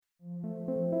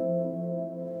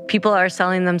people are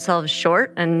selling themselves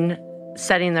short and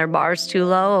setting their bars too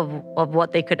low of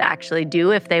what they could actually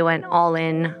do if they went all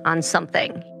in on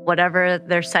something, whatever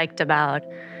they're psyched about,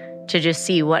 to just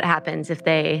see what happens if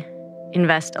they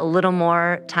invest a little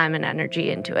more time and energy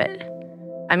into it.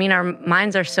 I mean, our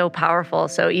minds are so powerful.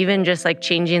 So even just like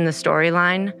changing the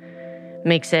storyline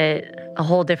makes it a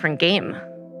whole different game.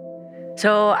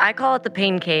 So I call it the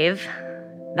pain cave,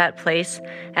 that place.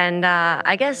 And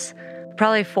I guess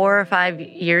probably 4 or 5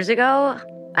 years ago,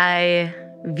 I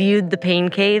viewed the pain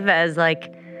cave as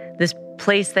like this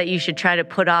place that you should try to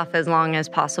put off as long as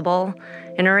possible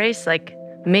in a race. Like,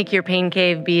 make your pain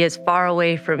cave be as far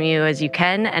away from you as you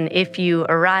can. And if you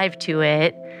arrive to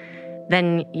it,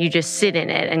 then you just sit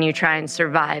in it and you try and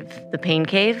survive the pain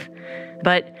cave.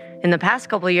 But in the past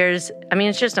couple of years, I mean,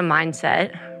 it's just a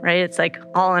mindset, right? It's like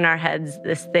all in our heads,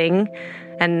 this thing.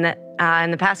 And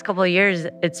in the past couple of years,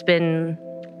 it's been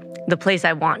the place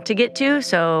I want to get to.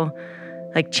 So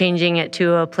like changing it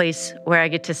to a place where I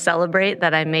get to celebrate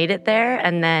that I made it there.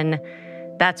 And then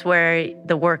that's where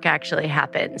the work actually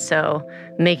happens. So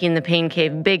making the pain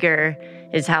cave bigger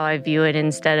is how I view it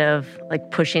instead of like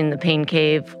pushing the pain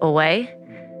cave away.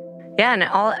 Yeah,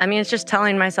 and it's just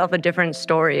telling myself a different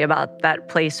story about that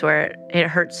place where it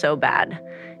hurts so bad.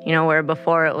 You know, where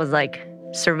before it was like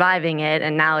surviving it,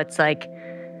 and now it's like,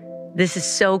 this is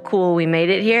so cool, we made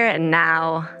it here, and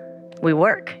now we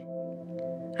work.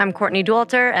 I'm Courtney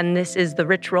Dauwalter, and this is the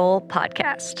Rich Roll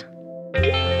Podcast.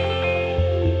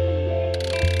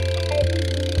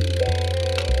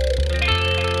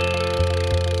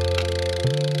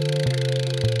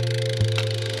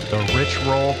 The Rich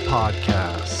Roll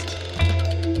Podcast.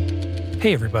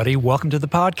 Hey, everybody. Welcome to the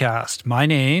podcast. My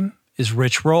name is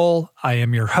Rich Roll. I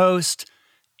am your host,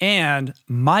 and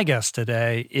my guest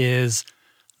today is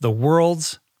the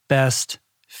world's best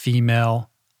female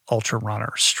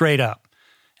ultrarunner, straight up.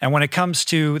 And when it comes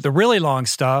to the really long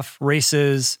stuff,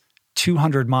 races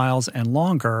 200 miles and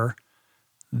longer,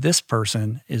 this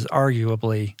person is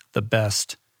arguably the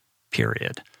best,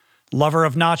 period. Lover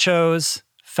of nachos,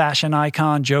 fashion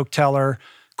icon, joke teller,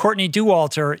 Courtney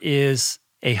Dauwalter is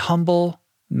a humble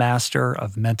master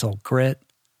of mental grit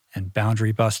and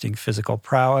boundary-busting physical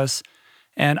prowess,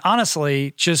 and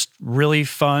honestly, just really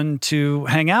fun to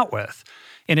hang out with.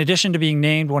 In addition to being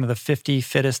named one of the 50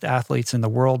 fittest athletes in the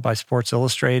world by Sports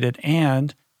Illustrated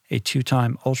and a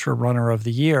 2-time Ultra Runner of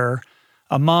the Year,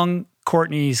 among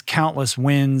Courtney's countless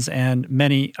wins and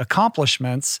many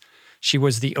accomplishments, she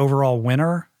was the overall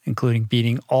winner, including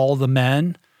beating all the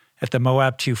men at the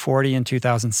Moab 240 in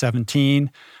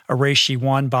 2017, a race she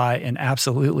won by an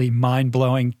absolutely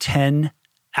mind-blowing 10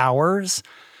 hours.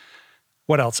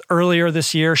 What else? Earlier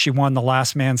this year, she won the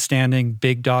Last Man Standing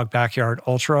Big Dog Backyard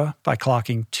Ultra by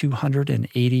clocking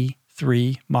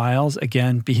 283 miles,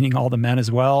 again, beating all the men as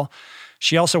well.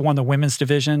 She also won the women's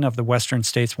division of the Western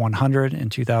States 100 in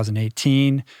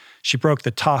 2018. She broke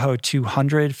the Tahoe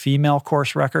 200 female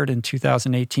course record in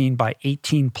 2018 by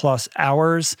 18 plus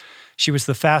hours. She was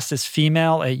the fastest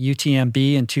female at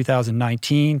UTMB in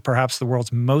 2019, perhaps the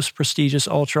world's most prestigious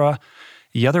ultra.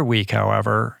 The other week,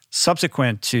 however,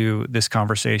 subsequent to this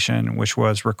conversation, which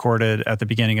was recorded at the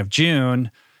beginning of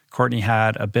June, Courtney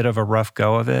had a bit of a rough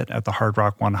go of it at the Hard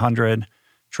Rock 100,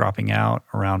 dropping out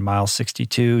around mile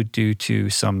 62 due to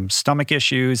some stomach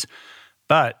issues.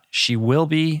 But she will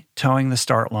be towing the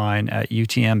start line at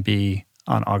UTMB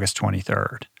on August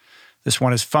 23rd. This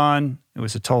one is fun. It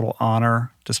was a total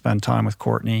honor to spend time with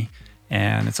Courtney,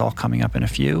 and it's all coming up in a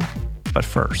few. But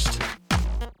first,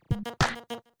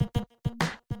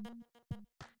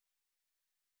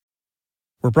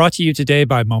 we're brought to you today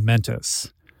by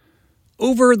Momentous.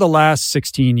 Over the last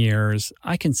 16 years,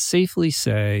 I can safely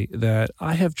say that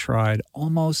I have tried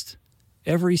almost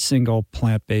every single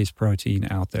plant-based protein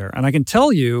out there. And I can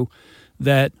tell you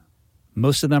that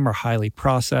most of them are highly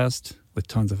processed with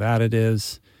tons of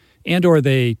additives, and or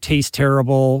they taste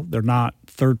terrible, they're not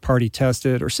third-party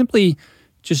tested, or simply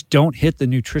just don't hit the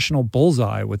nutritional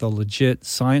bullseye with a legit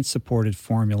science-supported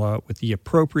formula with the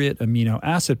appropriate amino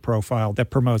acid profile that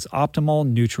promotes optimal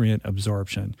nutrient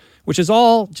absorption, which is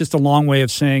all just a long way of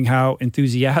saying how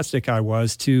enthusiastic I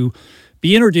was to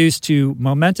be introduced to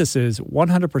Momentous's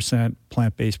 100%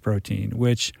 plant-based protein,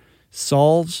 which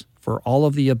solves for all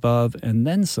of the above and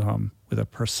then some with a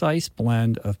precise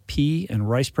blend of pea and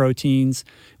rice proteins,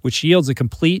 which yields a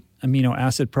complete amino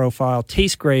acid profile,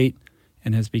 tastes great,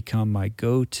 and has become my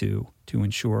go-to to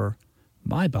ensure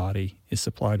my body is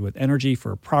supplied with energy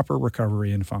for proper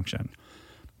recovery and function.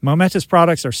 Momentous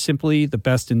products are simply the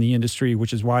best in the industry,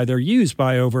 which is why they're used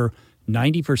by over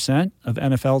 90% of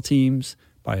NFL teams,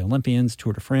 by Olympians,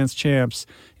 Tour de France champs,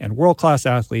 and world-class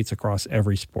athletes across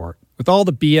every sport. With all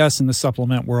the BS in the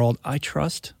supplement world, I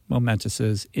trust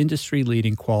Momentus's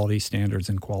industry-leading quality standards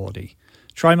and quality.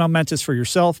 Try Momentus for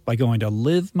yourself by going to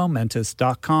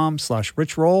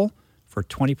livemomentus.com/richroll for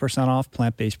 20% off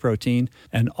plant-based protein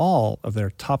and all of their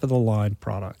top-of-the-line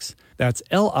products. That's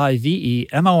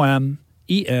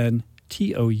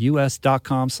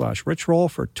livemomentus.com/richroll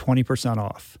for 20%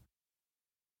 off.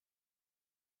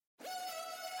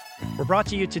 We're brought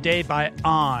to you today by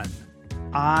On.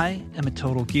 I am a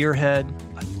total gearhead.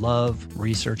 I love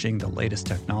researching the latest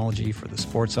technology for the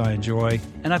sports I enjoy.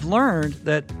 And I've learned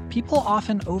that people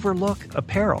often overlook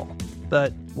apparel.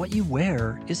 But what you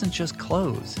wear isn't just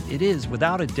clothes. It is,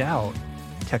 without a doubt,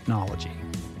 technology.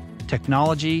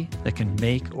 Technology that can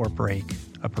make or break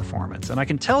a performance. And I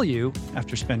can tell you,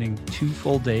 after spending 2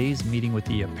 full days meeting with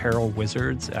the apparel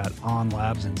wizards at On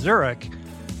Labs in Zurich,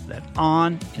 that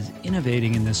On is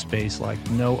innovating in this space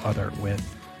like no other, with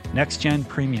next-gen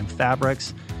premium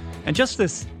fabrics and just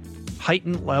this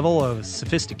heightened level of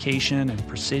sophistication and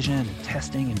precision and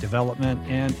testing and development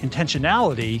and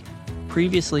intentionality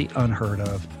previously unheard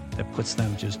of that puts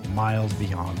them just miles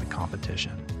beyond the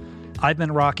competition. I've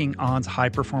been rocking On's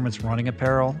high-performance running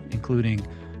apparel, including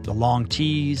the long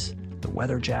tees, the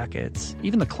weather jackets,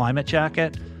 even the climate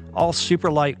jacket, all super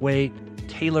lightweight,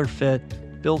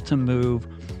 tailor-fit, built to move,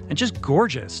 and just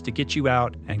gorgeous to get you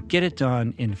out and get it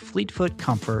done in fleet-foot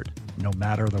comfort no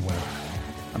matter the weather.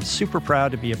 I'm super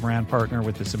proud to be a brand partner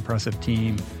with this impressive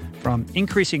team, from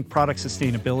increasing product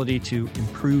sustainability to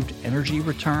improved energy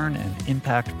return and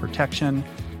impact protection.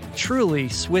 Truly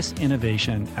Swiss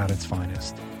innovation at its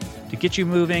finest. To get you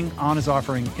moving, On is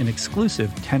offering an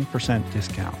exclusive 10%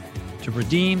 discount. To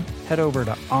redeem, head over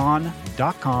to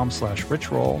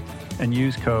on.com/richroll and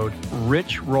use code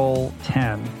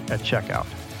RICHROLL10 at checkout.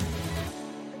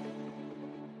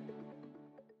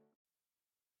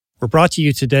 We're brought to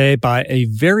you today by a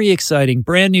very exciting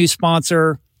brand new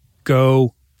sponsor,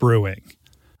 Go Brewing.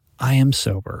 I am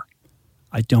sober.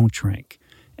 I don't drink.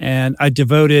 And I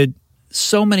devoted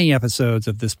so many episodes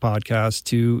of this podcast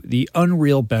to the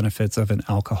unreal benefits of an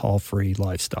alcohol-free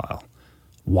lifestyle.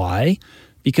 Why?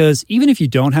 Because even if you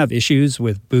don't have issues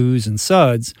with booze and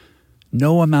suds,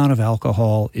 no amount of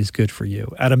alcohol is good for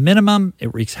you. At a minimum,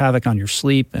 it wreaks havoc on your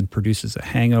sleep and produces a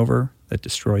hangover that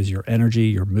destroys your energy,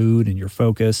 your mood, and your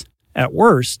focus. At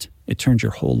worst, it turns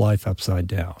your whole life upside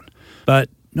down. But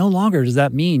no longer does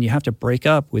that mean you have to break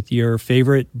up with your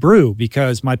favorite brew,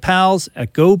 because my pals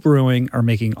at Go Brewing are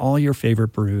making all your favorite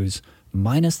brews,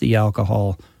 minus the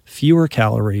alcohol, fewer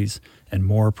calories, and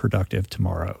more productive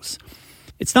tomorrows.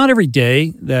 It's not every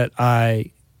day that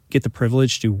I get the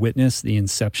privilege to witness the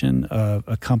inception of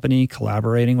a company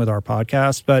collaborating with our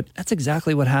podcast, but that's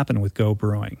exactly what happened with Go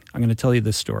Brewing. I'm going to tell you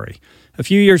this story. A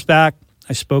few years back,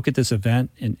 I spoke at this event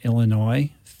in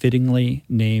Illinois, fittingly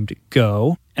named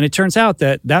Go, and it turns out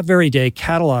that very day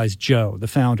catalyzed Joe, the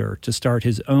founder, to start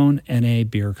his own NA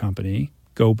beer company,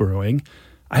 Go Brewing.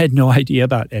 I had no idea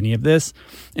about any of this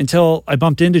until I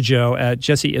bumped into Joe at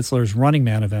Jesse Itzler's Running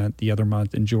Man event the other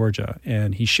month in Georgia,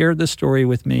 and he shared this story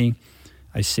with me.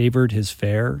 I savored his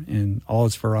fare in all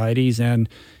its varieties and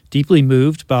deeply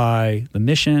moved by the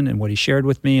mission and what he shared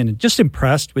with me, and just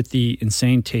impressed with the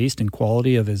insane taste and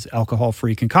quality of his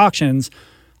alcohol-free concoctions,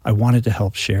 I wanted to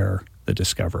help share the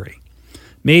discovery.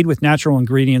 Made with natural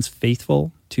ingredients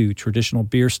faithful to traditional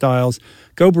beer styles,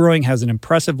 Go Brewing has an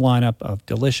impressive lineup of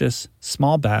delicious,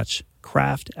 small batch,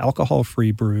 craft,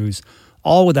 alcohol-free brews,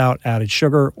 all without added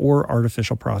sugar or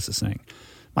artificial processing.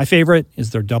 My favorite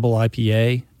is their double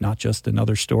IPA, Not Just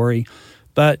Another Story.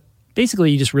 But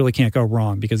basically, you just really can't go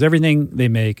wrong, because everything they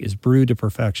make is brewed to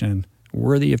perfection,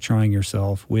 worthy of trying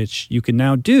yourself, which you can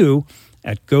now do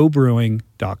at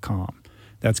gobrewing.com.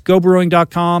 That's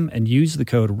gobrewing.com, and use the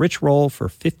code RICHROLL for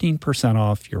 15%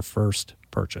 off your first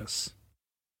purchase.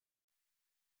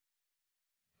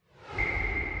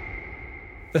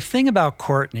 The thing about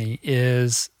Courtney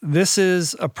is this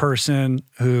is a person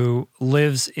who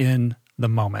lives in the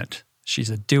moment. She's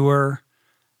a doer.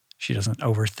 She doesn't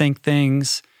overthink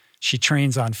things. She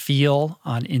trains on feel,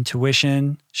 on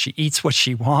intuition. She eats what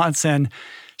she wants, and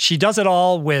she does it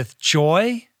all with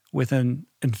joy, with an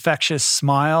infectious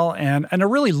smile, and a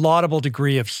really laudable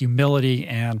degree of humility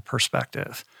and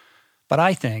perspective. But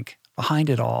I think behind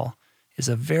it all is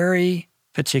a very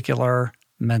particular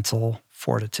mental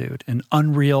fortitude, an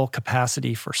unreal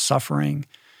capacity for suffering,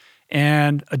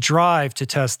 and a drive to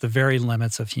test the very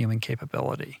limits of human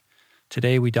capability.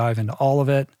 Today, we dive into all of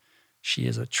it. She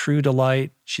is a true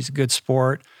delight. She's a good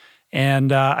sport.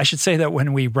 And I should say that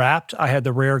when we wrapped, I had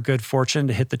the rare good fortune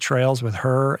to hit the trails with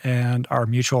her and our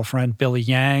mutual friend, Billy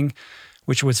Yang,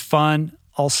 which was fun,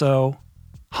 also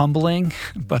humbling,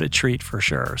 but a treat for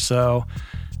sure. So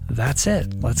that's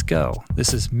it. Let's go.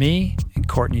 This is me and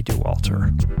Courtney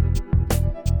Dauwalter.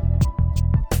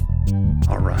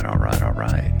 All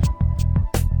right.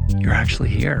 You're actually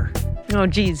here. Oh,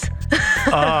 geez.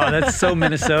 Oh, that's so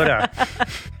Minnesota.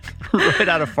 Right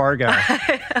out of Fargo.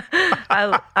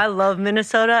 I love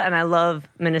Minnesota, and I love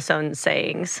Minnesotan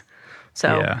sayings.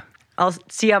 So Yeah. I'll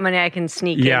see how many I can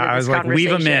sneak into this I was like, weave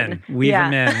them in. Weave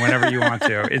them in whenever you want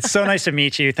to. It's so nice to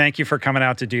meet you. Thank you for coming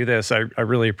out to do this. I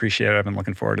really appreciate it. I've been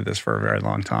looking forward to this for a very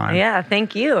long time. Yeah,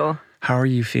 thank you. How are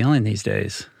you feeling these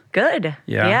days? Good.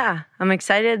 Yeah. I'm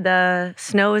excited. The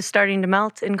snow is starting to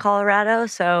melt in Colorado,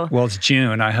 so... Well, it's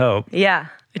June, I hope. Yeah,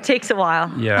 it takes a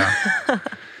while. Yeah.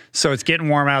 So it's getting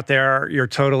warm out there. You're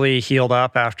totally healed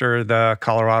up after the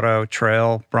Colorado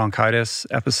Trail bronchitis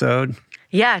episode?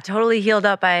 Yeah, totally healed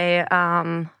up. I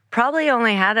probably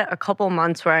only had a couple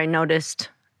months where I noticed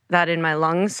that in my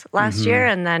lungs last year,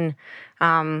 and then,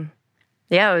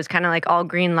 it was kind of like all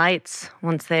green lights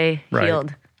once they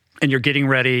healed. And you're getting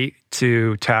ready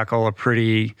to tackle a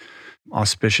pretty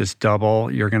auspicious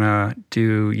double. You're going to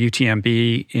do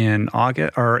UTMB in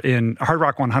August, or in Hard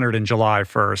Rock 100 in July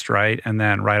 1st, right? And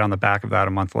then right on the back of that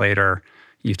a month later,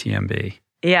 UTMB.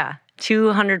 Yeah,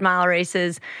 200-mile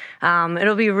races.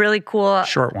 It'll be really cool.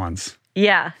 Short ones.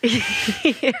 Yeah. It's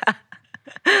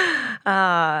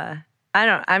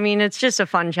just a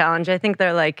fun challenge. I think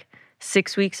they're like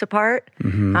 6 weeks apart.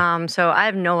 So I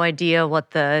have no idea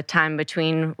what the time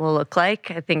between will look like.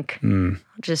 I think I'll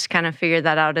just kind of figure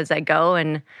that out as I go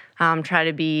and try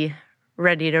to be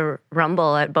ready to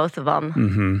rumble at both of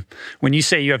them. When you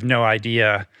say you have no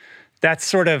idea, that's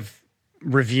sort of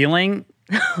revealing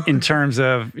in terms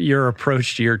of your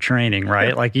approach to your training,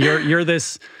 right? Like you're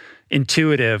this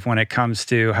intuitive when it comes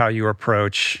to how you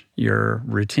approach your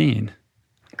routine.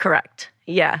 Correct.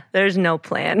 Yeah, there's no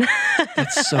plan.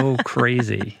 That's so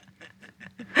crazy.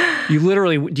 You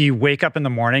literally, do you wake up in the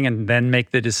morning and then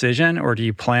make the decision, or do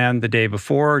you plan the day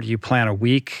before? Do you plan a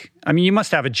week? I mean, you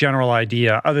must have a general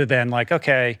idea other than like,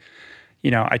 okay,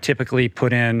 I typically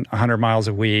put in 100 miles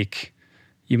a week.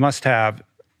 You must have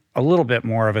a little bit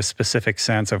more of a specific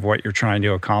sense of what you're trying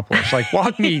to accomplish. Like,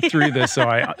 walk me through this so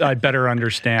I better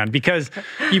understand, because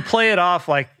you play it off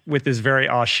like with this very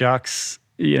aw shucks,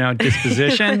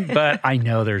 disposition, but I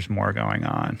know there's more going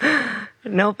on.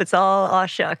 Nope, it's all aw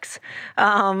shucks.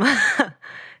 So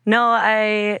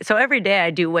every day I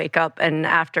do wake up, and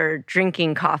after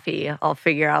drinking coffee, I'll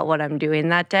figure out what I'm doing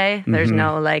that day. There's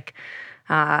no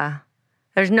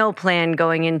there's no plan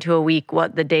going into a week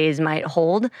what the days might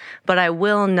hold, but I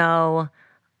will know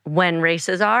when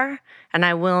races are, and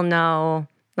I will know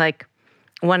like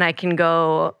when I can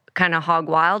go kind of hog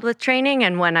wild with training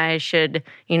and when I should,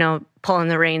 pull in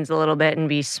the reins a little bit and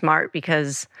be smart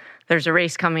because there's a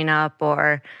race coming up,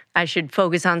 or I should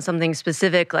focus on something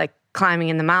specific like climbing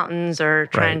in the mountains or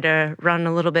trying to run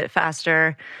a little bit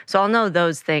faster. So I'll know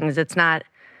those things. It's not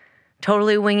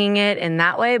totally winging it in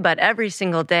that way, but every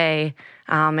single day,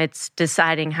 it's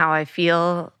deciding how I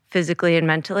feel physically and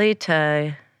mentally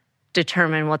to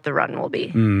determine what the run will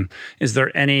be. Is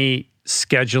there any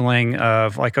scheduling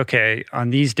of like, okay,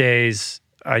 on these days,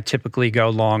 I typically go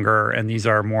longer, and these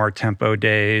are more tempo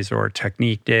days or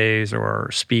technique days or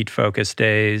speed focus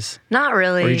days? Not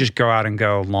really. Or you just go out and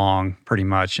go long pretty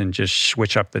much and just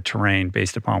switch up the terrain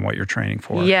based upon what you're training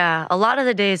for? Yeah, a lot of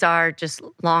the days are just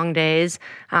long days,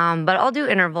 but I'll do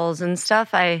intervals and stuff.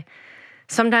 I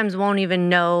sometimes won't even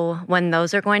know when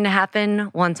those are going to happen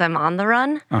once I'm on the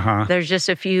run. There's just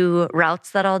a few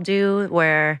routes that I'll do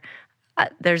where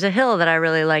there's a hill that I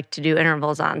really like to do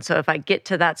intervals on. So if I get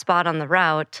to that spot on the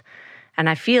route and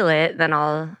I feel it, then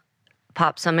I'll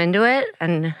pop some into it.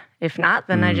 And if not,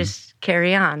 then I just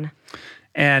carry on.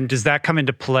 And does that come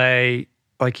into play?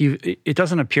 Like it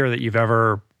doesn't appear that you've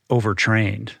ever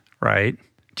overtrained, right?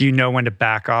 Do you know when to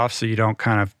back off so you don't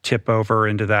kind of tip over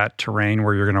into that terrain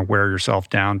where you're going to wear yourself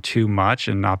down too much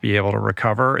and not be able to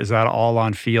recover? Is that all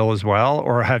on feel as well?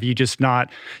 Or have you just not,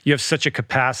 you have such a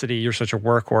capacity, you're such a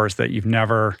workhorse that you've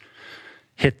never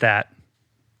hit that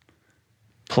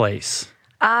place?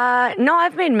 No,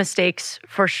 I've made mistakes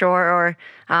for sure, or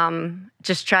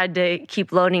just tried to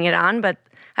keep loading it on. But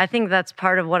I think that's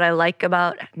part of what I like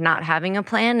about not having a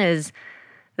plan is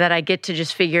that I get to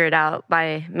just figure it out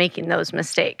by making those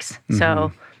mistakes.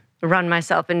 So run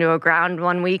myself into a ground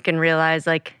one week and realize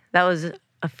like that was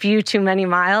a few too many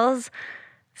miles.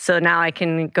 So now I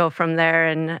can go from there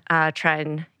and try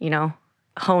and,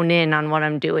 hone in on what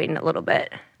I'm doing a little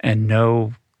bit. And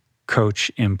no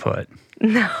coach input?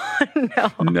 No.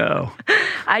 No.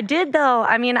 I did, though.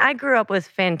 I mean, I grew up with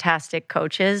fantastic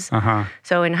coaches.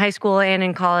 So in high school and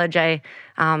in college, I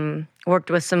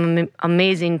worked with some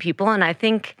amazing people. And I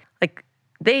think like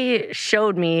they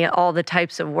showed me all the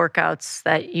types of workouts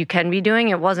that you can be doing.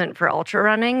 It wasn't for ultra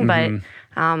running, but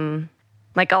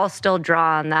like I'll still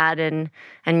draw on that and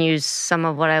use some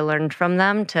of what I learned from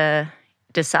them to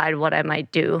decide what I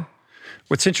might do.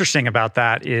 What's interesting about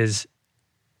that is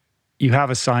you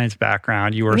have a science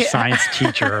background. You were a science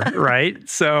teacher, right?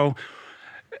 So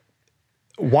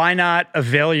why not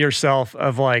avail yourself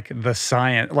of like the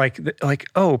science, like,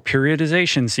 oh,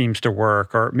 periodization seems to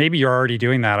work, or maybe you're already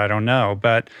doing that. I don't know.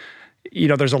 But, you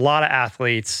know, there's a lot of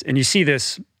athletes, and you see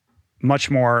this much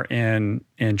more in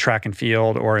track and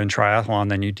field or in triathlon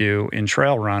than you do in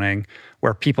trail running,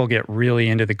 where people get really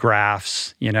into the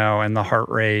graphs, you know, and the heart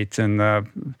rate and the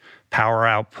power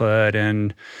output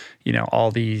and, you know,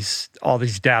 all these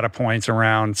data points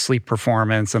around sleep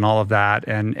performance and all of that,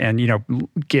 and you know,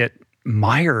 get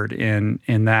mired in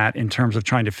that in terms of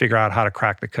trying to figure out how to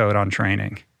crack the code on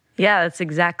training. Yeah, that's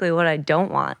exactly what I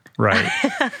don't want. Right.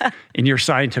 In your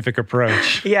scientific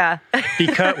approach. Yeah.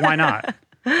 Because why not?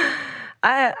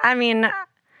 I mean,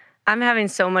 I'm having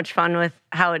so much fun with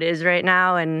how it is right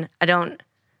now, and I don't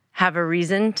have a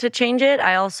reason to change it.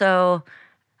 I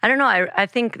don't know. I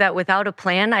think that without a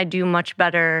plan, I do much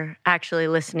better actually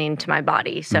listening to my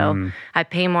body. So I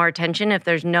pay more attention. If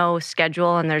there's no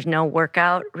schedule and there's no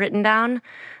workout written down,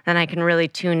 then I can really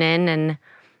tune in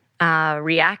and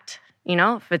react. You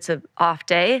know, if it's an off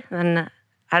day, then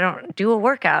I don't do a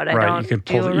workout. I don't you can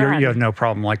pull. do a run. You have no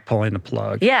problem like pulling the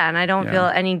plug. Yeah, and I don't feel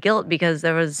any guilt because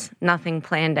there was nothing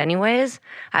planned anyways.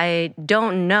 I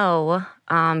don't know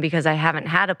because I haven't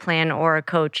had a plan or a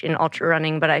coach in ultra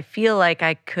running, but I feel like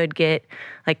I could get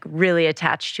like really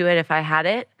attached to it if I had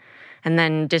it, and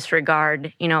then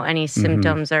disregard, you know, any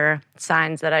symptoms or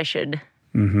signs that I should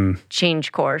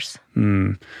change course.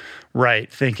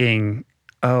 Right, thinking,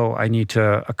 oh, I need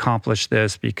to accomplish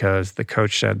this because the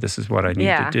coach said this is what I need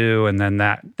to do. And then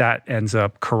that ends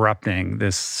up corrupting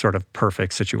this sort of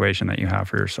perfect situation that you have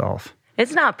for yourself.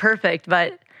 It's not perfect,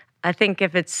 but I think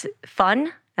if it's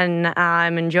fun and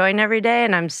I'm enjoying every day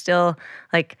and I'm still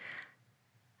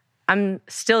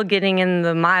getting in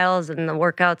the miles and the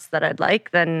workouts that I'd like,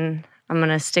 then I'm going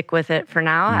to stick with it for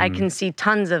now. I can see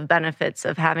tons of benefits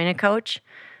of having a coach,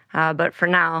 but for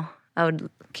now, I would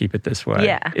keep it this way.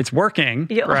 Yeah. It's working,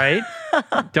 right?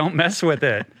 Don't mess with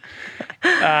it.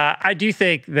 I do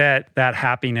think that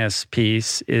happiness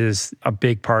piece is a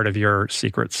big part of your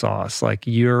secret sauce. Like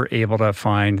you're able to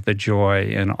find the joy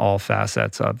in all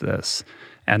facets of this.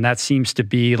 And that seems to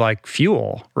be like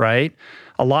fuel, right?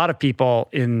 A lot of people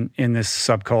in this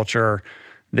subculture,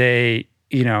 they,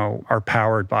 you know, are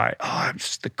powered by,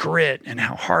 just the grit and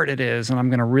how hard it is. And I'm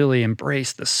going to really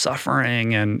embrace the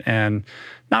suffering and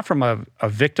not from a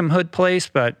victimhood place,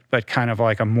 but kind of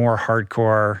like a more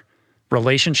hardcore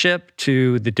relationship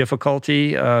to the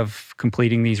difficulty of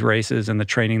completing these races and the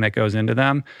training that goes into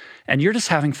them. And you're just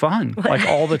having fun, like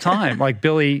all the time. Like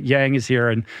Billy Yang is here,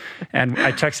 and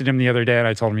I texted him the other day and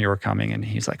I told him you were coming, and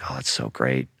he's like, oh, that's so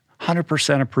great.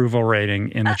 100% approval rating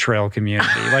in the trail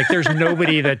community. Like there's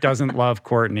nobody that doesn't love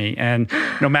Courtney. And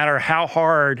no matter how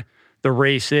hard the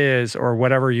race is or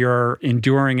whatever you're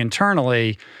enduring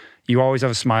internally, you always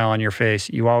have a smile on your face.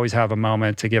 You always have a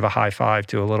moment to give a high five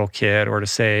to a little kid or to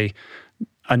say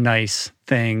a nice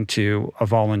thing to a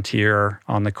volunteer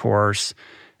on the course.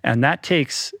 And that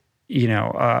takes, you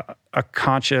know, a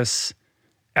conscious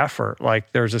effort.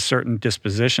 Like there's a certain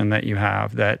disposition that you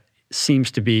have that seems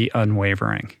to be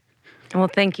unwavering. Well,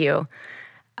 thank you.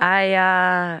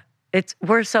 We're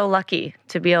so lucky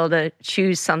to be able to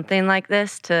choose something like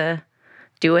this to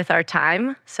do with our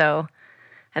time. So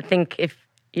I think if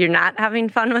you're not having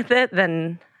fun with it,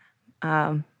 then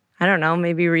I don't know,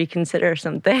 maybe reconsider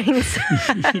some things.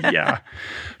 Yeah.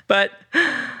 But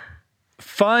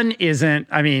fun isn't,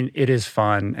 I mean, it is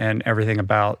fun and everything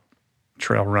about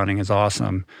trail running is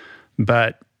awesome.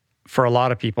 But for a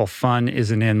lot of people, fun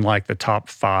isn't in like the top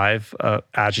 5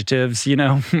 adjectives, you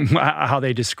know, how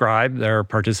they describe their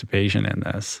participation in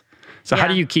this. So how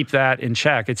do you keep that in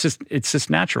check? It's just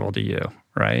natural to you,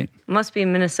 right? Must be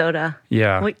Minnesota.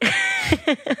 Yeah.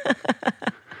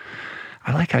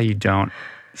 I like how you don't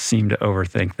seem to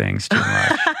overthink things too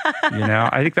much. You know,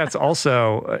 I think that's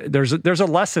also, there's a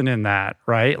lesson in that,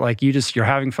 right? Like you're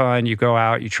having fun, you go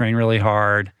out, you train really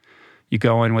hard, you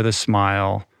go in with a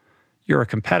smile. You're a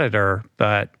competitor,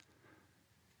 but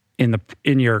in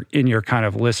your kind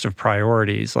of list of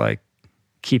priorities, like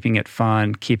keeping it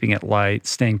fun, keeping it light,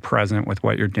 staying present with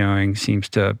what you're doing seems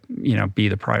to, be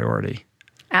the priority.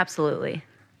 Absolutely.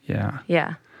 Yeah.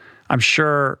 Yeah. I'm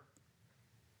sure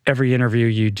every interview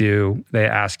you do, they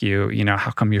ask you,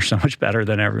 how come you're so much better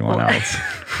than everyone else,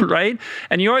 right?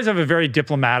 And you always have a very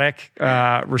diplomatic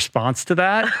response to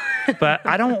that, but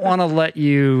I don't want to let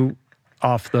you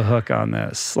off the hook on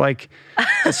this. Like,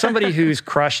 as somebody who's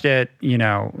crushed it,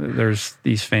 there's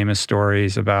these famous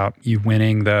stories about you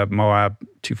winning the Moab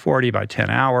 240 by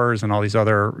 10 hours and all these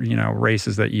other,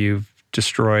 races that you've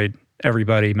destroyed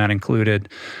everybody, men included.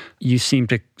 You seem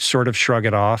to sort of shrug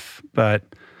it off, but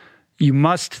you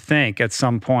must think at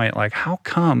some point, like, how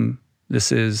come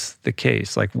this is the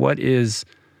case? Like,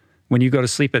 when you go to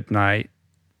sleep at night,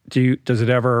 do you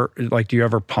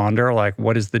ever ponder, like,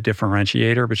 what is the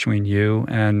differentiator between you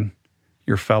and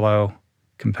your fellow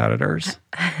competitors?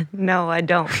 No, I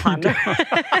don't ponder.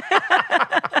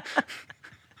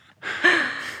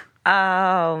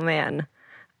 Oh, man.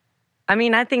 I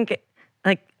mean, I think,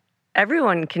 like,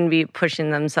 everyone can be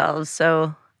pushing themselves,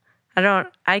 so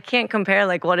I can't compare,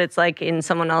 like, what it's like in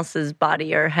someone else's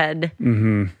body or head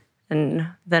and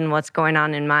then what's going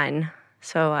on in mine.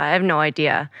 So I have no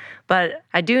idea. But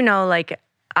I do know, like,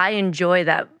 I enjoy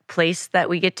that place that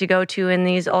we get to go to in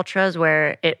these ultras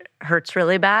where it hurts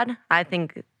really bad. I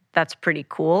think that's pretty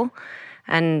cool.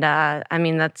 And, I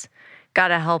mean, that's got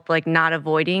to help, like, not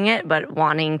avoiding it, but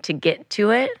wanting to get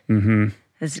to it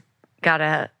has got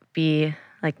to be,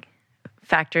 like,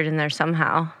 factored in there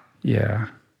somehow. Yeah.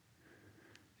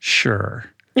 Sure.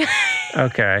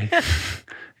 Okay.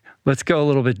 Let's go a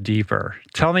little bit deeper.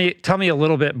 Tell me a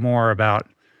little bit more about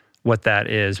what that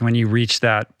is when you reach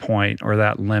that point or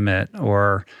that limit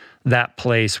or that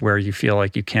place where you feel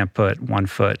like you can't put one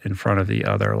foot in front of the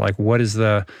other. Like, what is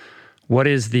the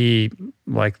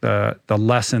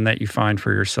lesson that you find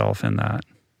for yourself in that?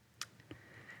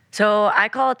 So I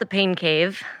call it the pain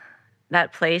cave,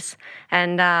 that place.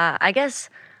 And I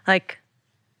guess, like,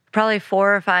 probably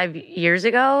 4 or 5 years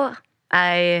ago,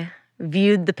 I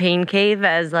viewed the pain cave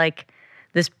as, like,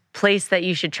 this place that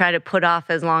you should try to put off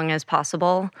as long as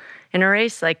possible in a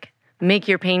race. Like, make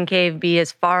your pain cave be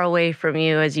as far away from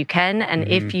you as you can. And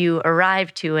if you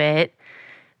arrive to it,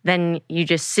 then you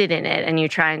just sit in it and you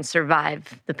try and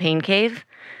survive the pain cave.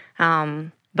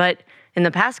 But in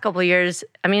the past couple of years,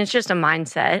 I mean, it's just a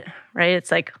mindset, right?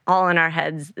 It's like all in our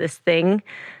heads, this thing.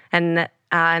 And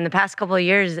in the past couple of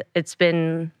years, it's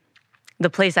been the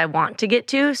place I want to get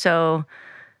to. So,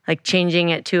 like, changing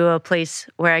it to a place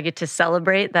where I get to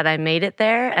celebrate that I made it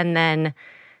there. And then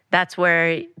that's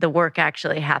where the work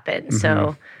actually happens.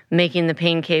 So making the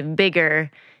pain cave bigger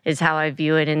is how I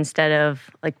view it instead of,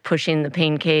 like, pushing the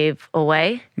pain cave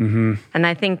away. And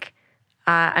I think,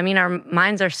 I mean, our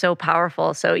minds are so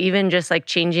powerful. So even just, like,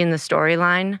 changing the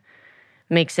storyline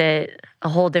makes it a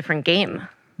whole different game.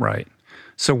 Right.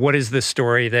 So what is the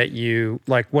story that you,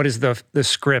 like, what is the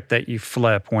script that you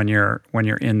flip when you're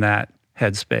in that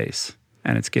headspace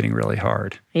and it's getting really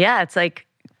hard? Yeah, it's like,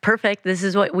 perfect. This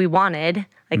is what we wanted.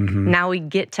 Like, now we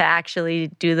get to actually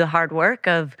do the hard work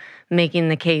of making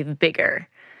the cave bigger.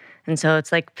 And so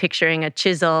it's like picturing a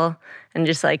chisel and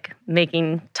just, like,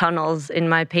 making tunnels in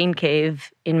my pain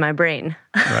cave in my brain.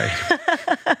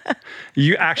 Right.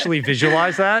 You actually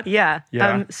visualize that? Yeah.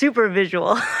 I'm super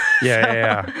visual.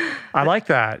 Yeah. I like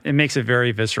that. It makes it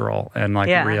very visceral and,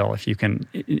 like, real. If you can,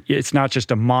 it's not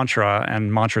just a mantra,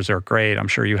 and mantras are great. I'm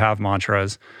sure you have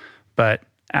mantras, but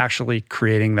actually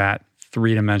creating that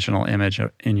three-dimensional image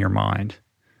in your mind.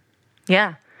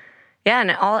 Yeah,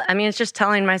 and it's just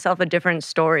telling myself a different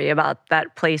story about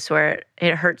that place where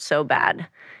it hurts so bad.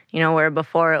 Where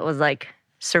before it was, like,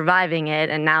 surviving it,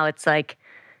 and now it's like,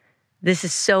 this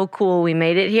is so cool, we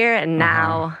made it here, and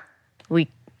now we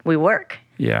work.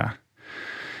 Yeah.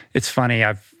 It's funny,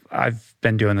 I've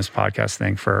been doing this podcast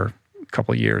thing for a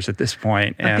couple of years at this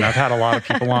point, and I've had a lot of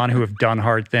people on who have done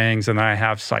hard things, and then I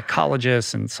have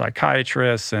psychologists and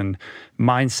psychiatrists and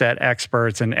mindset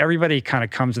experts, and everybody kind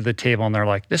of comes to the table and they're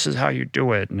like, this is how you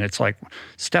do it. And it's like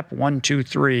step 1, 2,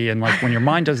 3. And, like, when your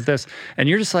mind does this, and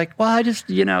you're just like, well, I just,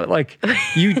 like,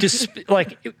 you just,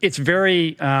 like, it's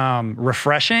very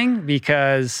refreshing,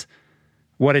 because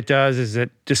what it does is it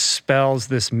dispels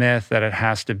this myth that it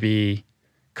has to be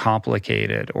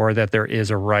complicated or that there is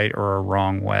a right or a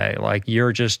wrong way. Like,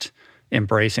 you're just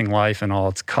embracing life in all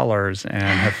its colors and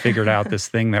have figured out this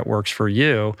thing that works for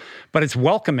you. But it's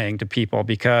welcoming to people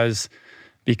because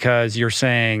you're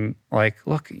saying, like,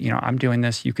 look, I'm doing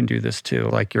this, you can do this too.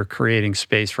 Like, you're creating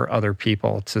space for other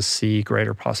people to see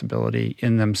greater possibility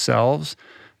in themselves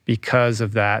because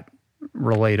of that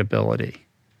relatability.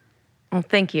 Well,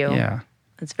 thank you. Yeah.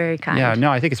 That's very kind. Yeah,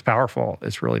 no, I think it's powerful.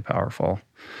 It's really powerful.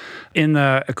 In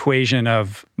the equation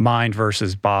of mind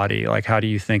versus body, like how do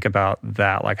you think about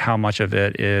that? Like how much of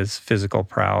it is physical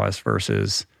prowess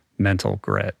versus mental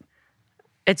grit?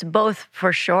 It's both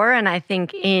for sure. And I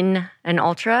think in an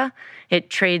ultra, it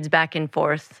trades back and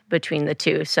forth between the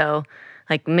two. So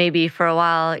like maybe for a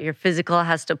while, your physical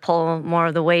has to pull more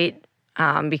of the weight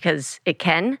because it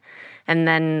can. And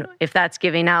then if that's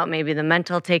giving out, maybe the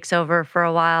mental takes over for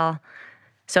a while.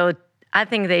 So I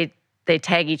think they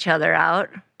tag each other out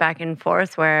back and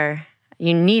forth where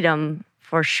you need them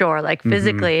for sure. Like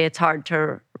physically, it's hard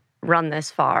to run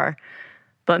this far,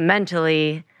 but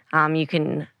mentally, you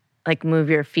can like move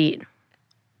your feet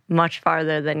much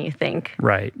farther than you think.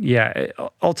 Right. Yeah.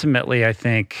 Ultimately, I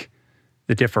think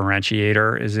the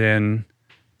differentiator is in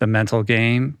the mental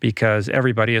game because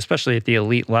everybody, especially at the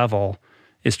elite level,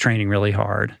 is training really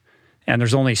hard. And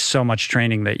there's only so much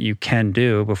training that you can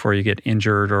do before you get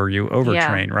injured or you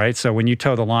overtrain, right? So when you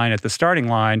toe the line at the starting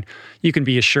line, you can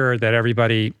be assured that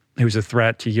everybody who's a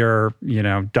threat to your,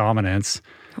 dominance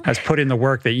has put in the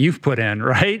work that you've put in,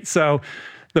 right? So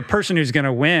the person who's going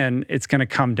to win, it's going to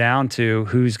come down to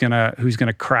who's going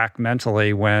to crack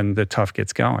mentally when the tough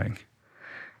gets going.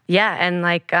 Yeah, and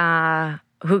like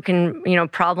who can,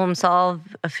 problem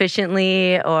solve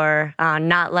efficiently or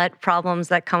not let problems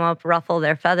that come up ruffle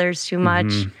their feathers too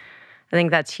much. I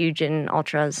think that's huge in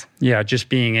ultras. Yeah, just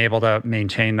being able to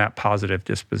maintain that positive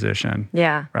disposition.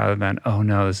 Yeah. Rather than, oh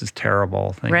no, this is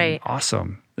terrible. Thinking, right.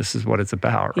 Awesome. This is what it's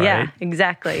about, right? Yeah,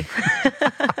 exactly.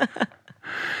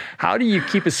 How do you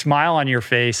keep a smile on your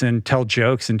face and tell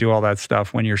jokes and do all that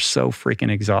stuff when you're so freaking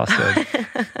exhausted?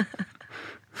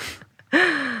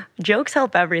 Jokes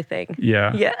help everything.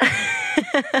 Yeah. Yeah.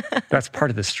 That's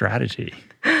part of the strategy.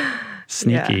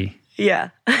 Sneaky. Yeah.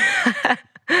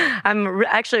 I'm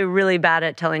actually really bad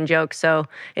at telling jokes, so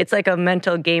it's like a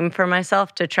mental game for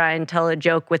myself to try and tell a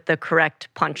joke with the correct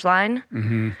punchline.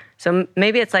 So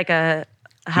maybe it's like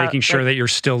making sure that you're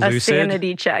still lucid. A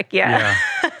sanity check, yeah.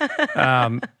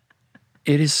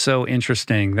 It is so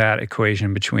interesting, that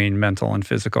equation between mental and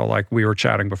physical. Like we were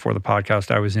chatting before the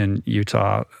podcast, I was in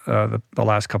Utah the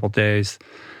last couple of days.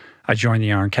 I joined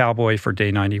the Iron Cowboy for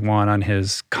day 91 on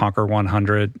his Conquer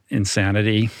 100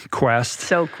 insanity quest.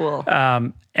 So cool.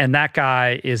 And that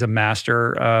guy is a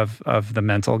master of the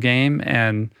mental game.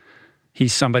 And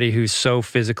he's somebody who's so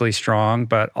physically strong,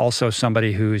 but also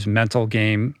somebody whose mental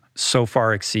game so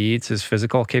far exceeds his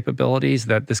physical capabilities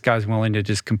that this guy's willing to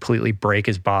just completely break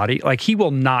his body. Like he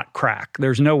will not crack.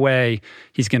 There's no way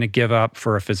he's going to give up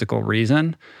for a physical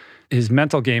reason. His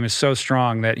mental game is so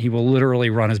strong that he will literally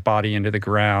run his body into the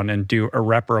ground and do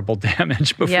irreparable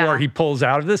damage before he pulls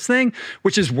out of this thing,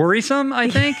 which is worrisome, I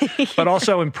think, but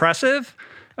also impressive.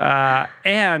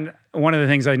 And one of the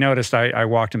things I noticed, I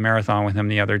walked a marathon with him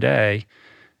the other day,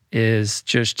 is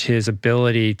just his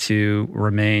ability to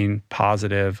remain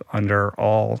positive under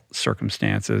all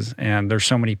circumstances. And there's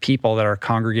so many people that are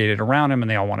congregated around him and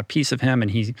they all want a piece of him.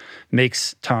 And he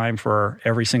makes time for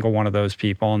every single one of those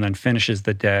people and then finishes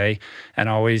the day and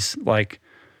always like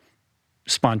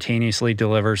spontaneously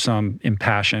delivers some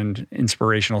impassioned,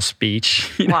 inspirational speech,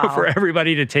 for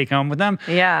everybody to take home with them.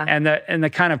 Yeah. And the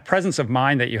kind of presence of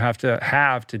mind that you have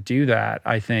to do that,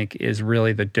 I think, is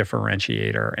really the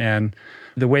differentiator. And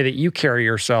the way that you carry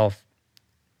yourself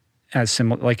as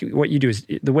similar, like what you do is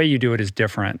the way you do it is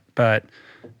different, but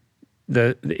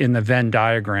in the Venn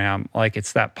diagram, like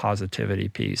it's that positivity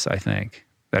piece, I think,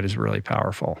 that is really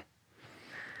powerful.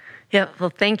 Yeah. Well,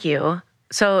 thank you.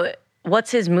 So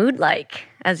what's his mood like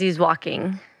as he's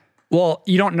walking? Well,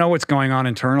 you don't know what's going on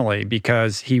internally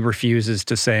because he refuses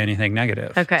to say anything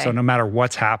negative. Okay. So no matter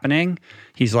what's happening,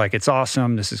 he's like, "It's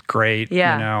awesome. This is great.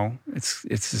 Yeah. This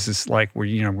is like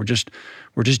we're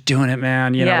just doing it,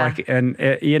 man. And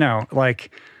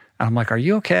I'm like, are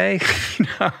you okay?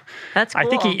 That's cool. I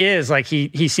think he is. Like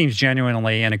he seems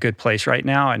genuinely in a good place right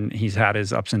now, and he's had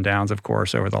his ups and downs, of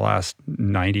course, over the last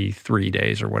 93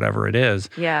 days or whatever it is.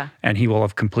 Yeah. And he will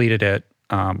have completed it.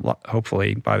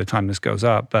 Hopefully by the time this goes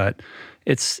up, but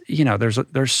it's,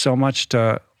 there's so much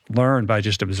to learn by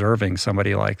just observing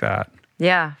somebody like that.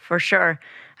 Yeah, for sure.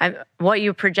 What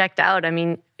you project out,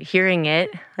 hearing it,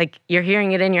 like you're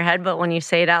hearing it in your head, but when you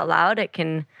say it out loud, it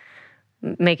can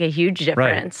make a huge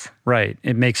difference. Right.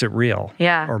 It makes it real.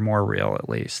 Yeah. Or more real, at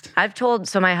least.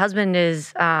 So my husband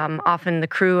is often the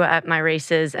crew at my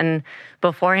races, and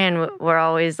beforehand we're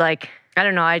always like, I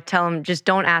don't know, I tell him, just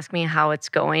don't ask me how it's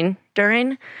going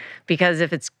during, because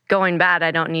if it's going bad,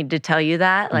 I don't need to tell you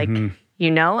that, and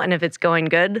if it's going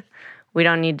good, we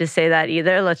don't need to say that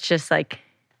either. Let's just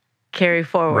carry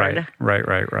forward.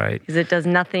 Right. Because it does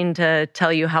nothing to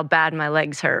tell you how bad my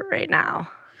legs hurt right now.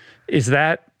 Is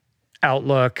that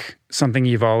outlook something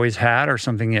you've always had or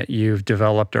something that you've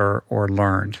developed or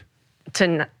learned?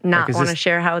 To not want to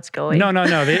share how it's going? No.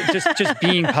 Just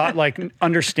being,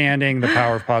 understanding the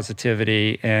power of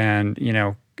positivity and,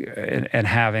 and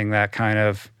having that kind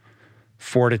of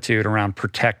fortitude around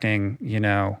protecting,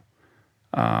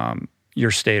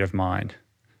 your state of mind.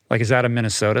 Like, is that a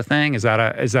Minnesota thing? Is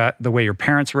that the way your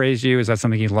parents raised you? Is that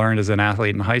something you learned as an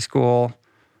athlete in high school?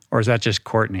 Or is that just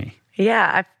Courtney?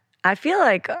 Yeah, I feel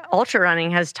like ultra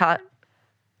running has taught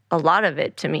a lot of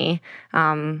it to me.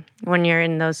 When you're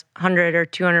in those 100 or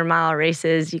 200 mile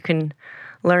races, you can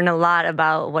learn a lot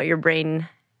about what your brain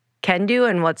can do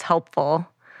and what's helpful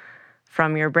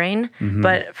from your brain. Mm-hmm.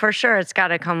 But for sure, it's got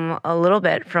to come a little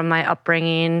bit from my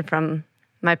upbringing, from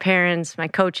my parents, my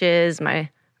coaches, my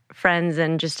friends,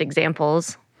 and just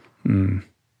examples.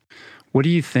 What do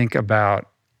you think about,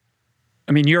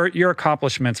 your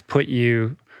accomplishments put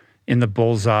you in the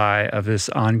bullseye of this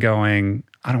ongoing,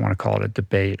 I don't want to call it a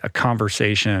debate, a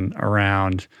conversation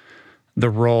around the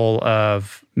role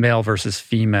of male versus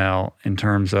female in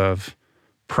terms of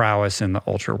prowess in the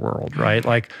ultra world, right?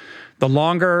 Like,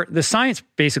 the science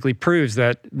basically proves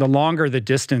that the longer the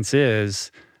distance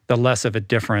is, the less of a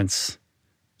difference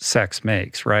sex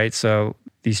makes, right? So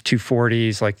these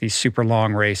 240s, like these super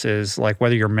long races, like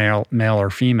whether you're male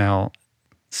or female,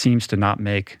 seems to not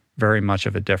make very much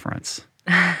of a difference.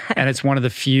 And it's one of the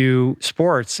few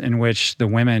sports in which the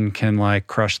women can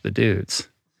crush the dudes.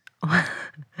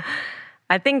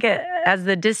 I think as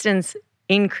the distance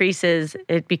increases,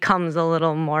 it becomes a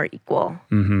little more equal,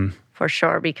 for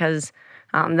sure, because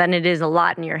then it is a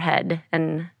lot in your head,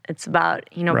 and it's about,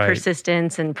 Right.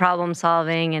 persistence and problem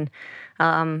solving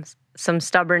and some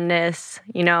stubbornness,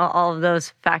 all of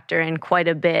those factor in quite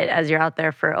a bit as you're out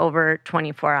there for over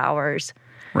 24 hours.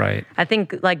 Right. I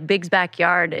think Big's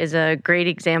Backyard is a great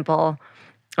example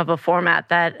of a format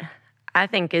that I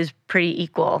think is pretty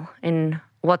equal in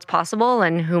what's possible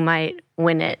and who might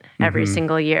win it every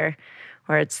single year,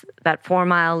 where it's that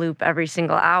 4-mile loop every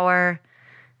single hour,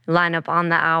 line up on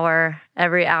the hour,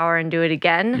 every hour, and do it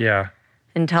again. Yeah.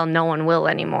 Until no one will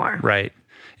anymore. Right.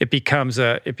 It becomes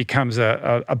a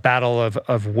battle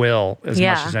of will as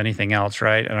much as anything else,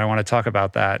 right? And I want to talk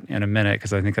about that in a minute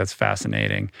because I think that's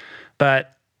fascinating.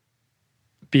 But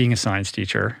being a science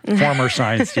teacher, former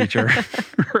science teacher,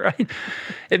 right?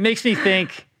 It makes me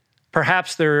think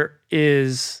perhaps there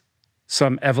is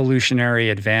some evolutionary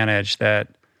advantage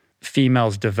that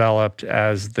females developed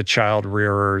as the child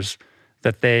rearers,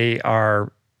 that they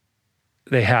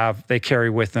carry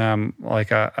with them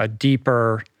like a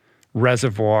deeper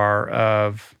reservoir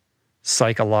of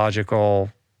psychological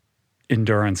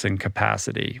endurance and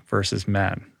capacity versus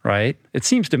men, right? It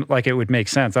seems to like it would make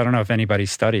sense. I don't know if anybody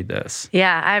studied this.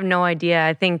 Yeah, I have no idea.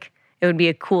 I think it would be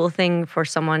a cool thing for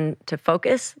someone to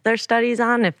focus their studies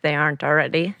on if they aren't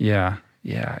already. Yeah.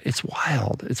 It's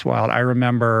wild. I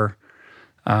remember,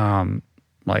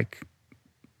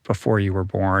 before you were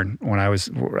born,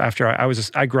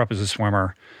 I grew up as a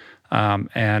swimmer,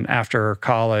 and after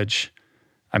college,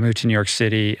 I moved to New York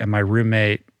City, and my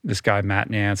roommate, this guy, Matt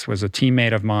Nance, was a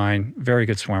teammate of mine, very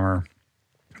good swimmer,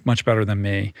 much better than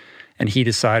me. And he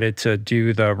decided to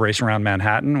do the race around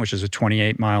Manhattan, which is a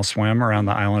 28-mile swim around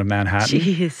the island of Manhattan.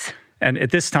 Jeez. And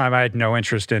at this time, I had no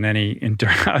interest in any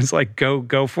endurance. I was like,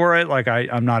 go for it. Like,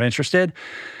 I'm not interested.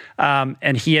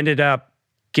 And he ended up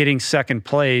getting second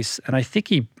place. And I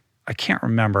think I can't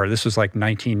remember, this was like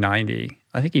 1990.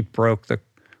 I think he broke the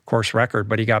course record,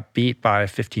 but he got beat by a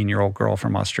 15-year-old girl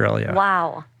from Australia.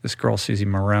 Wow. This girl, Susie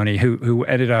Maroney, who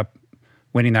ended up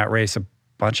winning that race a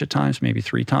bunch of times, maybe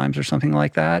 3 times or something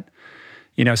like that.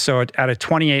 So at a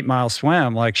 28-mile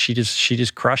swim, like she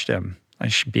just crushed him.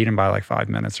 Like she beat him by like 5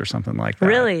 minutes or something like that.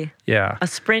 Really? Yeah. A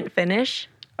sprint finish?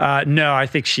 No, I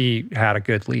think she had a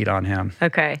good lead on him.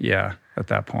 Okay. Yeah, at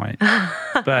that point.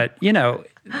 But,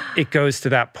 it goes to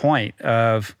that point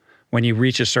of when you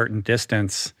reach a certain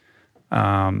distance,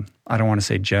 I don't want to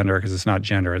say gender because it's not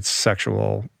gender, it's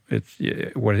sexual. It's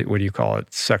what do you call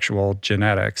it? Sexual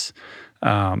genetics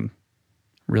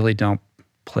really don't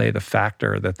play the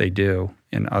factor that they do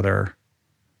in other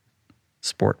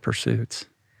sport pursuits.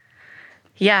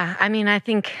 Yeah, I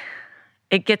think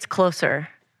it gets closer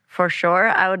for sure.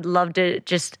 I would love to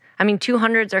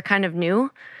 200s are kind of new,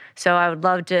 so I would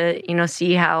love to,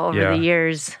 see how over the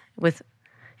years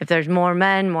if there's more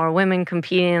men, more women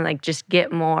competing, like just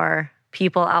get more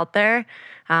people out there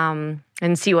and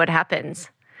see what happens.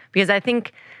 Because I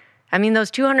think,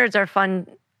 those 200s are fun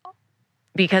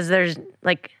because there's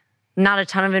like not a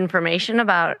ton of information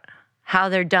about how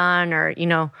they're done or,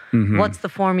 what's the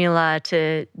formula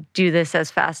to do this as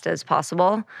fast as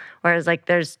possible. Whereas like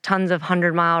there's tons of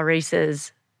 100-mile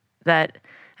races that,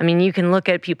 you can look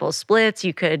at people's splits,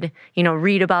 you could,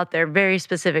 read about their very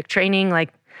specific training.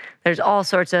 Like there's all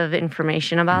sorts of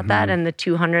information about that. And the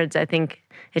 200s, I think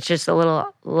it's just a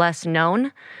little less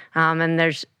known. And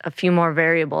there's a few more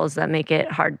variables that make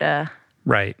it hard to...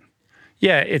 Right.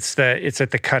 Yeah, it's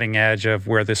at the cutting edge of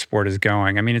where this sport is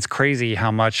going. It's crazy how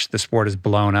much the sport has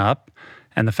blown up,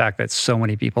 and the fact that so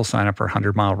many people sign up for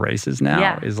 100-mile races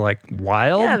now is like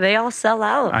wild. Yeah, they all sell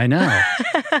out. I know.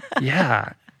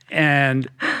 Yeah, and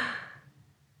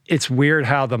it's weird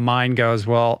how the mind goes,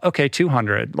 well, okay,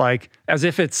 200, like as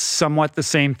if it's somewhat the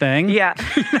same thing. Yeah.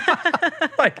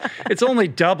 Like it's only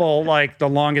double like the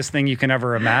longest thing you can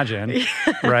ever imagine,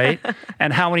 right?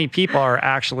 And how many people are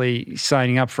actually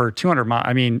signing up for 200 miles?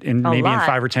 Maybe in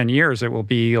 5 or 10 years, it will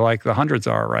be like the hundreds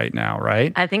are right now,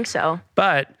 right? I think so.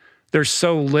 But there's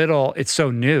so little, it's so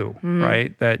new,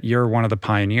 right? That you're one of the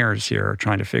pioneers here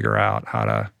trying to figure out how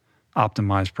to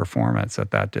optimize performance at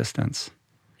that distance.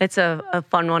 It's a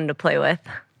fun one to play with.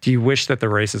 Do you wish that the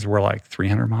races were like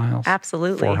 300 miles?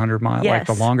 Absolutely. 400 miles? Yes.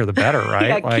 Like the longer the better, right?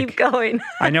 Yeah, like, keep going.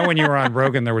 I know when you were on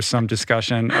Rogan, there was some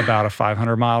discussion about a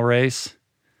 500-mile race.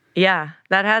 Yeah,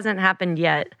 that hasn't happened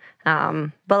yet.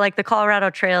 But like the Colorado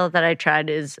Trail that I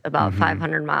tried is about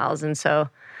 500 miles. And so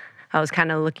I was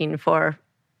kind of looking for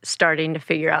starting to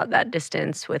figure out that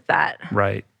distance with that.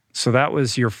 Right. So that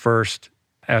was your first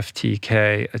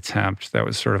FTK attempt. That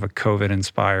was sort of a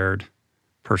COVID-inspired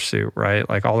pursuit, right?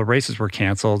 Like all the races were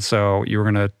canceled. So you were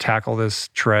going to tackle this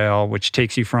trail, which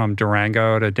takes you from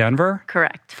Durango to Denver?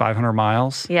 Correct. 500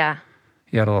 miles? Yeah.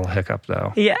 You had a little hiccup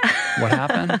though. Yeah. What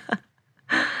happened?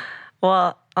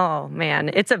 Well, oh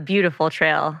man, it's a beautiful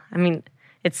trail.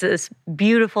 It's this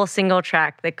beautiful single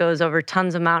track that goes over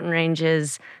tons of mountain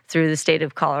ranges through the state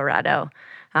of Colorado.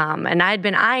 And I had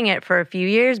been eyeing it for a few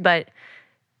years, but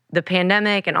the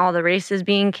pandemic and all the races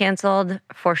being canceled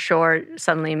for sure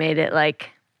suddenly made it like,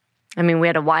 we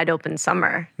had a wide open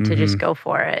summer to just go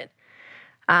for it.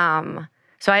 So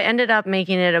I ended up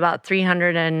making it about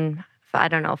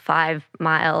 5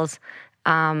 miles,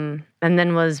 and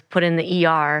then was put in the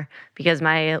ER because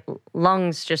my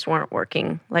lungs just weren't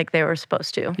working like they were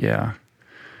supposed to. Yeah.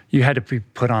 You had to be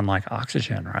put on like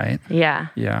oxygen, right? Yeah.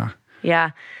 Yeah.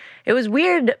 Yeah. It was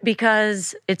weird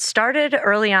because it started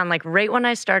early on, like right when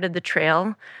I started the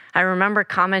trail. I remember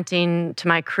commenting to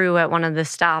my crew at one of the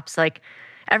stops, like,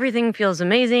 everything feels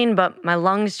amazing, but my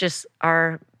lungs just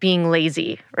are being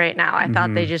lazy right now. I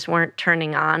thought they just weren't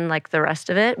turning on like the rest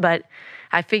of it, but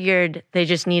I figured they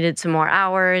just needed some more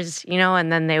hours,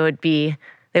 and then they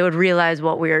would realize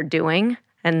what we were doing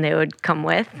and they would come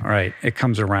with. Right. It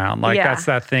comes around. Like that's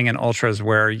that thing in ultras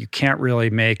where you can't really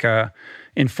make a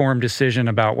informed decision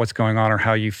about what's going on or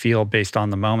how you feel based on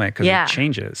the moment because it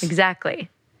changes. Exactly.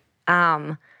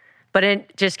 But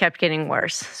it just kept getting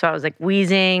worse. So I was like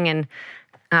wheezing and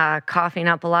coughing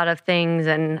up a lot of things,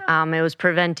 and it was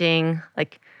preventing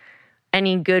like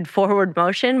any good forward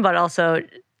motion, but also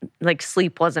like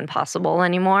sleep wasn't possible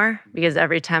anymore because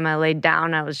every time I laid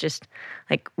down, I was just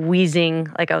like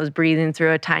wheezing, like I was breathing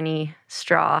through a tiny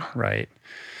straw. Right.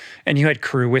 And you had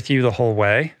crew with you the whole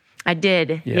way? I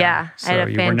did, yeah. So I had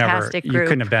a fantastic group. You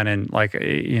couldn't have been in like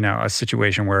a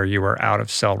situation where you were out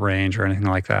of cell range or anything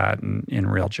like that and in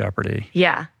real jeopardy.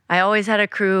 Yeah, I always had a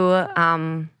crew.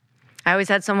 I always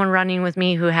had someone running with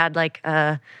me who had like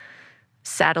a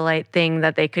satellite thing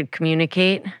that they could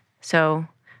communicate. So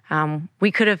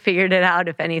we could have figured it out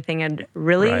if anything had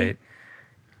really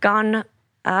gone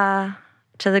to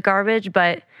the garbage.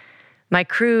 But my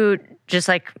crew just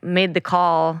like made the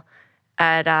call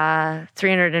at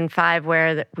 305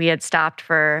 where we had stopped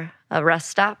for a rest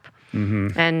stop.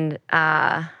 And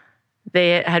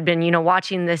they had been,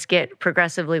 watching this get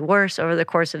progressively worse over the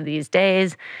course of these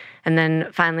days. And then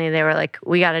finally they were like,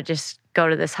 we got to just go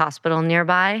to this hospital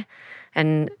nearby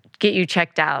and get you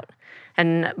checked out.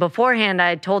 And beforehand, I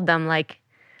had told them, like,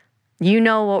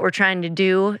 what we're trying to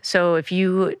do. So if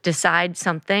you decide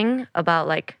something about,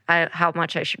 like, how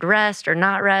much I should rest or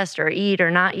not rest or eat or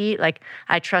not eat, like,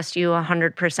 I trust you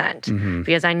 100%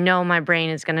 because I know my brain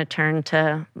is going to turn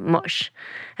to mush.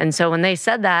 And so when they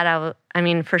said that, I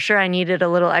mean, for sure I needed a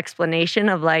little explanation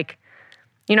of, like,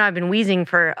 I've been wheezing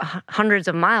for hundreds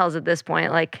of miles at this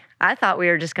point. Like, I thought we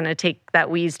were just going to take that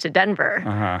wheeze to Denver.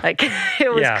 Like,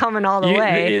 it was coming all the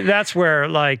way. That's where,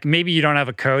 like, maybe you don't have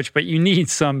a coach, but you need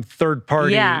some third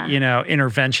party,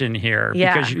 intervention here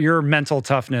because your mental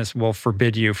toughness will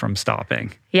forbid you from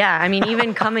stopping. Yeah. I mean,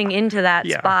 even coming into that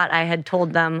spot, I had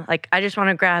told them, like, I just want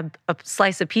to grab a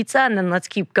slice of pizza and then let's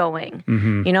keep going.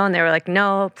 And they were like,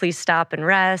 no, please stop and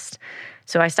rest.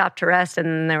 So I stopped to rest, and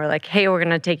then they were like, hey, we're going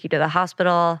to take you to the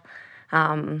hospital.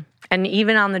 And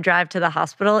even on the drive to the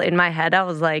hospital, in my head, I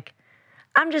was like,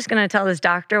 I'm just going to tell this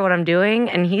doctor what I'm doing,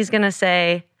 and he's going to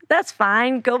say, that's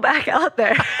fine, go back out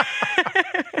there.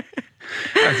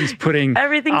 As he's putting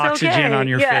oxygen on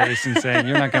your face and saying,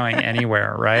 you're not going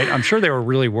anywhere, right? I'm sure they were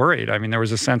really worried. I mean, there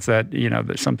was a sense that,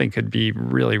 that something could be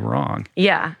really wrong.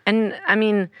 Yeah. And I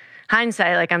mean,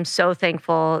 hindsight, like, I'm so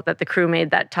thankful that the crew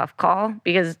made that tough call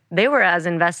because they were as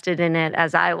invested in it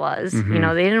as I was. They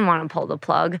didn't want to pull the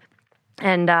plug.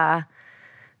 And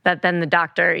that then the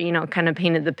doctor, kind of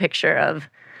painted the picture of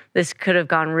this could have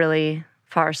gone really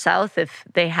far south if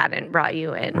they hadn't brought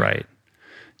you in. Right.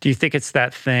 Do you think it's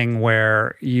that thing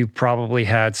where you probably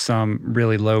had some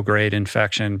really low-grade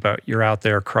infection, but you're out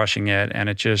there crushing it and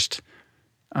it just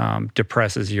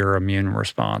depresses your immune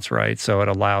response, right? So it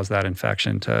allows that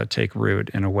infection to take root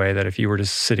in a way that if you were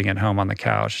just sitting at home on the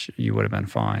couch, you would have been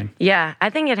fine. Yeah, I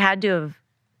think it had to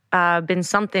have been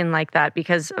something like that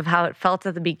because of how it felt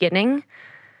at the beginning,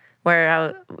 where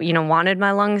I, wanted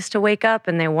my lungs to wake up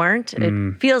and they weren't.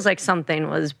 It feels like something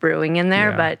was brewing in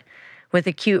there, but with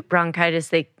acute bronchitis,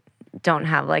 they don't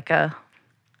have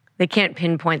they can't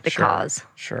pinpoint the cause.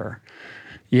 Sure.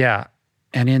 Yeah.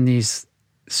 And in these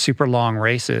super long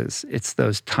races, it's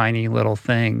those tiny little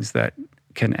things that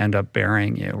can end up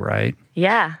burying you, right?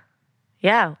 Yeah.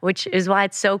 Yeah, which is why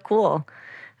it's so cool.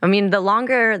 I mean, the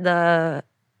longer the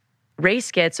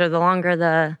race gets or the longer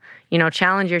the,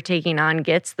 challenge you're taking on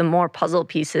gets, the more puzzle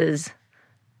pieces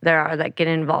there are that get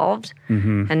involved.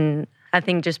 And I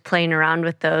think just playing around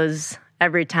with those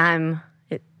every time,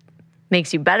 it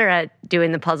makes you better at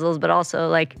doing the puzzles, but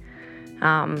also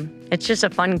it's just a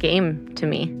fun game to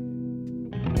me.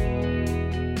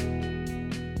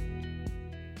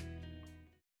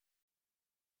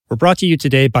 We're brought to you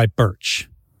today by Birch.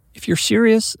 If you're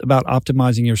serious about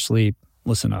optimizing your sleep,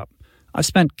 listen up. I've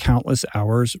spent countless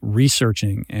hours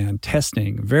researching and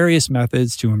testing various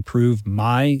methods to improve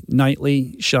my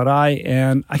nightly shut-eye,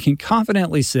 and I can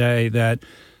confidently say that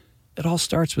it all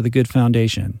starts with a good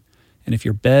foundation. And if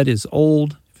your bed is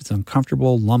old, if it's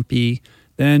uncomfortable, lumpy,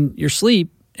 then your sleep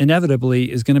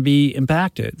inevitably is going to be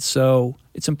impacted. So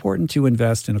it's important to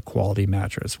invest in a quality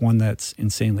mattress, one that's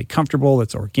insanely comfortable,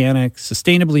 that's organic,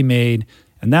 sustainably made,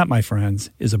 and that, my friends,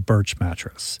 is a Birch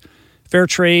mattress. Fair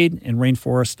trade and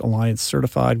Rainforest Alliance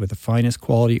certified with the finest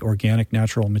quality organic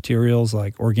natural materials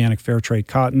like organic fair trade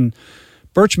cotton.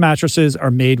 Birch mattresses are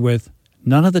made with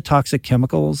none of the toxic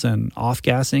chemicals and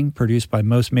off-gassing produced by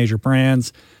most major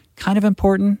brands. Kind of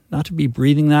important not to be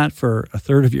breathing that for a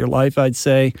third of your life, I'd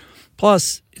say.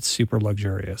 Plus, it's super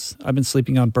luxurious. I've been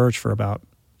sleeping on Birch for about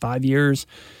 5 years,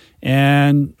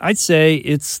 and I'd say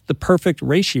it's the perfect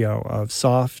ratio of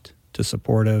soft to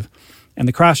supportive, and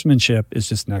the craftsmanship is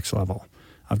just next level.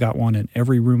 I've got one in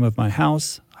every room of my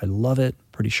house. I love it.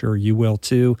 Pretty sure you will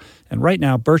too. And right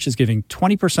now, Birch is giving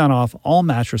 20% off all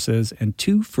mattresses and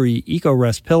 2 free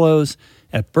EcoRest pillows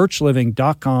at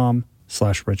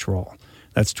birchliving.com/richroll.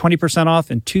 That's 20% off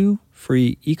and 2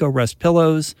 free EcoRest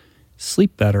pillows.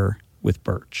 Sleep better with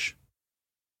Birch.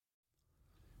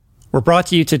 We're brought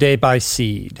to you today by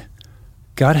Seed.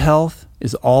 Gut health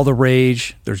is all the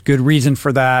rage. There's good reason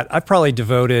for that. I've probably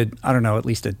devoted, at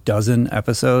least a dozen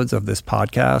episodes of this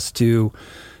podcast to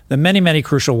the many, many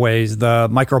crucial ways the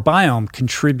microbiome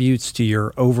contributes to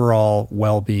your overall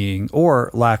well-being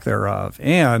or lack thereof,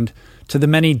 and to the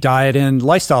many diet and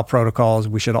lifestyle protocols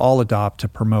we should all adopt to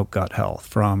promote gut health,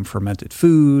 from fermented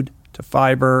food to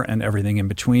fiber and everything in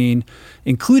between,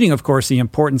 including, of course, the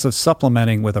importance of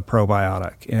supplementing with a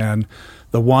probiotic. And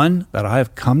the one that I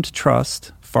have come to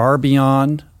trust far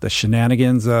beyond the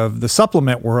shenanigans of the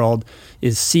supplement world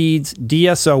is Seed's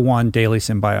DSO1 Daily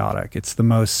Symbiotic. It's the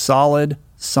most solid,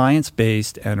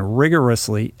 science-based, and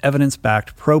rigorously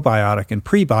evidence-backed probiotic and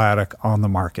prebiotic on the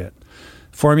market.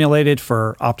 Formulated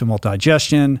for optimal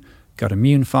digestion, gut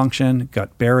immune function,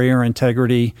 gut barrier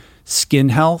integrity, skin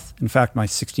health. In fact, my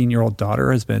 16-year-old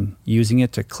daughter has been using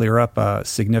it to clear up a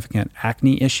significant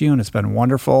acne issue, and it's been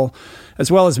wonderful,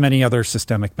 as well as many other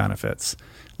systemic benefits.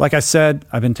 Like I said,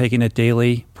 I've been taking it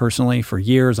daily personally for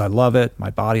years. I love it. My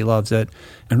body loves it.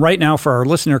 And right now, for our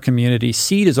listener community,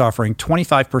 Seed is offering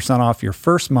 25% off your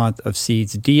first month of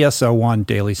Seed's DSO1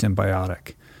 Daily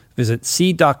Symbiotic. Visit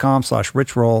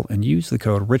seed.com/richroll and use the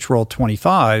code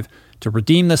richroll25 to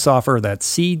redeem this offer. That's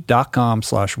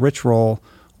seed.com/richroll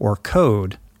or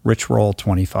code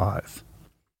richroll25.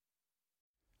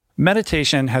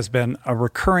 Meditation has been a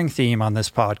recurring theme on this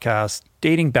podcast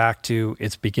dating back to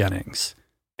its beginnings,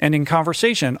 and in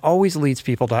conversation always leads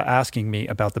people to asking me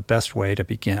about the best way to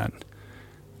begin.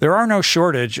 There are no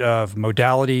shortage of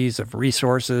modalities, of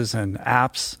resources, and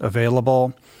apps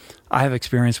available. I have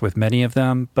experience with many of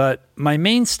them, but my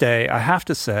mainstay, I have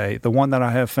to say, the one that I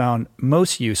have found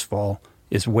most useful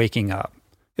is Waking Up.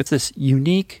 It's this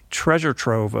unique treasure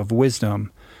trove of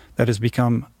wisdom that has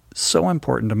become so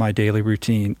important to my daily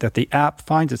routine that the app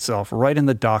finds itself right in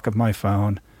the dock of my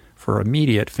phone for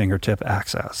immediate fingertip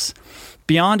access.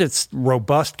 Beyond its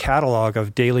robust catalog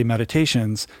of daily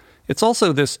meditations, it's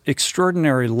also this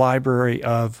extraordinary library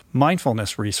of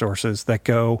mindfulness resources that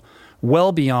go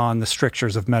well beyond the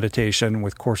strictures of meditation,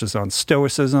 with courses on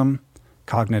stoicism,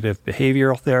 cognitive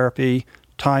behavioral therapy,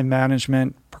 time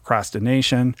management,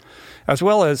 procrastination, as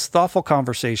well as thoughtful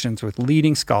conversations with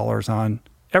leading scholars on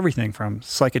everything from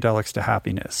psychedelics to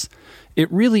happiness.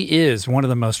 It really is one of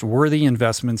the most worthy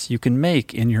investments you can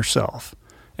make in yourself.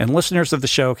 And listeners of the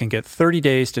show can get 30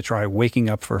 days to try Waking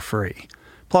Up for free.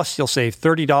 Plus, you'll save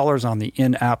 $30 on the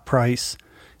in-app price.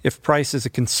 If price is a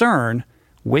concern,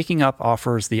 Waking Up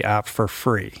offers the app for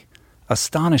free,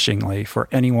 astonishingly for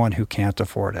anyone who can't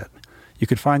afford it. You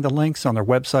can find the links on their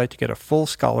website to get a full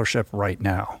scholarship right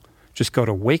now. Just go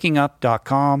to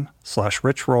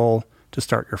wakingup.com/richroll to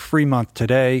start your free month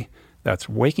today. That's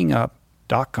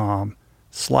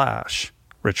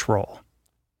wakingup.com/richroll.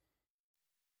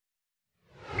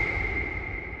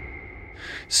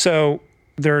 So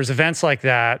there's events like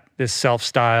that, this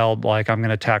self-styled, like I'm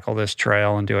going to tackle this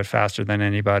trail and do it faster than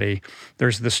anybody.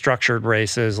 There's the structured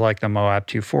races like the Moab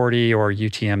 240 or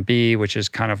UTMB, which is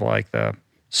kind of like the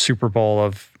Super Bowl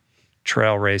of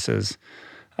trail races.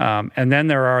 And then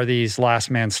there are these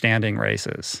last man standing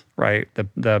races, right?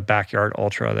 The backyard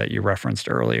ultra that you referenced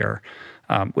earlier,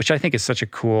 which I think is such a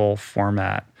cool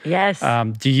format. Yes.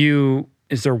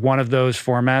 Is there one of those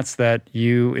formats that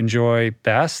you enjoy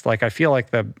best? Like, I feel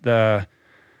like the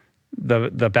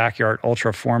backyard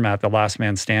ultra format, the last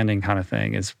man standing kind of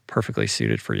thing, is perfectly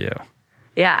suited for you.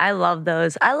 Yeah, I love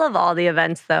those. I love all the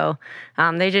events, though.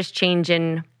 They just change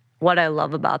in what I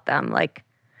love about them. Like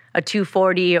a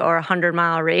 240 or a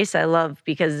 100-mile race, I love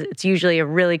because it's usually a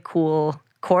really cool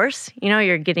course. You know,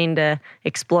 you're getting to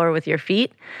explore with your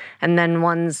feet. And then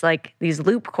ones like these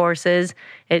loop courses,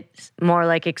 it's more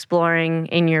like exploring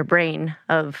in your brain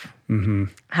of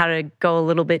how to go a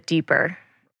little bit deeper.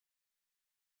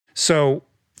 So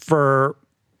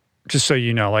just so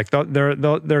you know, like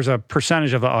there's a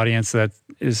percentage of the audience that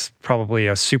is probably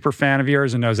a super fan of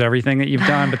yours and knows everything that you've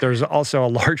done, but there's also a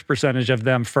large percentage of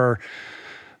them for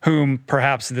whom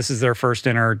perhaps this is their first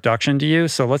introduction to you.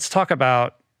 So let's talk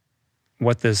about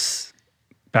what this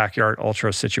backyard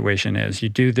ultra situation is. You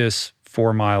do this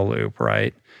 4-mile loop,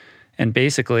 right? And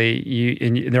basically,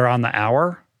 they're on the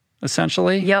hour,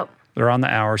 essentially. Yep. They're on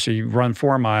the hour, so you run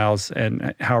 4 miles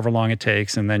and however long it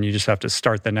takes, and then you just have to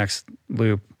start the next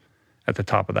loop at the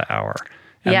top of the hour.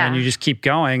 And then you just keep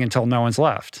going until no one's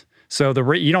left. So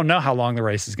you don't know how long the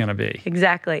race is going to be.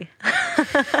 Exactly.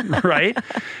 Right?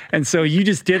 And so you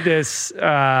just did this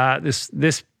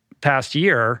this past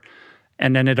year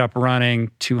and ended up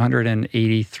running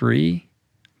 283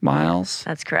 miles.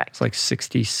 That's correct. It's like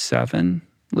 67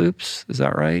 loops. Is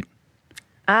that right?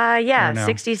 Yeah,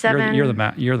 67.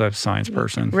 You're the science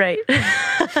person. Right.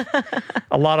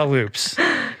 A lot of loops.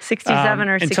 67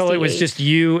 or 68. Until it was just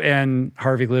you and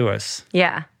Harvey Lewis.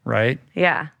 Yeah. Right?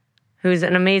 Yeah. Who's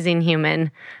an amazing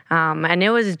human. And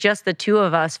it was just the two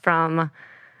of us from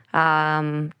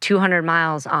 200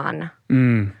 miles on.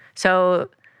 So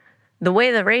the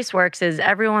way the race works is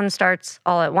everyone starts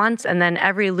all at once, and then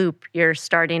every loop you're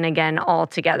starting again all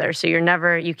together. So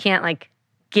you can't like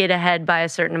get ahead by a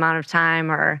certain amount of time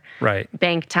or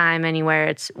bank time anywhere.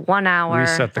 It's 1 hour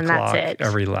Reset the and clock that's it.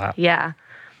 Every lap. Yeah.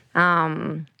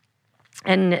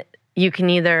 And you can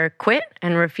either quit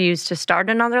and refuse to start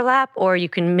another lap, or you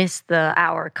can miss the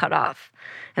hour cutoff.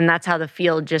 And that's how the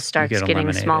field just starts getting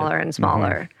eliminated. smaller and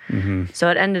smaller. So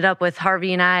it ended up with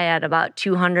Harvey and I at about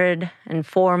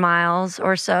 204 miles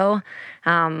or so.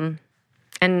 And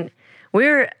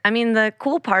the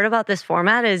cool part about this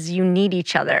format is you need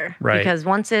each other. Right. Because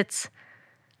once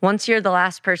you're the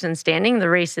last person standing, the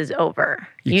race is over.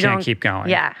 You can't keep going.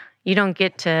 Yeah. You don't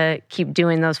get to keep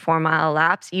doing those 4-mile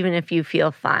laps, even if you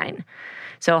feel fine.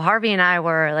 So Harvey and I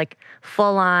were like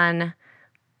full on,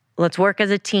 let's work as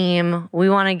a team. We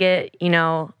want to get,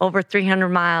 over 300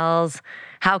 miles.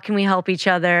 how can we help each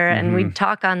other? And we'd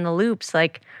talk on the loops,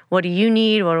 like, what do you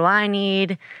need? What do I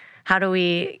need? How do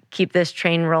we keep this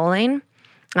train rolling?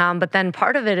 But then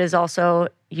part of it is also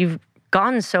you've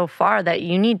gone so far that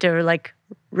you need to like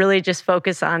really just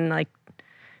focus on like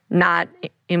not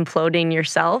imploding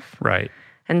yourself. Right.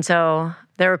 And so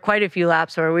there were quite a few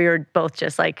laps where we were both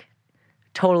just like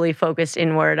totally focused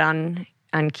inward on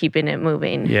keeping it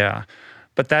moving. Yeah.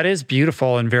 But that is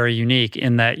beautiful and very unique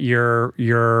in that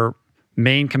your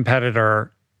main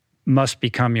competitor must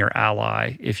become your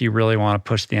ally if you really want to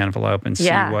push the envelope and see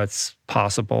what's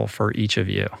possible for each of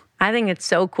you. I think it's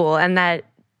so cool. And that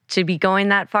to be going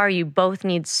that far, you both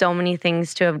need so many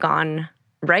things to have gone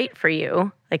right for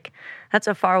you. Like, that's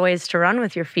a far ways to run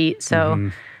with your feet.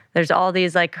 So there's all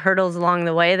these like hurdles along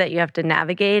the way that you have to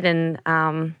navigate. And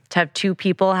to have two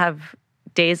people have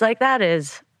days like that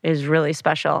is really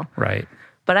special. Right.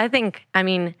 But I think, I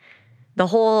mean, the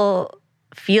whole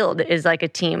field is like a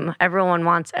team. Everyone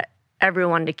wants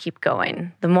everyone to keep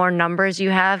going. The more numbers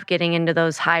you have getting into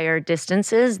those higher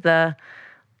distances, the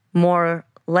more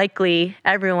likely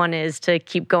everyone is to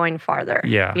keep going farther.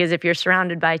 Yeah. Because if you're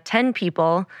surrounded by 10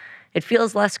 people, it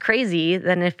feels less crazy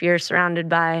than if you're surrounded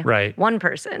by one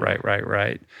person.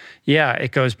 Right. Yeah,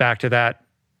 it goes back to that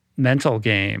mental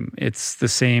game. It's the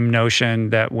same notion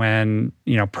that when,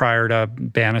 prior to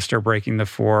Bannister breaking the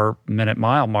 4-minute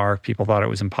mile mark, people thought it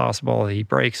was impossible. He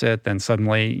breaks it, then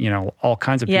suddenly, all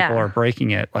kinds of people are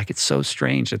breaking it. Like, it's so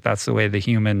strange that that's the way the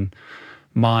human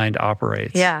mind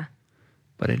operates. Yeah.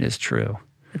 But it is true.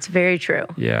 It's very true.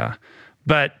 Yeah.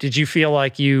 But did you feel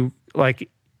like you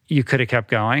could have kept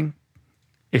going?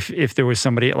 If there was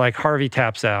somebody, like Harvey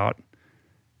taps out.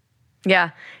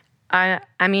 Yeah.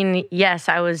 I mean, yes,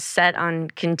 I was set on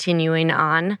continuing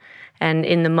on. And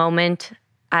in the moment,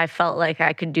 I felt like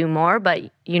I could do more, but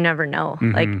you never know.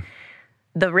 Like,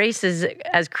 the race is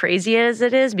as crazy as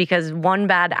it is because one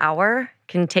bad hour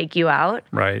can take you out.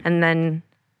 Right. And then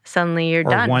suddenly you're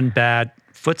done. Or one bad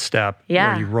footstep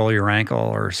where you roll your ankle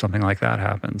or something like that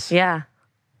happens. Yeah.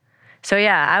 So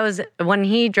when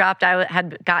he dropped, I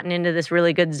had gotten into this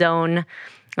really good zone.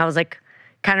 I was like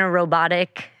kind of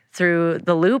robotic through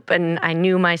the loop, and I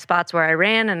knew my spots where I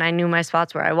ran and I knew my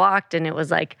spots where I walked, and it was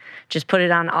like just put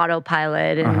it on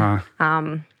autopilot. And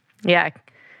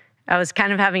I was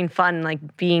kind of having fun,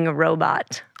 like being a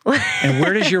robot. And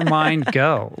where does your mind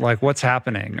go? Like, what's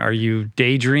happening? Are you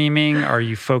daydreaming? Are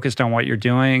you focused on what you're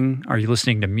doing? Are you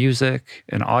listening to music,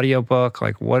 an audiobook?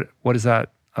 Like, what is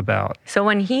that about? So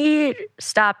when he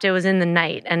stopped, it was in the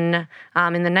night. And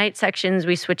in the night sections,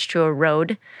 we switched to a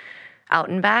road out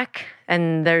and back,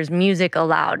 and there's music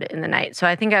allowed in the night. So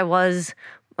I think I was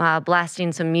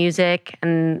blasting some music,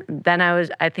 and then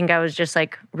I think I was just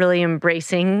like really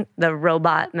embracing the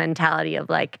robot mentality of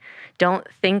like, don't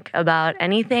think about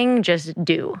anything, just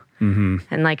do.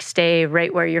 And like stay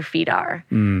right where your feet are.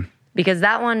 Because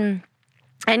that one,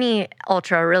 any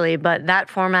ultra really, but that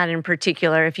format in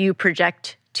particular, if you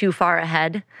project too far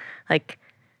ahead, like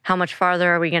how much farther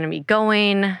are we going to be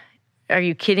going? Are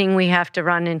you kidding? We have to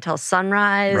run until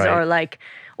sunrise,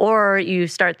 or you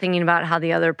start thinking about how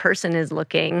the other person is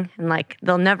looking and like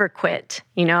they'll never quit,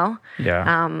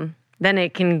 Yeah. Then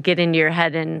it can get into your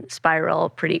head and spiral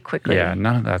pretty quickly. Yeah,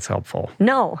 none of that's helpful.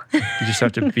 No. You just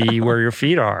have to be where your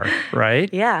feet are,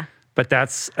 right? Yeah. But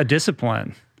that's a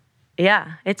discipline.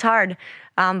 Yeah, it's hard.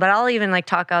 But I'll even like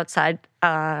talk outside.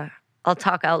 I'll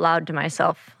talk out loud to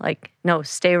myself, like, no,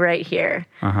 stay right here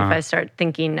if I start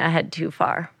thinking ahead too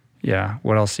far. Yeah.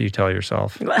 What else do you tell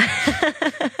yourself?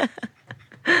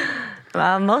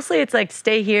 Mostly it's like,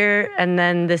 stay here, and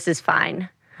then this is fine.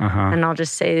 And I'll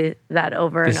just say that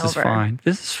over and over. This is fine.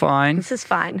 This is fine. This is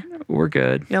fine. We're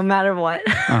good. No matter what.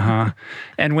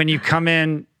 And when you come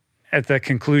in at the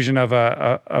conclusion of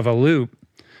a loop,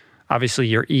 obviously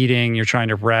you're eating, you're trying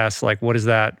to rest. Like, what does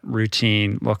that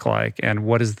routine look like? And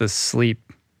what is the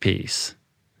sleep piece?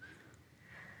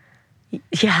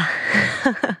 Yeah.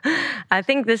 I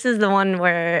think this is the one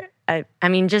where, I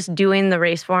mean, just doing the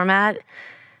race format,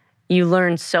 you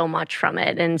learn so much from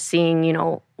it and seeing,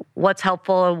 what's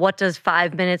helpful. What does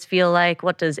 5 minutes feel like?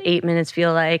 What does 8 minutes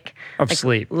feel like? Of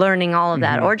sleep. Learning all of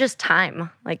that, or just time.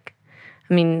 Like,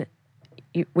 I mean,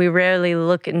 we rarely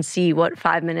look and see what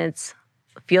 5 minutes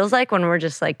feels like when we're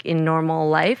just like in normal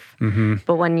life.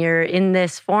 But when you're in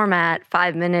this format,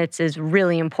 5 minutes is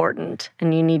really important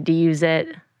and you need to use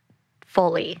it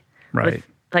fully. Right.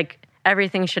 Like,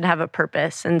 everything should have a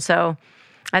purpose. And so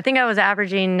I think I was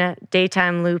averaging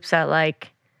daytime loops at like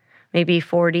maybe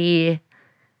 48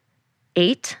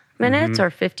 minutes or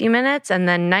 50 minutes. And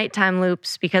then nighttime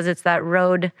loops, because it's that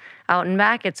road out and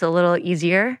back, it's a little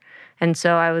easier. And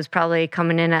so I was probably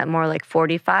coming in at more like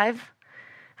 45.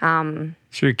 So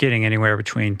you're getting anywhere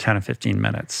between 10 and 15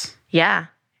 minutes. Yeah.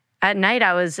 At night,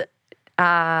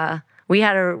 we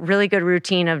had a really good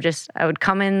routine of I would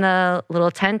come in the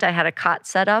little tent. I had a cot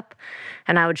set up,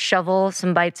 and I would shovel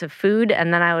some bites of food,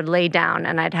 and then I would lay down,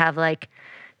 and I'd have like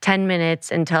 10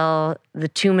 minutes until the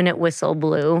 2-minute whistle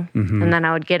blew. And then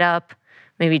I would get up,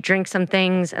 maybe drink some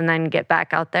things, and then get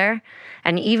back out there.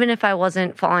 And even if I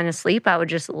wasn't falling asleep, I would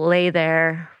just lay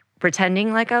there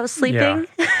pretending like I was sleeping.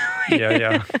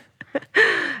 Yeah.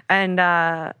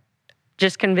 And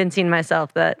just convincing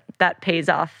myself that pays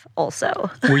off also.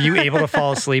 Were you able to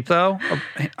fall asleep, though,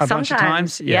 a bunch of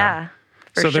times? Yeah.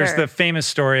 So there's the famous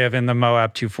story of in the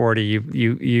Moab 240,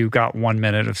 you got 1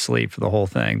 minute of sleep for the whole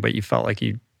thing, but you felt like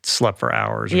you slept for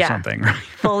hours or something, right?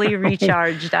 Fully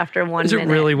recharged after 1 minute. Was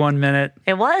it really 1 minute?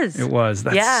 It was. It was.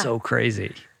 That's so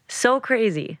crazy. So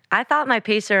crazy. I thought my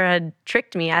pacer had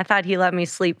tricked me. I thought he let me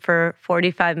sleep for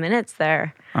 45 minutes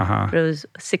there. But it was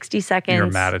 60 seconds. You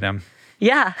were mad at him.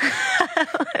 Yeah.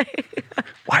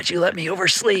 Why'd you let me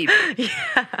oversleep?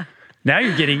 Yeah. Now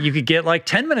you could get like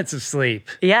 10 minutes of sleep.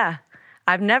 Yeah.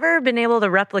 I've never been able to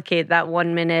replicate that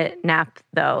 1 minute nap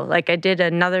though. Like I did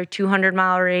another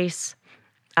 200-mile race,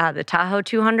 the Tahoe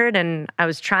 200, and I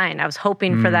was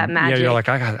hoping for that magic. Yeah, you're like,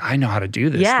 I know how to do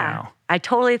this now. I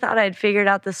totally thought I'd figured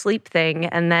out the sleep thing,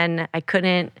 and then I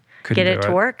couldn't get it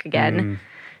to work again.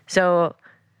 So,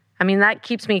 I mean, that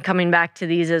keeps me coming back to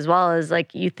these as well, as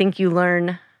like you think you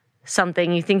learn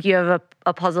something, you think you have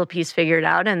a puzzle piece figured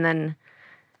out, and then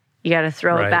you got to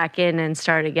throw it back in and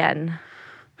start again.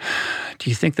 Do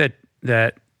you think that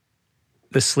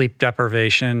the sleep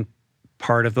deprivation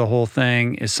part of the whole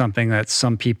thing is something that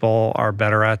some people are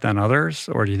better at than others,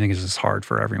 or do you think it's just hard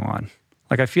for everyone?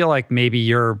 Like, I feel like maybe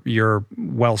you're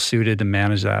well suited to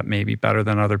manage that maybe better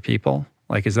than other people.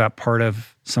 Like, is that part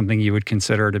of something you would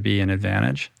consider to be an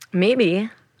advantage? Maybe.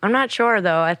 I'm not sure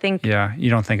though. I think. Yeah, you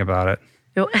don't think about it.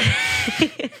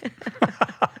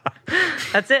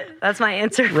 That's it. That's my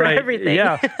answer for everything.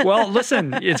 Yeah. Well,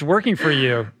 listen, it's working for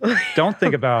you. Don't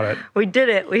think about it. We did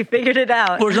it. We figured it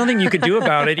out. Well, there's nothing you could do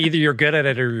about it. Either you're good at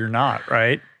it or you're not,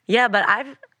 right? Yeah, but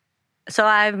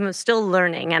I'm still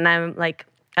learning, and I'm like,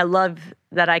 I love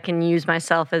that I can use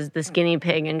myself as this guinea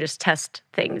pig and just test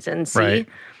things and see. Right.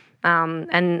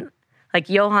 And like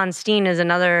Johan Steen is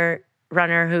another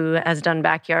runner who has done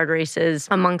backyard races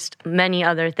amongst many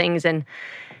other things. And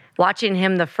watching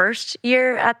him the first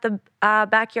year at the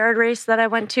backyard race that I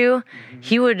went to,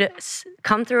 he would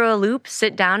come through a loop,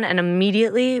 sit down, and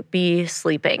immediately be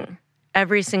sleeping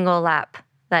every single lap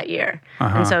that year.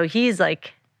 And so he's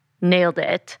like nailed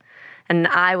it. And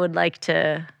I would like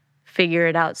to figure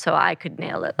it out so I could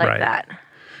nail it like that.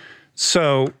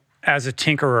 So as a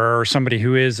tinkerer or somebody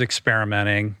who is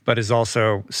experimenting but is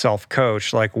also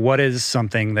self-coached, like what is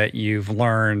something that you've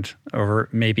learned over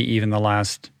maybe even the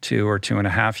last 2 or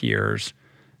 2.5 years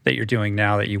that you're doing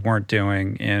now that you weren't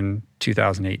doing in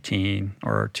 2018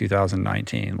 or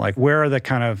 2019? Like, where are the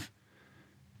kind of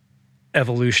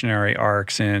evolutionary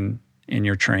arcs in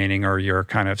your training or your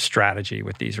kind of strategy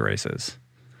with these races?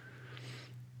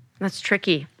 That's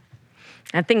tricky.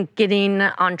 I think getting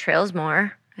on trails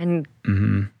more and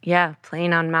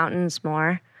playing on mountains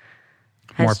more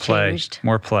has changed.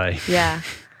 More play. Yeah.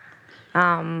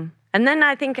 And then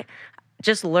I think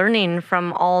just learning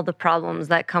from all the problems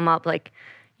that come up. Like,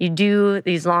 you do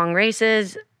these long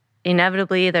races,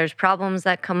 inevitably there's problems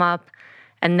that come up,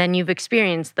 and then you've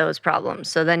experienced those problems.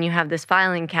 So then you have this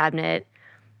filing cabinet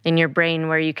in your brain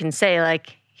where you can say,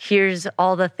 like, here's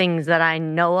all the things that I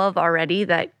know of already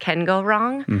that can go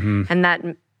wrong, and that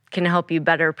can help you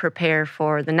better prepare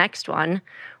for the next one,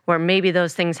 where maybe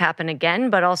those things happen again,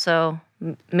 but also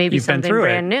maybe You've something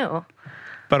brand new.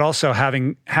 But also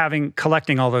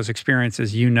collecting all those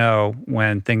experiences,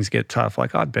 when things get tough,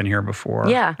 like, oh, I've been here before,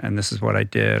 and this is what I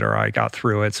did, or I got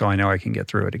through it, so I know I can get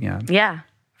through it again. Yeah,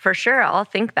 for sure. I'll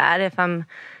think that if I'm,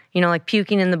 like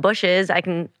puking in the bushes, I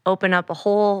can open up a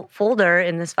whole folder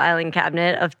in this filing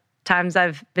cabinet of times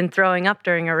I've been throwing up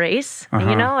during a race,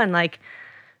 and like,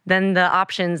 then the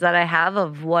options that I have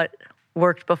of what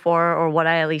worked before or what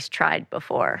I at least tried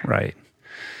before. Right.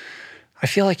 I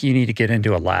feel like you need to get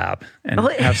into a lab and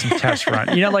have some tests run.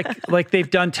 Like they've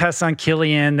done tests on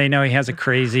Killian. They know he has a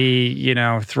crazy,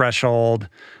 threshold.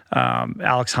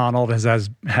 Alex Honnold has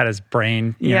had his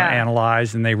brain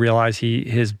analyzed, and they realize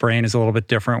his brain is a little bit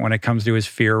different when it comes to his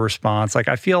fear response. Like,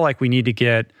 I feel like we need to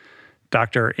get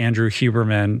Dr. Andrew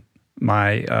Huberman,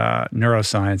 my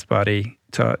neuroscience buddy,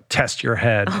 to test your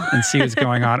head and see what's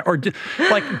going on. Or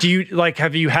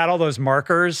have you had all those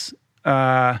markers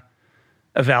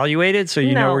evaluated so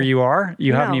you know No. where you are?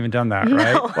 You haven't No. even done that, No.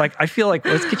 right? Like, I feel like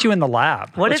let's get you in the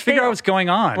lab. What Let's if they- figure out what's going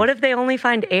on. What if they only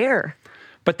find air?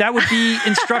 But that would be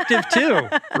instructive too,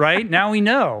 right? Now we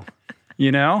know,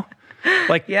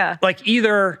 Like, Yeah. like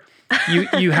either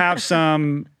you have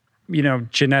some,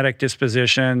 genetic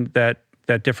disposition that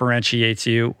differentiates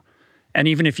you. And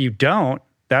even if you don't,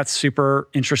 that's super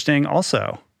interesting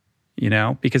also,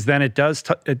 because then it does,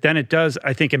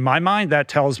 I think in my mind, that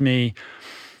tells me,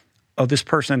 oh, this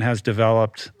person has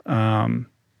developed, a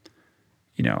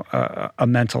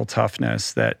mental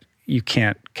toughness that you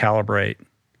can't calibrate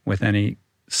with any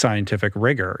scientific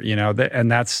rigor, and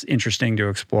that's interesting to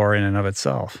explore in and of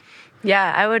itself.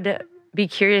 Yeah, I would be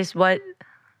curious what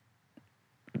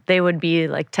they would be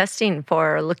like testing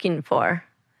for or looking for.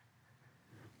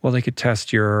 Well, they could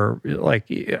test your, like,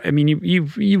 I mean,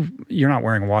 you're not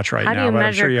wearing a watch right How do now, you but I'm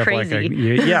measure sure you have crazy?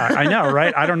 yeah, I know,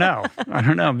 right? I don't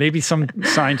know. Maybe some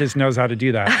scientist knows how to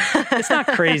do that. It's not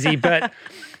crazy, but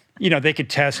they could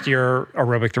test your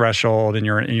aerobic threshold and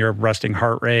your resting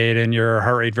heart rate and your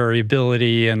heart rate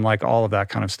variability and like all of that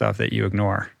kind of stuff that you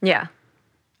ignore. Yeah.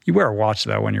 You wear a watch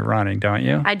though when you're running, don't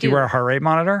you? I do. You wear a heart rate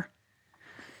monitor?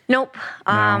 Nope.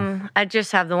 I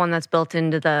just have the one that's built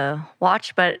into the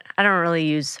watch, but I don't really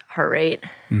use heart rate.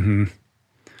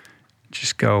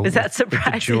 Just go. Is that with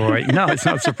surprising? the joy. No, it's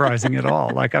not surprising at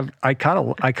all. Like I kind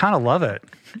of love it.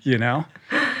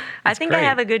 I think I great.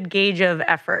 have a good gauge of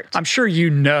effort. I'm sure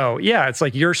Yeah, it's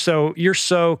like you're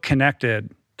so connected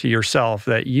to yourself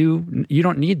that you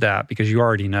don't need that because you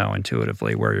already know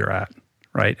intuitively where you're at,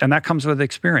 right? And that comes with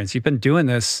experience. You've been doing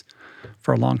this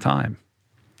for a long time.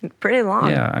 Pretty long.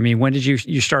 Yeah, I mean, when did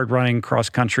you start running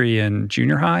cross country in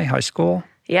junior high school?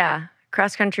 Yeah.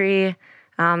 Cross country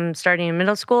starting in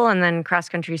middle school and then cross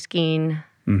country skiing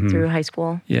through high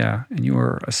school. Yeah, and you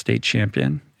were a state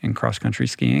champion in cross country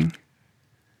skiing,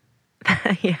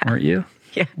 Yeah. weren't you?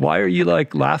 Yeah. Why are you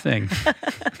like laughing?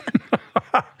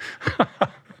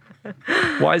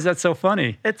 Why is that so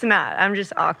funny? It's not. I'm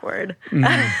just awkward. You're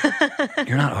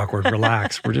not awkward.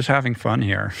 Relax. We're just having fun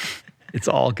here. It's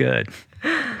all good.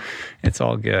 It's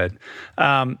all good.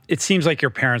 It seems like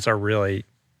your parents are really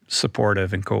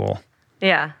supportive and cool.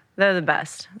 Yeah. They're the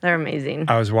best. They're amazing.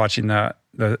 I was watching the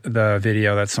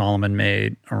video that Solomon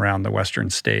made around the Western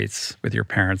states with your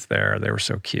parents there. They were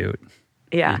so cute.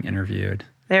 Yeah. Being interviewed.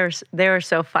 They were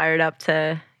so fired up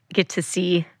to get to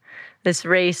see this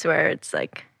race where it's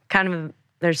like kind of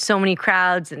there's so many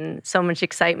crowds and so much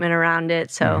excitement around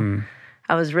it. So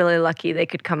I was really lucky they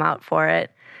could come out for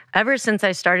it. Ever since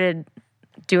I started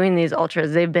doing these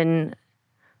ultras, they've been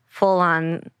full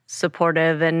on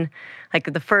supportive. And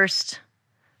like the first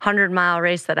 100-mile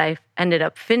race that I ended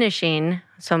up finishing,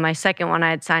 so my second one I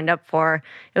had signed up for,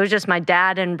 it was just my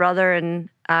dad and brother and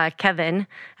Kevin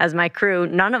as my crew.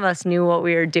 None of us knew what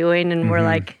we were doing, and we're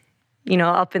like,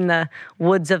 up in the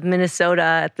woods of Minnesota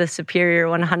at the Superior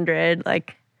 100,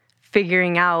 like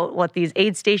figuring out what these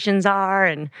aid stations are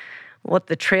and what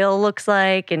the trail looks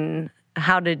like and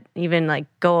how to even like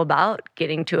go about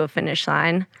getting to a finish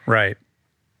line. Right.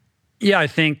 Yeah, I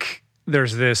think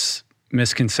there's this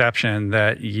misconception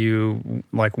that you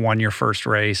like won your first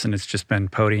race and it's just been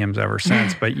podiums ever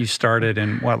since, but you started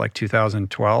in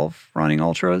 2012 running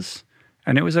ultras?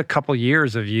 And it was a couple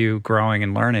years of you growing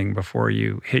and learning before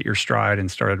you hit your stride and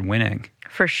started winning.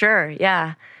 For sure,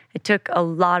 yeah. It took a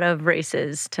lot of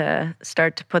races to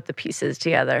start to put the pieces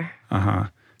together. Uh-huh.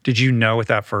 Did you know with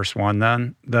that first one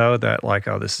then, though, that like,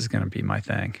 oh, this is going to be my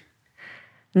thing?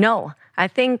 No, I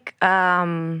think,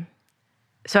 so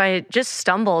I just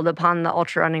stumbled upon the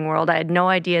ultra running world. I had no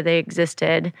idea they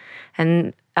existed.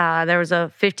 And there was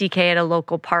a 50K at a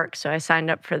local park, so I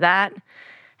signed up for that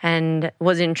and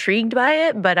was intrigued by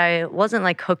it, but I wasn't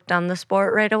like hooked on the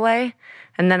sport right away.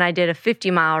 And then I did a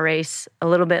 50-mile race a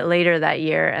little bit later that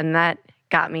year, and that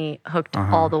got me hooked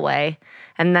all the way.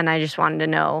 And then I just wanted to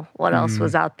know what else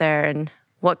was out there and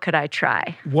what could I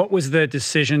try. What was the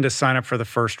decision to sign up for the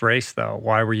first race, though?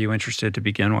 Why were you interested to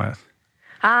begin with?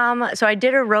 So I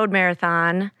did a road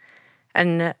marathon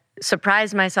and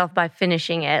surprised myself by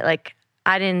finishing it. Like,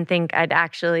 I didn't think I'd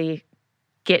actually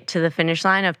get to the finish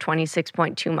line of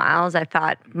 26.2 miles. I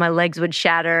thought my legs would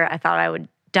shatter. I thought I would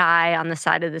die on the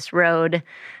side of this road.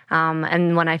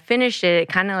 And when I finished it, it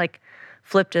kind of like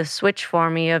flipped a switch for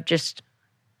me of just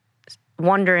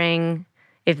wondering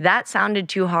if that sounded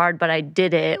too hard, but I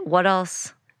did it, what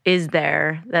else is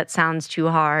there that sounds too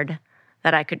hard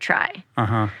that I could try?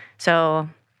 So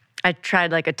I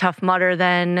tried like a Tough Mudder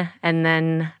then, and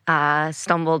then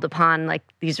stumbled upon like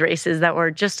these races that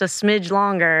were just a smidge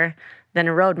longer than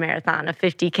a road marathon, a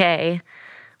 50K,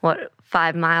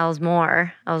 5 miles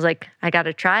more. I was like, I got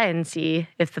to try and see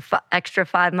if the extra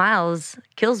 5 miles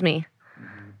kills me.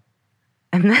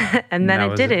 And then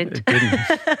it didn't. It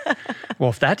didn't.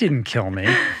 Well, if that didn't kill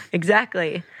me.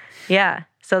 Exactly. Yeah.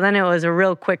 So then it was a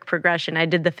real quick progression. I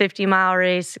did the 50-mile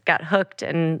race, got hooked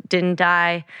and didn't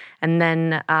die. And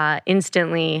then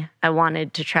instantly I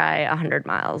wanted to try 100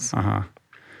 miles. Uh-huh.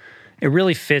 It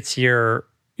really fits your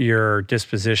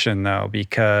disposition, though,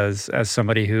 because as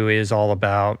somebody who is all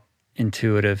about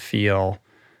intuitive feel,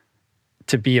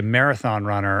 to be a marathon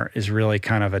runner is really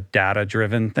kind of a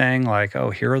data-driven thing. Like, oh,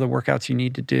 here are the workouts you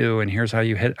need to do, and here's how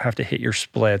you have to hit your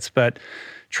splits. But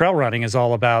trail running is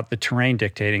all about the terrain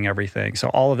dictating everything. So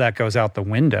all of that goes out the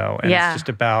window. And it's just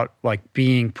about like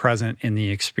being present in the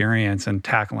experience and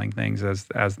tackling things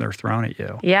as they're thrown at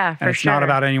you. Yeah, for and it's sure. not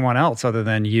about anyone else other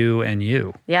than you and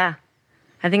you. Yeah.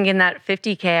 I think in that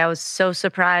 50K, I was so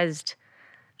surprised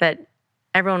that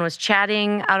everyone was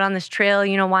chatting out on this trail,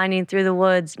 winding through the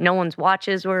woods. No one's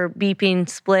watches were beeping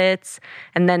splits.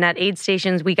 And then at aid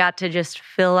stations, we got to just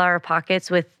fill our pockets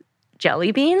with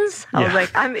jelly beans. I was like,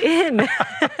 I'm in.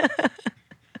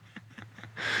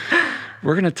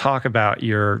 We're going to talk about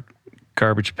your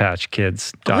Garbage Patch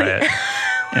Kids diet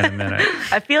in a minute.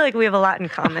 I feel like we have a lot in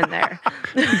common there.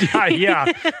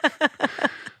 Yeah.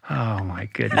 Oh, my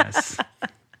goodness.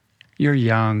 You're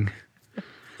young.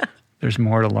 There's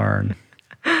more to learn.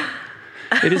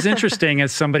 It is interesting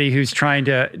as somebody who's trying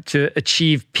to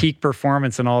achieve peak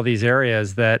performance in all these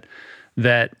areas that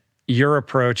your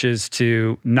approach is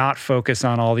to not focus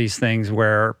on all these things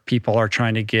where people are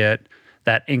trying to get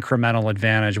that incremental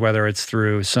advantage, whether it's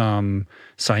through some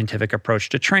scientific approach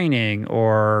to training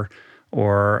or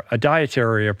a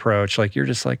dietary approach. Like, you're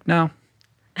just like, no,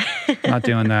 not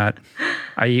doing that.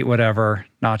 I eat whatever,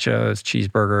 nachos,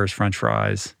 cheeseburgers, French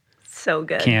fries. So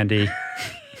good. Candy.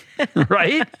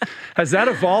 Right? Has that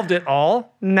evolved at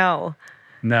all? No.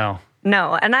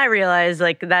 And I realize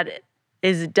like that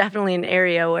is definitely an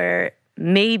area where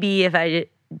maybe if I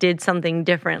did something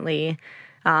differently,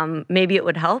 maybe it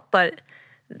would help. But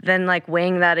then like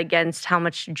weighing that against how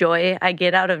much joy I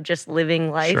get out of just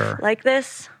living life like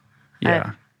this.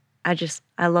 Yeah.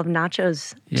 I love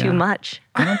nachos too much.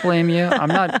 I don't blame you.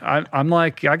 I'm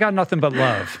like, I got nothing but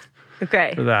love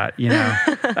Okay. for that,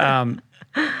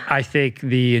 I think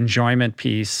the enjoyment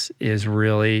piece is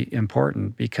really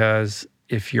important because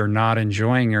if you're not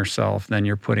enjoying yourself, then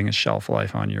you're putting a shelf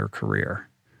life on your career.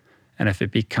 And if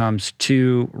it becomes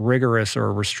too rigorous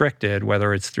or restricted,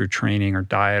 whether it's through training or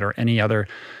diet or any other,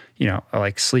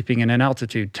 like sleeping in an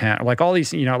altitude tent, like all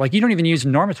these, like you don't even use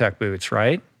Normatec boots,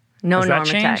 right? No Has that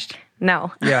Normatec. changed?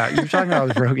 No. Yeah, you were talking about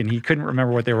with Rogan. He couldn't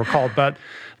remember what they were called, but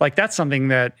like that's something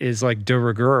that is like de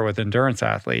rigueur with endurance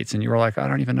athletes, and you were like, I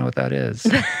don't even know what that is.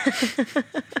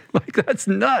 Like that's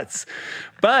nuts.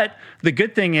 But the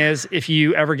good thing is, if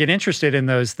you ever get interested in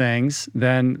those things,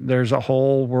 then there's a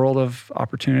whole world of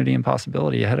opportunity and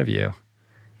possibility ahead of you.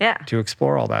 Yeah. To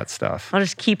explore all that stuff. I'll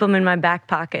just keep them in my back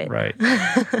pocket. Right.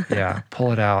 Yeah.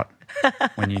 Pull it out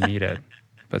when you need it.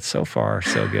 But so far,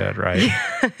 so good, right?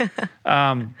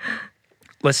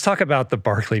 Let's talk about the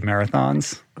Barkley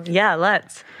Marathons. Yeah,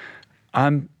 let's.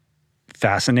 I'm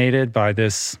fascinated by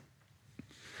this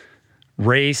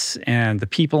race and the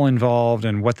people involved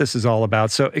and what this is all about.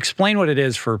 So explain what it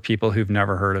is for people who've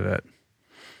never heard of it.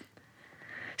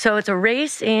 So it's a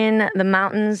race in the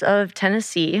mountains of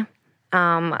Tennessee,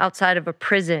 outside of a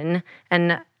prison.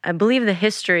 And I believe the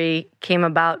history came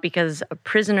about because a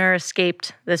prisoner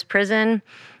escaped this prison.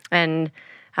 And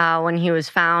when he was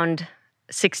found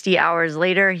 60 hours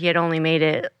later, he had only made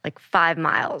it like 5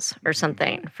 miles or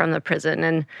something from the prison.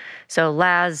 And so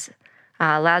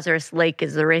Lazarus Lake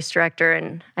is the race director.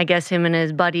 And I guess him and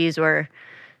his buddies were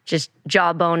just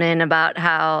jawboning about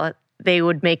how they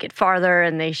would make it farther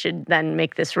and they should then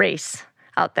make this race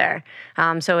out there.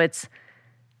 So it's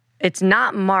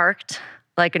not marked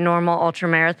like a normal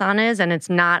ultramarathon is, and it's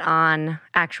not on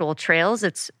actual trails.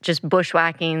 It's just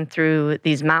bushwhacking through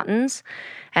these mountains.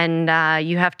 And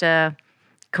you have to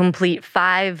complete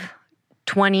 5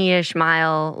 20-ish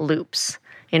mile loops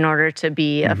in order to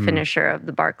be a finisher of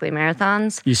the Barkley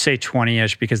Marathons. You say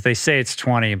 20-ish because they say it's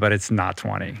 20, but it's not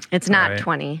 20. It's not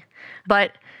 20,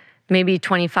 but maybe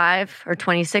 25 or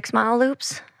 26 mile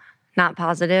loops, not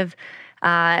positive.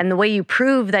 And the way you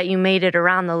prove that you made it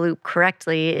around the loop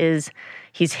correctly is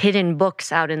he's hidden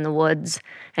books out in the woods,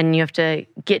 and you have to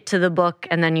get to the book,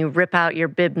 and then you rip out your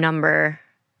bib number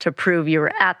to prove you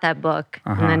were at that book,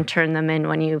 and then turn them in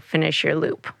when you finish your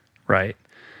loop. Right.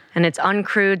 And it's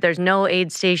uncrewed. There's no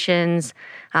aid stations.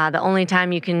 The only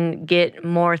time you can get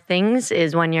more things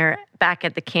is when you're back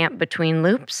at the camp between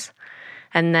loops.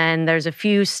 And then there's a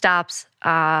few stops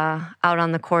out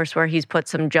on the course where he's put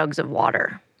some jugs of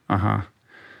water. Uh-huh.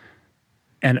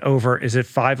 And is it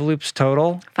 5 loops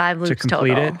total? 5 loops to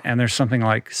complete total. it? And there's something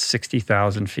like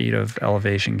 60,000 feet of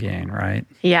elevation gain, right?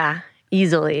 Yeah,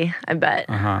 easily, I bet.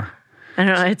 Uh-huh. I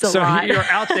don't know, it's a lot. So you're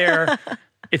out there,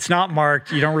 it's not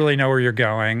marked, you don't really know where you're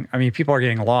going. I mean, people are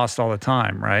getting lost all the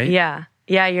time, right? Yeah.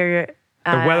 Yeah,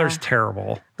 The weather's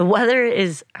terrible. The weather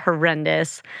is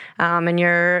horrendous, and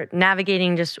you're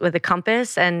navigating just with a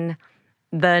compass. And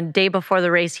the day before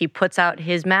the race, he puts out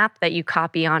his map that you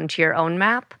copy onto your own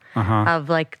map of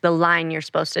like the line you're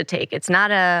supposed to take. It's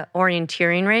not a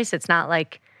orienteering race. It's not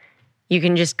like you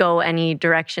can just go any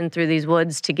direction through these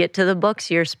woods to get to the books.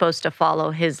 You're supposed to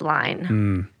follow his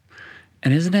line.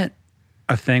 And isn't it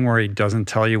a thing where he doesn't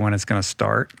tell you when it's going to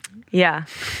start? Yeah.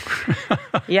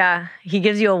 Yeah. He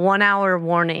gives you a 1 hour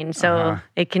warning. So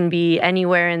it can be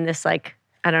anywhere in this, like,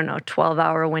 I don't know,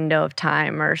 12-hour window of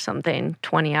time or something,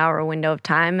 20-hour window of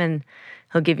time. And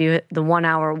he'll give you the 1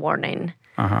 hour warning.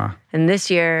 And this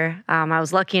year, I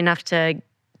was lucky enough to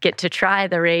get to try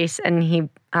the race. And he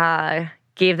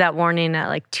gave that warning at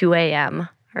like 2 a.m.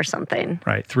 or something.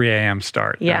 Right. 3 a.m.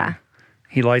 start. Yeah.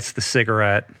 He lights the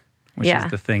cigarette, which is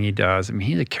the thing he does. I mean,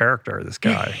 he's a character, this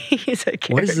guy. He's a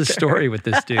character. What is the story with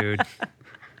this dude?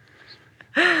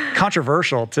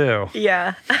 Controversial, too.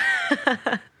 Yeah.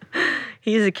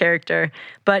 He's a character.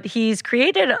 But he's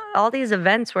created all these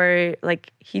events where,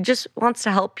 like, he just wants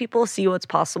to help people see what's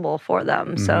possible for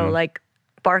them. So, like,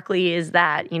 Barkley is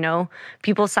that, you know?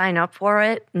 People sign up for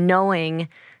it knowing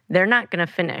they're not going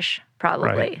to finish, probably.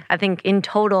 Right. I think in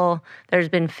total, there's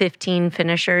been 15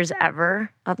 finishers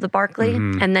ever of the Barkley.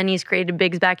 And then he's created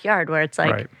Big's Backyard, where it's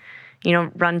like, you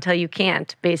know, run till you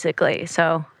can't, basically.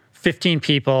 So 15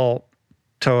 people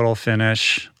total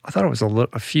finish. I thought it was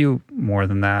a few more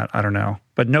than that. I don't know.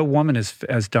 But no woman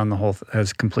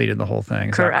has completed the whole thing.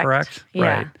 Is that correct?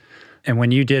 Yeah. Right. And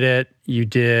when you did it,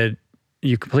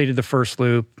 you completed the first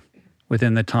loop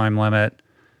within the time limit.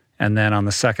 And then on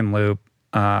the second loop,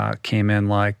 came in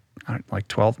like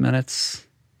 12 minutes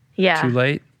too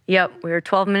late. Yep, we were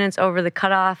 12 minutes over the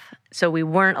cutoff, so we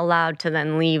weren't allowed to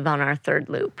then leave on our third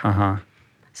loop.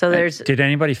 So Did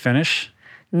anybody finish?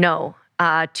 No.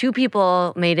 2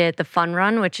 people made it the fun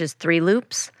run, which is 3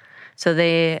 loops. So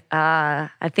they,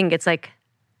 I think it's like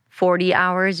 40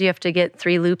 hours you have to get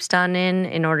 3 loops done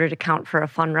in order to count for a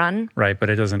fun run. Right, but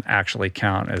it doesn't actually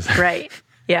count as... Right,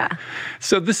 yeah.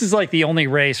 So this is like the only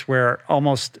race where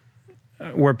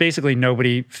basically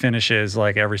nobody finishes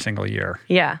like every single year.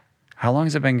 Yeah. How long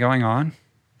has it been going on?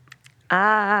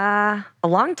 A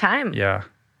long time. Yeah.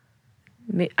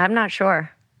 I'm not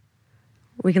sure.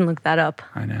 We can look that up.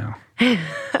 I know.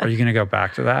 Are you going to go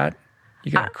back to that?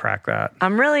 You got to crack that.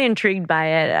 I'm really intrigued by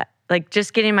it. Like,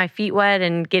 just getting my feet wet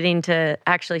and getting to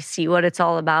actually see what it's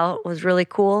all about was really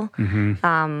cool.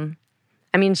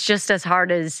 I mean, it's just as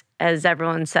hard as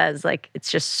everyone says. Like,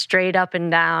 it's just straight up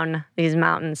and down these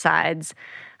mountainsides.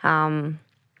 And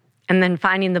then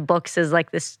finding the books is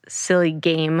like this silly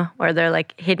game where they're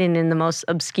like hidden in the most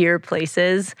obscure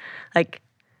places. Like,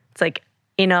 it's like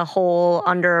in a hole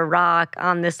under a rock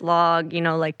on this log, you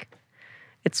know, like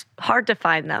it's hard to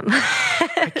find them.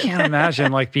 I can't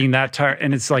imagine like being that tired.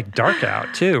 And it's like dark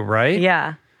out too, right?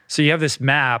 Yeah. So you have this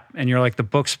map and you're like, the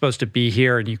book's supposed to be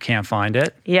here and you can't find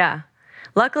it? Yeah.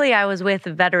 Luckily, I was with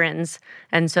veterans,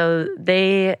 and so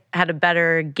they had a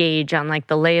better gauge on like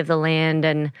the lay of the land,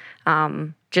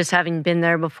 and just having been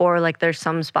there before, like there's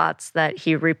some spots that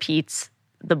he repeats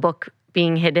the book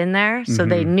being hidden there, so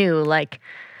they knew like,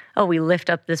 oh, we lift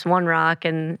up this one rock,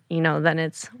 and you know then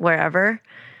it's wherever.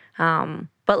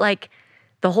 But like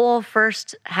the whole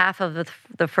first half of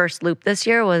the first loop this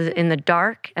year was in the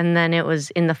dark, and then it was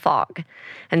in the fog,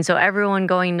 and so everyone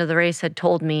going to the race had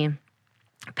told me,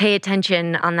 pay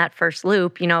attention on that first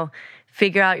loop, you know,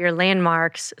 figure out your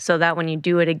landmarks so that when you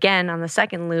do it again on the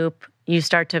second loop, you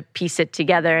start to piece it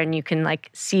together and you can like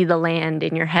see the land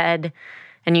in your head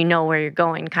and you know where you're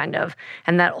going kind of.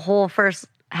 And that whole first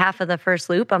half of the first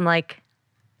loop, I'm like,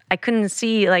 I couldn't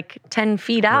see like 10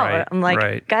 feet out. Right, I'm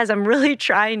like, guys, I'm really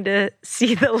trying to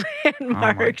see the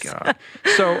landmarks. Oh my God.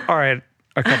 So, all right.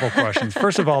 A couple questions.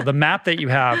 First of all, the map that you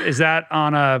have, is that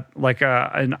on an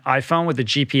iPhone with a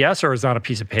GPS or is that on a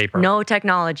piece of paper? No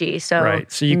technology. So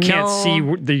right. So you can't see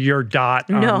your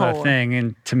dot on the thing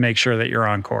and to make sure that you're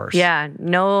on course. Yeah.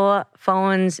 No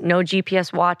phones, no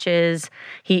GPS watches.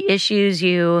 He issues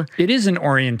you. It is an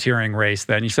orienteering race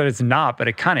then. You said it's not, but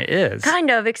it kind of is. Kind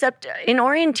of, except in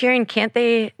orienteering, can't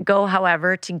they go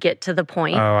however to get to the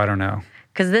point? Oh, I don't know.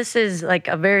 Because this is like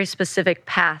a very specific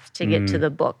path to get to the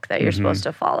book that you're supposed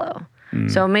to follow.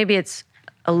 So maybe it's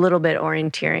a little bit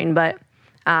orienteering, but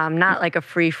not like a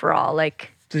free-for-all.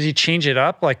 Like, does he change it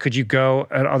up? Like, could you go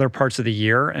at other parts of the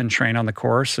year and train on the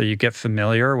course so you get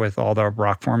familiar with all the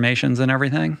rock formations and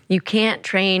everything? You can't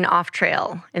train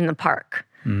off-trail in the park.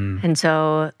 And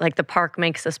so, like, the park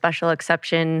makes a special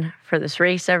exception for this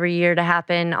race every year to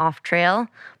happen off-trail,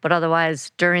 but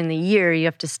otherwise, during the year, you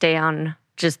have to stay on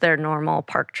just their normal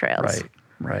park trails.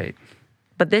 Right.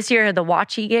 But this year, the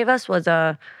watch he gave us was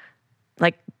a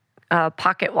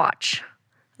pocket watch.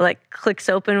 Like, clicks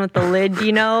open with the lid,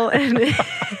 and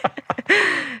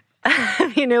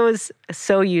I mean, it was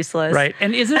so useless. Right.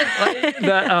 And isn't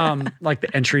it like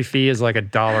the entry fee is like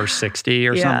 $1.60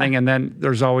 or something? And then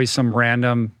there's always some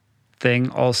random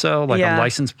thing also, like a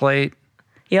license plate.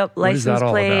 Yep, what license is that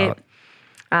all plate.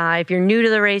 about? If you're new to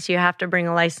the race, you have to bring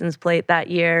a license plate that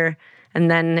year. And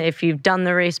then if you've done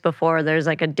the race before, there's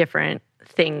like a different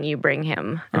thing you bring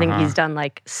him. I think he's done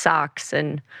like socks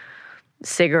and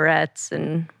cigarettes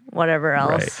and whatever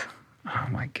else. Right. Oh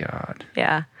my God.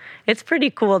 Yeah. It's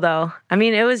pretty cool though. I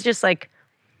mean, it was just like,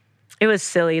 it was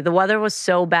silly. The weather was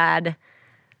so bad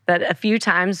that a few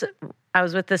times I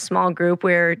was with this small group.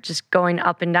 We were just going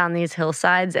up and down these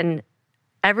hillsides and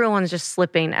everyone's just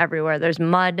slipping everywhere. There's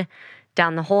mud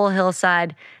down the whole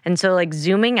hillside. And so like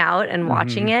zooming out and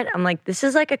watching it, I'm like, this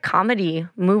is like a comedy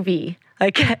movie.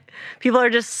 Like people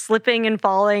are just slipping and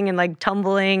falling and like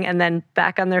tumbling and then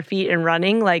back on their feet and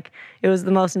running. Like it was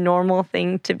the most normal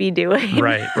thing to be doing.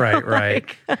 Right.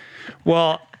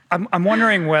 Well, I'm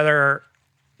wondering whether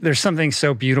there's something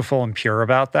so beautiful and pure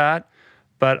about that,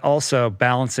 but also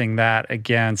balancing that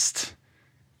against,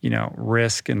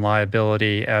 risk and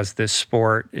liability as this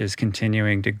sport is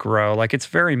continuing to grow. Like it's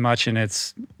very much in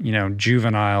its,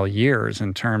 juvenile years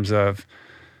in terms of,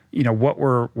 what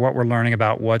we're learning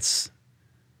about what's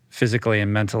physically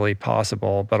and mentally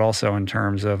possible, but also in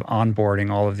terms of onboarding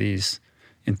all of these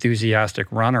enthusiastic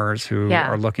runners who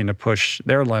are looking to push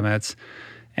their limits.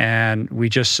 And we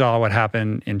just saw what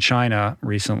happened in China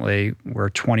recently where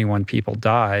 21 people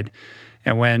died.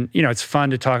 And when, it's fun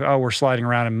to talk, we're sliding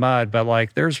around in mud, but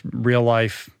like there's real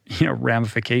life,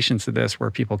 ramifications to this where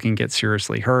people can get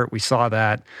seriously hurt. We saw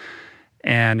that.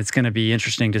 And it's going to be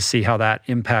interesting to see how that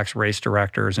impacts race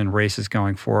directors and races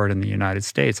going forward in the United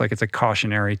States. Like it's a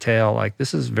cautionary tale. Like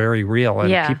this is very real.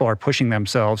 And people are pushing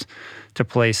themselves to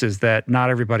places that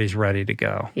not everybody's ready to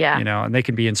go. Yeah. And they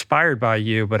can be inspired by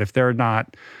you, but if they're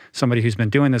not somebody who's been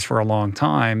doing this for a long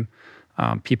time,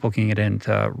 people can get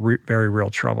into very real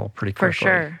trouble pretty quickly. For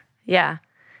sure. Yeah.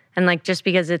 And like just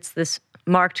because it's this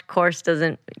marked course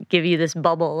doesn't give you this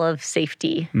bubble of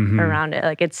safety around it.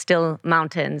 Like it's still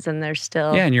mountains and there's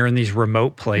still... Yeah, and you're in these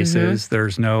remote places.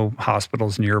 There's no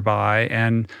hospitals nearby.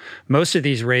 And most of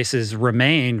these races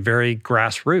remain very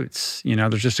grassroots.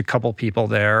 There's just a couple people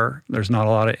there. There's not a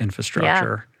lot of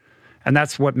infrastructure. Yeah. And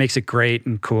that's what makes it great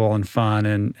and cool and fun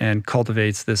and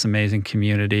cultivates this amazing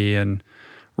community and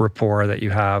rapport that you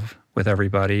have with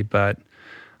everybody. But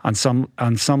on some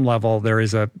level, there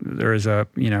is a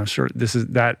sort of this is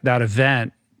that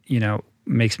event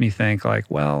makes me think like,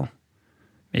 well,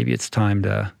 maybe it's time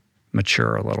to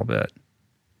mature a little bit.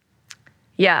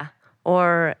 Yeah,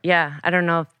 or I don't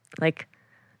know if like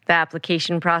the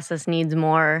application process needs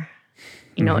more,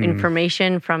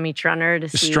 information from each runner to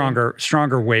see stronger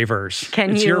waivers.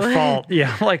 It's your fault,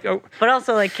 But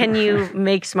also like, can you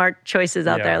make smart choices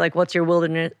out there? Like, what's your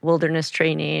wilderness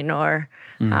training or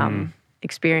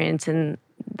experience in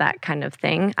that kind of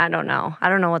thing. I don't know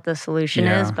what the solution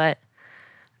is, but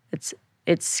it's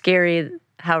scary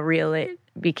how real it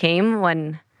became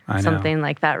when something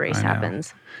like that race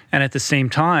happens. And at the same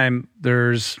time,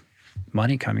 there's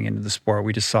money coming into the sport.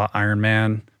 We just saw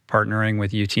Ironman partnering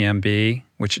with UTMB,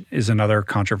 which is another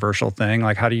controversial thing.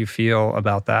 Like, how do you feel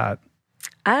about that?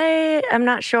 I am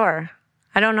not sure.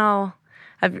 I don't know.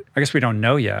 I guess we don't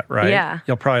know yet, right? Yeah.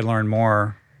 You'll probably learn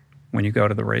more when you go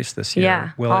to the race this year.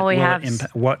 Yeah.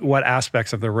 What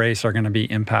aspects of the race are going to be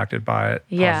impacted by it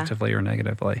positively or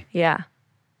negatively? Yeah.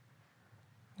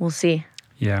 We'll see.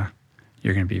 Yeah.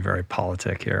 You're going to be very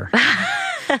politic here.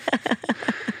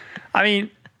 I mean,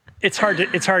 it's hard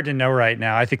to know right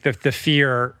now. I think the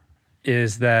fear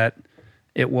is that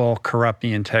it will corrupt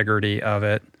the integrity of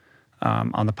it.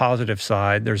 On the positive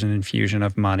side, there's an infusion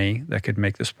of money that could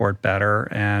make the sport better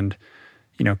and,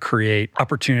 create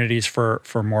opportunities for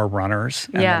more runners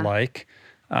and the like.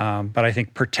 But I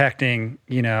think protecting,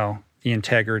 the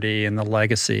integrity and the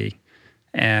legacy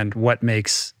and what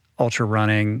makes ultra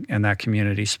running and that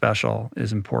community special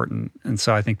is important. And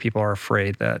so I think people are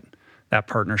afraid that that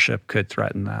partnership could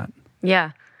threaten that.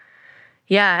 Yeah.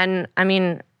 Yeah. And I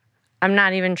mean, I'm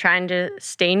not even trying to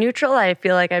stay neutral. I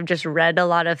feel like I've just read a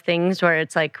lot of things where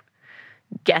it's like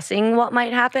guessing what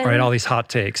might happen. Right, all these hot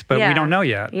takes, but we don't know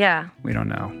yet. Yeah. We don't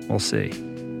know. We'll see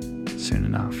soon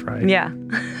enough, right? Yeah.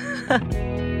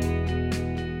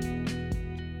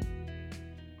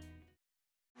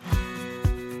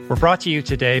 We're brought to you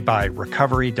today by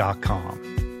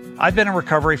Recovery.com. I've been in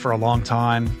recovery for a long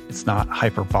time. It's not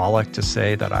hyperbolic to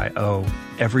say that I owe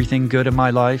everything good in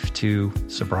my life to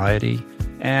sobriety.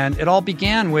 And it all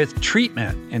began with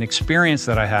treatment, an experience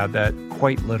that I had that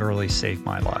quite literally saved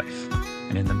my life.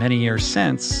 And in the many years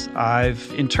since,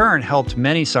 I've in turn helped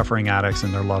many suffering addicts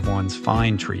and their loved ones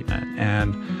find treatment.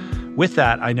 And with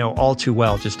that, I know all too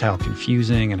well just how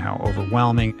confusing and how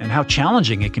overwhelming and how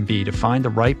challenging it can be to find the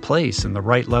right place and the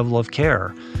right level of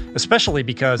care, especially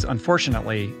because,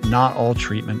 unfortunately, not all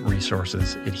treatment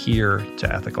resources adhere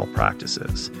to ethical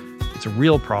practices. It's a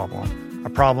real problem, a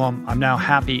problem I'm now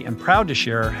happy and proud to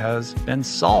share has been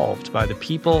solved by the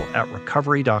people at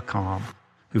Recovery.com,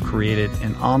 who created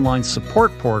an online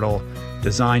support portal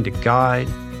designed to guide,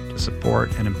 to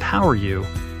support, and empower you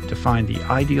to find the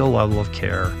ideal level of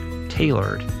care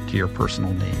tailored to your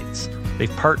personal needs.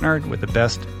 They've partnered with the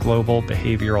best global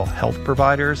behavioral health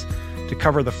providers to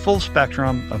cover the full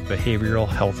spectrum of behavioral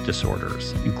health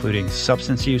disorders, including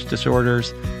substance use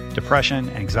disorders, depression,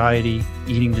 anxiety,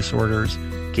 eating disorders,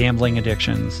 gambling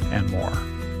addictions, and more.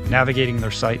 Navigating their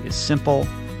site is simple.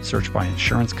 Search by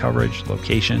insurance coverage,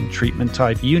 location, treatment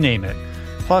type, you name it.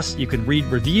 Plus, you can read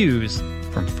reviews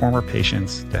from former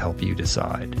patients to help you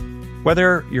decide.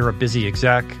 Whether you're a busy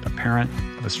exec, a parent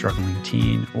of a struggling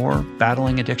teen, or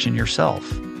battling addiction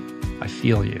yourself, I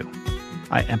feel you.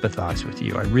 I empathize with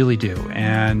you. I really do.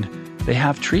 And they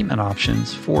have treatment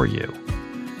options for you.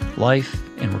 Life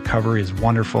in recovery is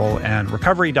wonderful, and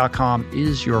Recovery.com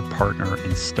is your partner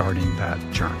in starting that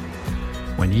journey.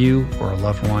 When you or a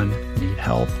loved one need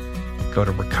help, go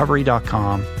to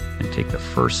Recovery.com and take the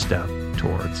first step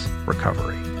towards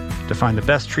recovery. To find the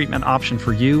best treatment option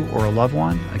for you or a loved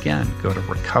one, again, go to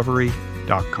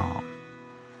Recovery.com.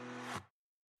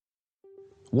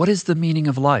 What is the meaning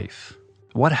of life?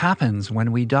 What happens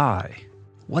when we die?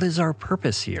 What is our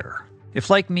purpose here? If,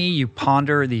 like me, you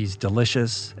ponder these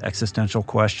delicious existential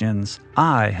questions,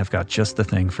 I have got just the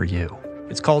thing for you.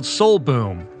 It's called Soul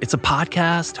Boom. It's a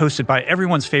podcast hosted by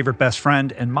everyone's favorite best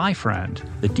friend and my friend,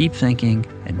 the deep thinking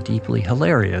and deeply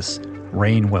hilarious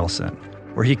Rainn Wilson,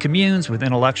 where he communes with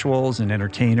intellectuals and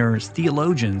entertainers,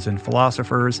 theologians and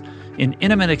philosophers in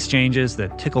intimate exchanges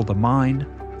that tickle the mind,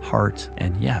 heart,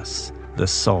 and yes, the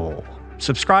soul.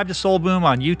 Subscribe to Soul Boom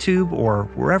on YouTube or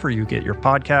wherever you get your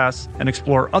podcasts, and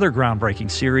explore other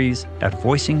groundbreaking series at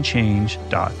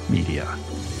voicingchange.media.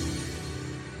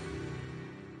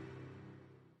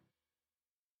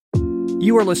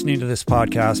 You are listening to this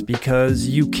podcast because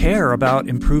you care about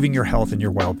improving your health and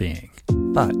your well-being.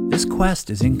 But this quest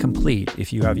is incomplete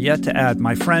if you have yet to add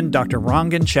my friend Dr.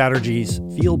 Rangan Chatterjee's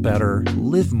Feel Better,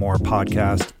 Live More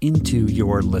podcast into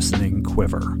your listening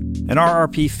quiver. An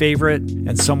RRP favorite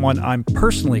and someone I'm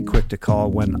personally quick to call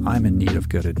when I'm in need of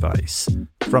good advice.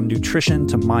 From nutrition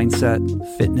to mindset,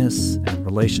 fitness, and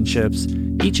relationships,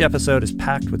 each episode is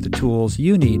packed with the tools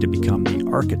you need to become the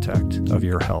architect of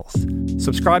your health.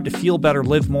 Subscribe to Feel Better,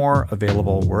 Live More,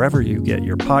 available wherever you get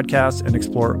your podcasts, and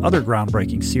explore other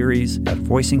groundbreaking series at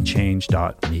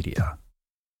voicingchange.media.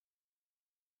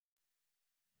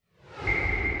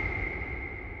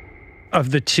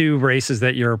 Of the two races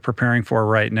that you're preparing for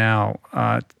right now,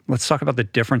 let's talk about the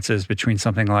differences between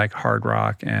something like Hard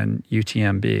Rock and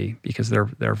UTMB, because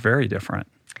they're very different.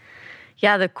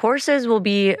 Yeah, the courses will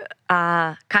be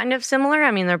kind of similar. I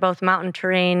mean, they're both mountain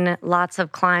terrain, lots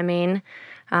of climbing,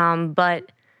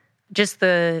 but just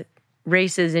the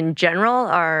races in general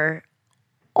are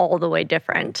all the way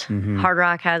different. Mm-hmm. Hard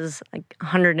Rock has like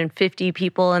 150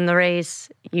 people in the race.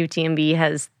 UTMB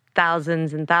has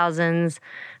thousands and thousands.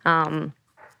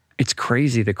 It's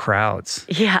crazy, the crowds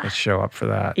that show up for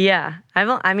that. Yeah. I've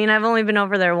only been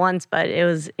over there once, but it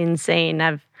was insane.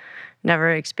 I've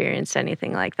never experienced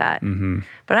anything like that. Mm-hmm.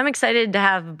 But I'm excited to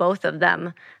have both of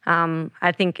them.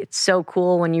 I think it's so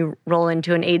cool when you roll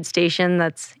into an aid station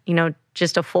that's,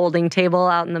 just a folding table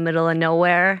out in the middle of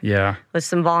nowhere. Yeah. With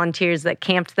some volunteers that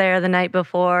camped there the night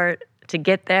before to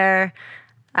get there.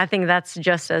 I think that's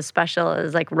just as special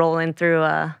as like rolling through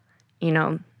a,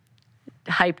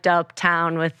 hyped up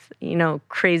town with,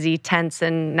 crazy tents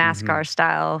and NASCAR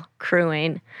style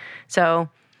crewing. So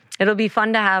it'll be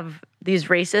fun to have these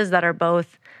races that are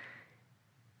both,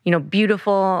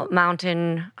 beautiful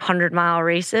mountain 100-mile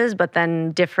races, but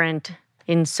then different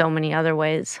in so many other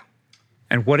ways.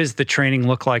 And what does the training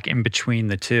look like in between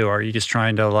the two? Are you just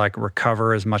trying to like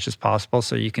recover as much as possible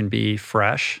so you can be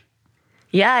fresh?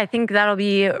 Yeah, I think that'll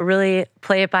be really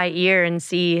play it by ear and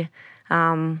see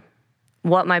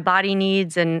what my body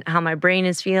needs and how my brain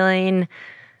is feeling.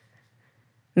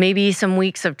 Maybe some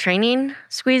weeks of training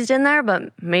squeezed in there,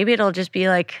 but maybe it'll just be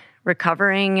like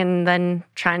recovering and then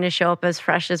trying to show up as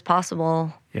fresh as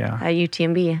possible at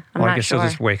UTMB. I'm not I guess sure. you'll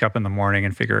just wake up in the morning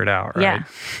and figure it out, right?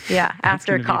 Yeah,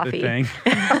 after coffee.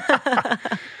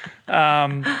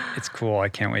 It's cool. I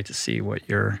can't wait to see what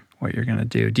you're going to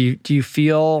do. Do you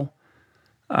feel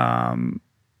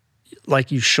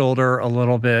like you shoulder a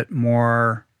little bit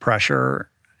more pressure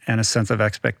and a sense of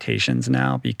expectations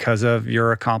now because of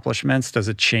your accomplishments? Does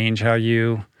it change how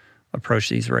you approach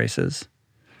these races?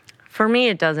 For me,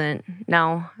 it doesn't.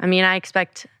 No. I mean, I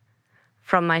expect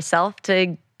from myself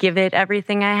to give it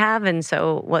everything I have. And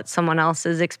so what someone else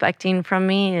is expecting from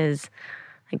me is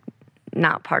like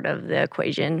not part of the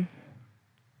equation.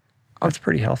 That's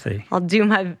pretty healthy. I'll do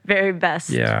my very best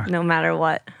no matter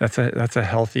what. That's a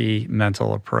healthy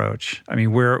mental approach. I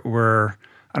mean, we're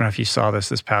I don't know if you saw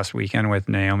this past weekend with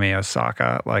Naomi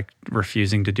Osaka, like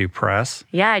refusing to do press.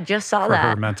 Yeah, I just saw for that.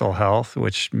 her mental health,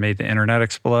 which made the internet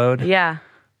explode. Yeah.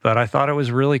 But I thought it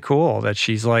was really cool that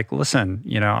she's like, listen,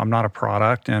 I'm not a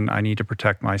product and I need to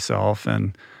protect myself.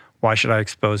 And why should I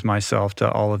expose myself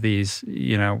to all of these,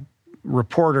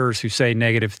 reporters who say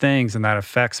negative things and that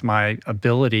affects my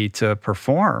ability to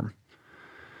perform?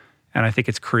 And I think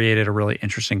it's created a really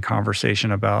interesting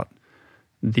conversation about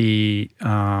the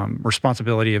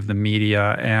responsibility of the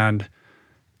media and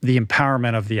the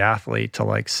empowerment of the athlete to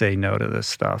like say no to this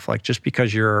stuff. Like just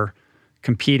because you're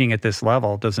competing at this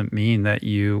level doesn't mean that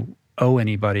you owe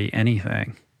anybody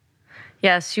anything.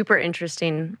 Yeah, super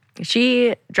interesting.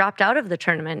 She dropped out of the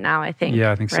tournament now, I think.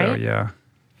 Yeah, I think right? so.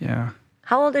 Yeah.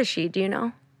 How old is she? Do you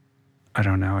know? I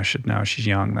don't know. I should know. She's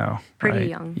young though. Pretty right?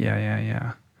 young.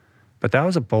 Yeah. But that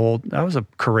was a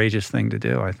courageous thing to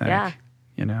do, I think. Yeah.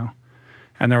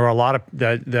 And there were a lot of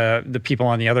the people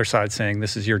on the other side saying,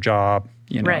 this is your job.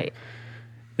 Right.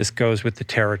 This goes with the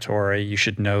territory. You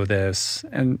should know this.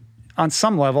 And on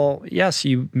some level, yes,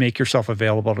 you make yourself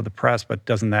available to the press, but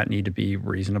doesn't that need to be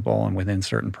reasonable and within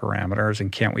certain parameters?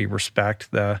 And can't we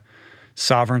respect the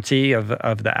sovereignty of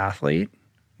the athlete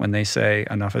when they say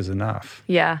enough is enough?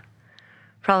 Yeah.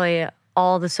 Probably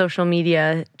all the social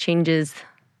media changes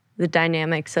the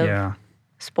dynamics of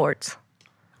sports.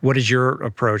 What is your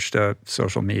approach to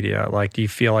social media? Like, do you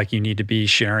feel like you need to be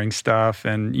sharing stuff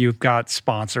and you've got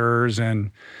sponsors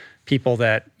and people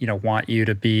that, want you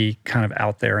to be kind of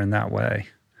out there in that way?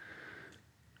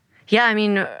 Yeah, I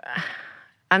mean,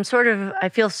 I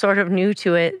feel sort of new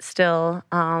to it still.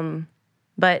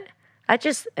 But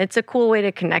it's a cool way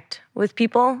to connect with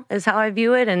people is how I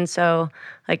view it. And so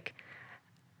like,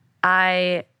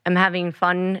 I am having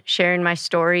fun sharing my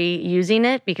story using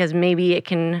it because maybe it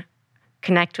can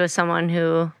connect with someone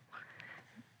who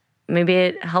maybe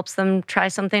it helps them try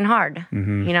something hard,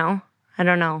 I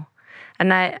don't know.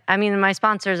 And I mean, my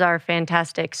sponsors are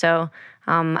fantastic, so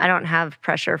I don't have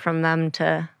pressure from them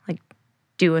to like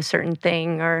do a certain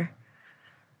thing or.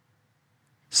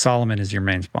 Salomon is your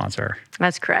main sponsor.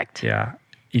 That's correct. Yeah.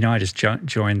 I just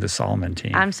joined the Salomon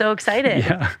team. I'm so excited.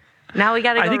 Yeah. Now we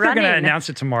got to go running. I think they're going to announce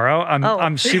it tomorrow.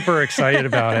 I'm super excited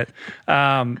about it.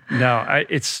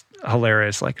 It's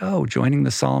hilarious. Like, joining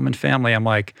the Salomon family. I'm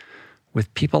like,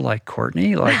 with people like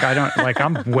Courtney, like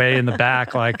I'm way in the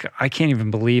back. Like I can't even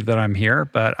believe that I'm here,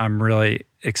 but I'm really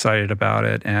excited about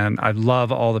it. And I love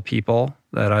all the people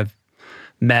that I've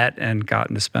met and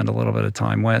gotten to spend a little bit of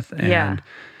time with. And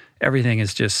everything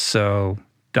is just so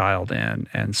dialed in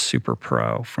and super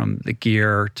pro, from the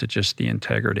gear to just the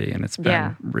integrity. And it's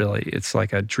been it's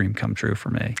like a dream come true for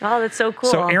me. Oh, that's so cool.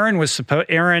 So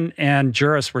Aaron and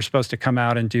Juris were supposed to come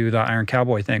out and do the Iron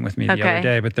Cowboy thing with me the other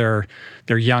day, but their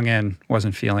youngin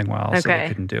wasn't feeling well, so they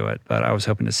couldn't do it. But I was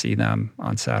hoping to see them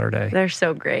on Saturday. They're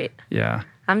so great. Yeah.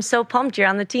 I'm so pumped you're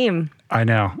on the team. I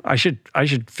know. I should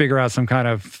figure out some kind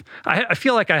of, I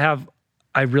feel like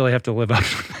I really have to live up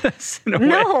to this in a way.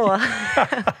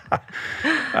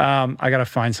 I got to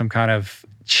find some kind of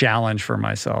challenge for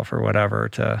myself or whatever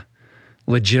to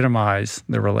legitimize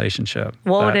the relationship.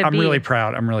 What would it I'm be? really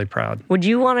proud. I'm really proud. Would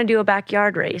you want to do a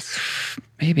backyard race?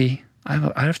 Maybe. I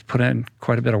have to put in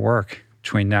quite a bit of work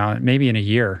between now and maybe in a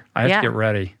year. I have to get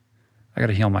ready. I got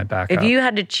to heal my back up. If you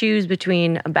had to choose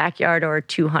between a backyard or a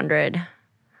 200.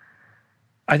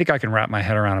 I think I can wrap my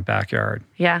head around a backyard.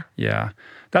 Yeah. Yeah.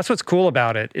 That's what's cool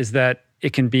about it, is that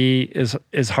it can be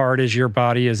as hard as your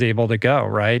body is able to go,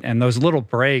 right? And those little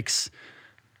breaks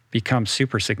become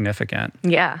super significant.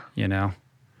 Yeah.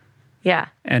 Yeah.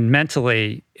 And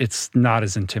mentally, it's not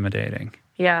as intimidating.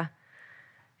 Yeah.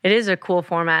 It is a cool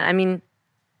format. I mean,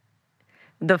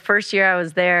 the first year I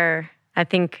was there, I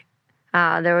think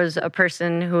there was a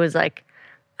person who was like,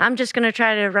 I'm just going to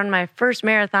try to run my first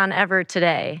marathon ever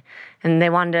today. And they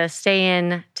wanted to stay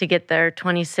in to get their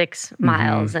 26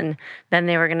 miles. And then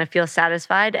they were going to feel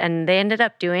satisfied. And they ended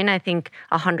up doing, I think,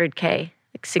 100K,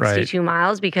 like 62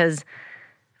 miles, because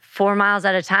 4 miles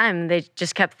at a time, they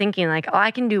just kept thinking like, oh,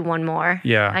 I can do one more.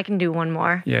 Yeah. I can do one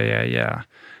more. Yeah.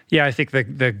 Yeah, I think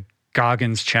the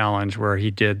Goggins challenge where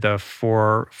he did the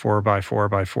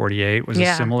 4x4x48 was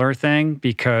a similar thing,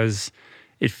 because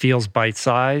it feels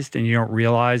bite-sized and you don't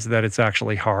realize that it's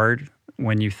actually hard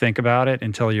when you think about it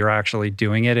until you're actually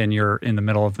doing it and you're in the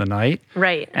middle of the night.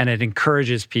 Right. And it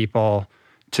encourages people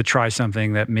to try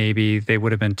something that maybe they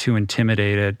would have been too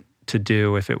intimidated to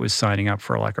do if it was signing up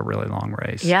for like a really long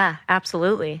race. Yeah,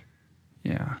 absolutely.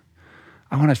 Yeah.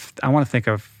 I want to think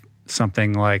of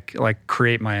something like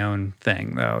create my own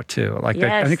thing though too. Like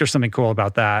I think there's something cool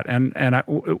about that. And I,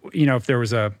 if there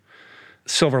was a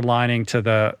silver lining to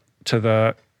the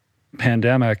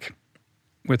pandemic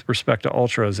with respect to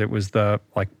ultras, it was the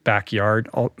backyard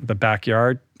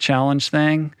challenge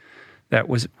thing. That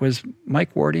was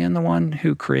Mike Wardian the one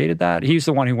who created that? He's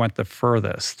the one who went the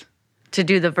furthest. To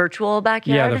do the virtual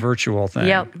backyard? Yeah, the virtual thing.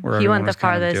 Yep, he went the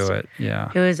farthest. Do it.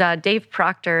 Yeah. It was Dave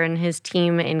Proctor and his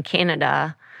team in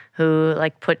Canada who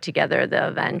put together the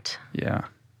event. Yeah.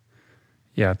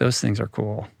 Yeah, those things are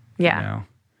cool. Yeah.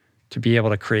 To be able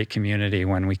to create community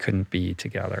when we couldn't be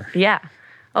together. Yeah.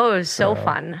 Oh, it was so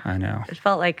fun. I know. It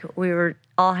felt like we were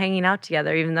all hanging out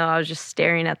together, even though I was just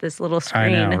staring at this little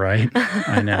screen. I know, right?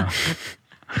 I know.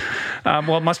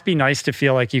 Well, it must be nice to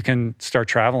feel like you can start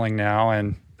traveling now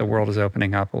and the world is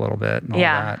opening up a little bit and all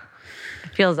that.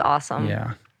 It feels awesome.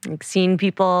 Yeah. Seeing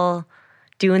people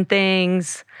doing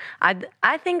things.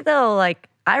 I think though, I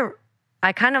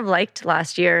kind of liked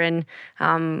last year and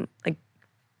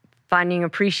finding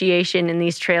appreciation in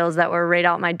these trails that were right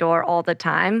out my door all the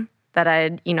time, that I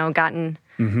had, gotten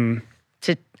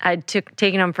I'd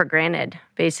taken them for granted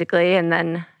basically. And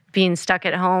then being stuck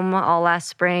at home all last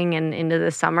spring and into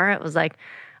the summer, it was like,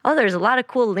 oh, there's a lot of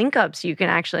cool link ups you can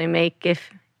actually make if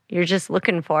you're just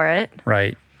looking for it.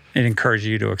 Right. It encouraged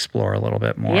you to explore a little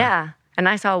bit more. Yeah. And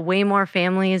I saw way more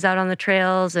families out on the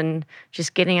trails and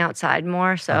just getting outside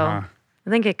more. So I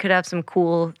think it could have some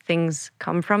cool things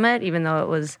come from it, even though it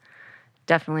was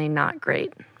definitely not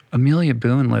great. Amelia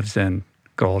Boone lives in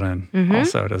Golden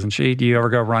also, doesn't she? Do you ever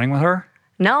go running with her?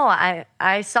 No,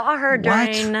 I saw her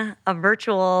during a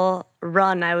virtual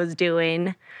run I was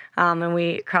doing, and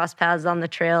we crossed paths on the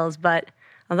trails, but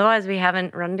otherwise we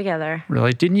haven't run together.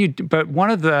 Really? Didn't you? But one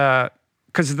of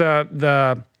because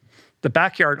the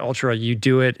backyard ultra, you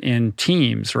do it in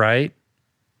teams, right?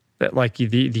 That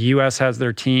the U.S. has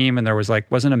their team, and there was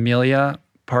wasn't Amelia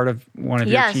part of one of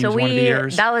your teams one of the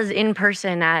years? That was in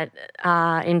person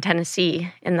in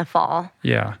Tennessee in the fall.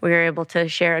 Yeah. We were able to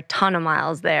share a ton of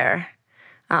miles there,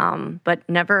 but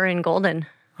never in Golden.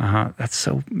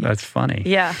 That's funny.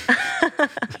 Yeah.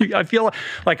 I feel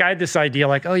like I had this idea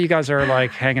oh, you guys are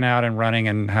hanging out and running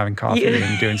and having coffee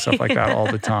and doing stuff like that all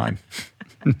the time.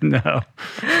 No.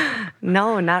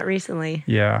 No, not recently.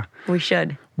 Yeah. We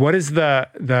should. What is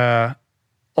the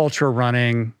ultra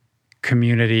running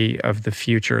community of the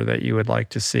future that you would like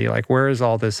to see? Where is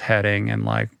all this heading? And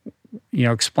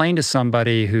explain to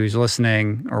somebody who's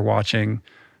listening or watching,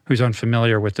 who's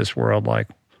unfamiliar with this world,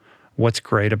 what's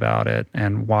great about it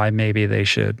and why maybe they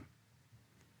should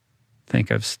think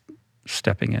of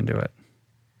stepping into it.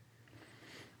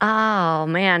 Oh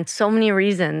man, so many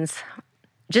reasons.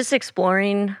 Just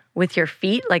exploring with your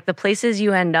feet, the places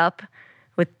you end up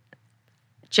with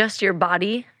just your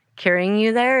body carrying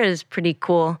you there is pretty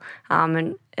cool.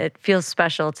 And it feels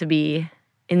special to be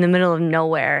in the middle of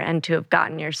nowhere and to have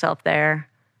gotten yourself there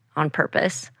on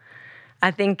purpose.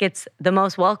 I think it's the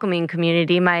most welcoming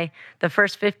community. The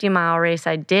first 50-mile race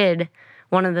I did,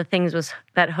 one of the things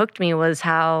that hooked me was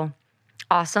how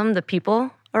awesome the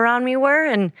people around me were.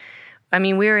 And I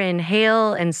mean, we were in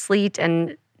hail and sleet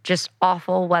and just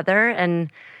awful weather, and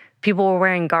people were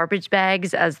wearing garbage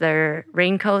bags as their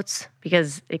raincoats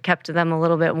because it kept them a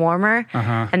little bit warmer.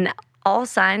 And all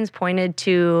signs pointed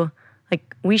to,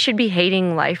 we should be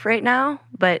hating life right now,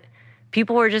 but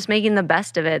people were just making the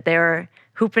best of it. They were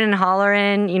hooping and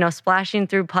hollering, splashing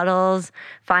through puddles,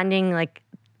 finding,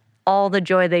 all the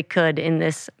joy they could in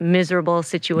this miserable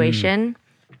situation.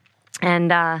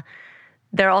 And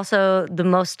they're also the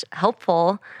most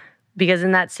helpful because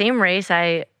in that same race,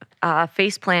 I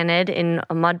face planted in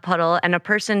a mud puddle, and a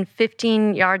person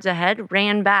 15 yards ahead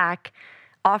ran back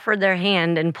offered their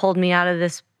hand and pulled me out of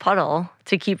this puddle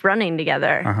to keep running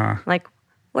together. Like,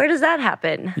 where does that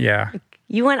happen? Yeah.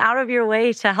 You went out of your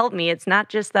way to help me. It's not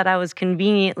just that I was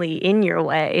conveniently in your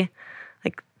way.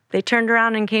 Like, they turned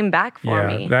around and came back for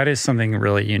me. That is something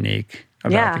really unique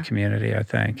about the community, I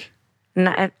think.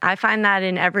 And I find that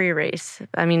in every race.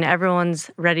 I mean,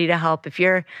 everyone's ready to help. If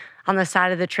you're on the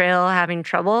side of the trail having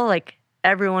trouble, like,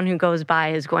 everyone who goes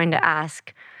by is going to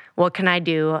ask, what can I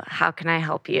do? How can I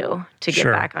help you to get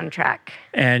back on track?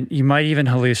 And you might even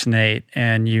hallucinate,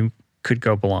 and you could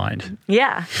go blind.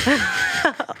 Yeah.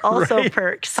 Also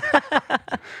perks.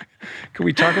 Could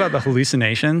we talk about the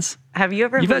hallucinations? Have you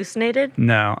ever hallucinated?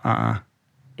 No.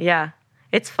 Yeah.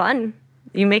 It's fun.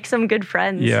 You make some good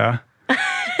friends. Yeah.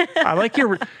 I like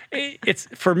it's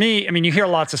for me, I mean, you hear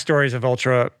lots of stories of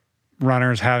ultra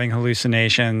runners having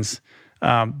hallucinations,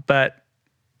 but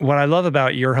what I love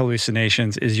about your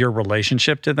hallucinations is your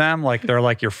relationship to them. Like, they're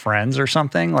like your friends or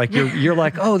something. Like, you're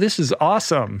like, oh, this is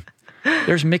awesome.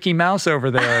 There's Mickey Mouse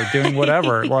over there doing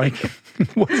whatever. Like,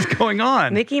 what is going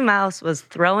on? Mickey Mouse was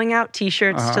throwing out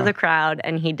T-shirts to the crowd,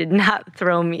 and he did not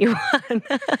throw me one.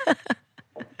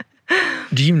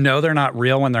 Do you know they're not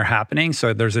real when they're happening?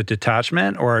 So there's a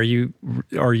detachment, or are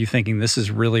you thinking this is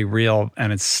really real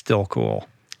and it's still cool?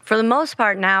 For the most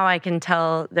part, now I can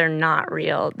tell they're not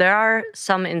real. There are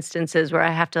some instances where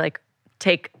I have to like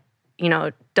take,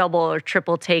 double or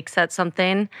triple takes at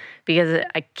something because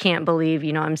I can't believe,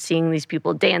 I'm seeing these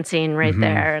people dancing right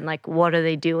there and like, what are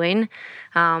they doing?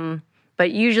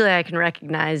 But usually I can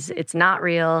recognize it's not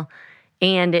real,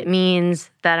 and it means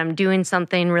that I'm doing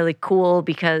something really cool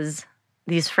because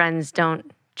these friends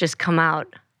don't just come out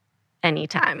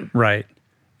anytime. Right.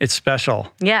 It's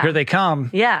special. Yeah. Here they come.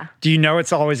 Yeah. Do you know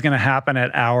it's always going to happen at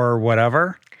hour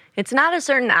whatever? It's not a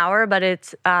certain hour, but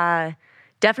it's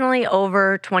definitely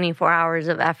over 24 hours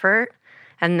of effort.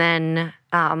 And then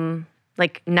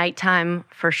like nighttime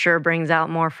for sure brings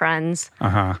out more friends.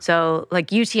 So like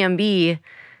UTMB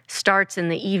starts in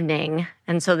the evening.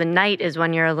 And so the night is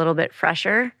when you're a little bit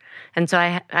fresher. And so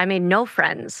I made no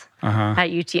friends at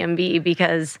UTMB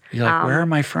because... You're like, where are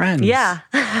my friends? Yeah.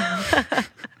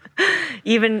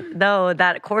 Even though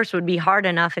that course would be hard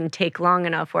enough and take long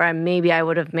enough where maybe I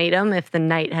would have made them if the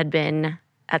night had been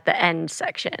at the end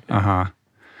section.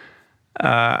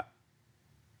 I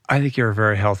think you're a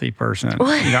very healthy person.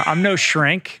 I'm no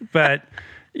shrink, but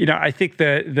I think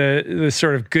the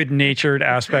sort of good-natured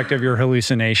aspect of your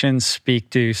hallucinations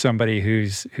speak to somebody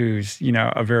who's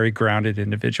a very grounded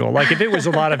individual. Like, if it was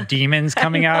a lot of demons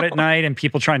coming out at night and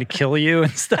people trying to kill you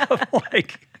and stuff,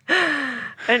 like...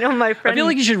 I know my friend... I feel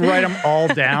like you should write them all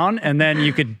down, and then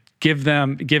you could give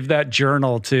that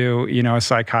journal to, a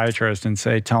psychiatrist and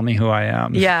say, tell me who I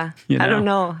am. Yeah. I don't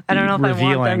know. I don't know if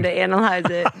I want them to analyze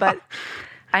it, but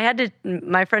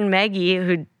my friend Maggie,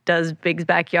 who does Big's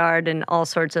Backyard and all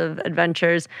sorts of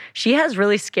adventures, she has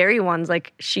really scary ones.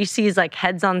 Like, she sees like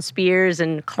heads on spears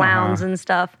and clowns and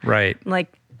stuff. Right. I'm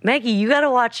like, Maggie, you got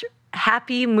to watch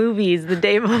happy movies the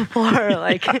day before.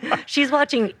 Like, she's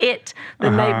watching It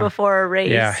the night before a race.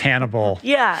 Yeah, Hannibal.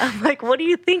 Yeah. I'm like, what do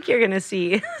you think you're going to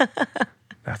see?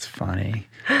 That's funny.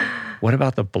 What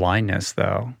about the blindness,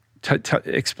 though?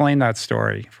 Explain that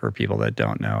story for people that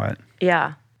don't know it.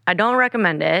 Yeah. I don't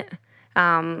recommend it.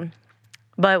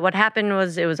 But what happened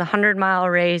was it was a 100-mile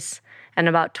race, and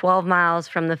about 12 miles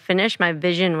from the finish, my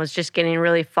vision was just getting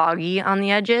really foggy on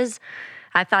the edges.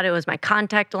 I thought it was my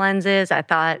contact lenses. I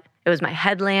thought it was my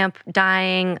headlamp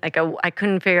dying. Like, I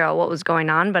couldn't figure out what was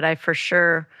going on, but I for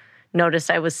sure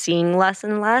noticed I was seeing less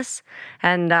and less.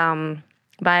 And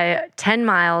by 10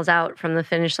 miles out from the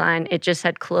finish line, it just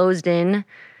had closed in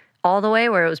all the way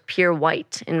where it was pure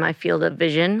white in my field of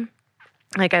vision.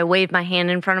 Like, I waved my hand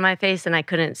in front of my face and I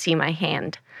couldn't see my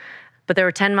hand. But there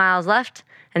were 10 miles left.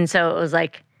 And so it was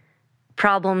like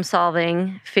problem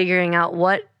solving, figuring out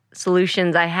what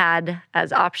solutions I had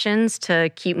as options to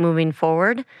keep moving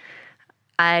forward.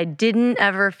 I didn't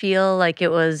ever feel like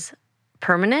it was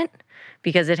permanent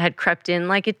because it had crept in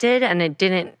like it did, and it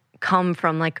didn't come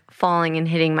from like falling and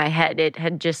hitting my head. It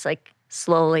had just like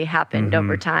slowly happened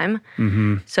over time.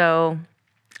 So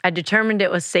I determined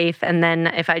it was safe, and then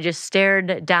if I just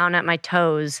stared down at my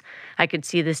toes, I could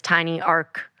see this tiny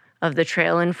arc of the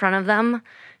trail in front of them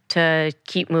to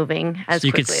keep moving as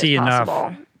quickly as possible. So you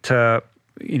could see enough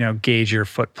to, gauge your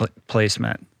foot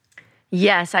placement.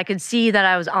 Yes, I could see that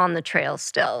I was on the trail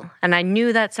still. And I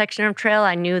knew that section of trail.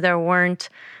 I knew there weren't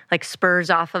like spurs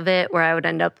off of it where I would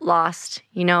end up lost,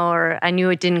 or I knew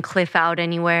it didn't cliff out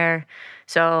anywhere.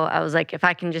 So I was like, if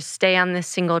I can just stay on this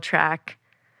single track,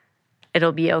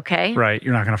 it'll be okay. Right.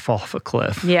 You're not going to fall off a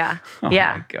cliff. Yeah. Oh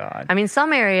yeah. my God. I mean,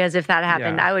 some areas, if that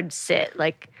happened, Yeah. I would sit.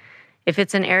 Like, if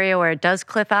it's an area where it does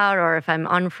cliff out, or if I'm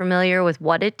unfamiliar with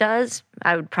what it does,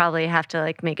 I would probably have to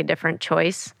like make a different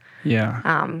choice.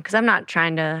 Yeah. Because I'm not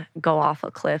trying to go off a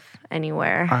cliff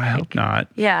anywhere. I hope not.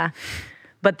 Yeah.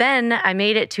 But then I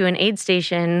made it to an aid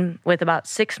station with about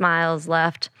 6 miles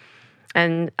left.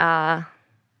 And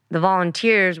the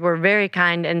volunteers were very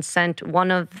kind and sent one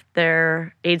of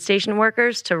their aid station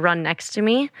workers to run next to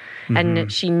me.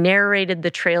 And she narrated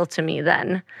the trail to me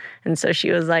then. And so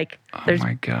she was like, there's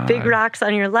my God. big rocks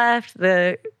on your left.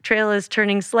 The trail is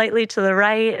turning slightly to the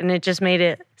right. And it just made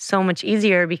it so much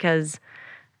easier because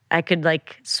I could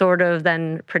like sort of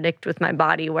then predict with my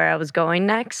body where I was going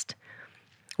next.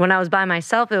 When I was by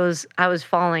myself, I was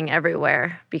falling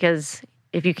everywhere because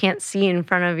if you can't see in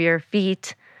front of your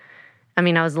feet, I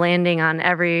mean, I was landing on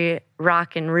every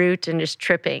rock and root and just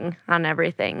tripping on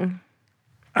everything.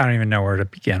 I don't even know where to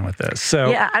begin with this. So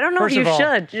Yeah, I don't know if you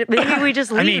should. Maybe we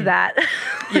just leave that.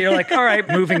 You're like, all right,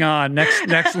 moving on. Next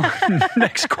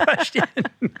question.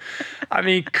 I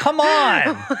mean, come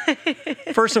on.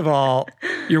 First of all,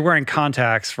 you're wearing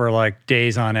contacts for like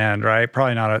days on end, right?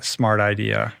 Probably not a smart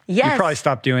idea. Yes. You probably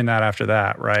stopped doing that after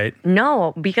that, right?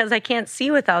 No, because I can't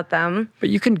see without them. But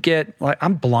you can get, like,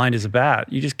 I'm blind as a bat.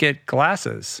 You just get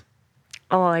glasses.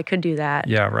 Oh, I could do that.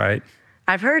 Yeah, right.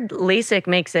 I've heard LASIK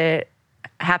makes it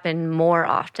happen more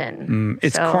often.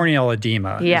 It's corneal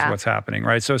edema is what's happening,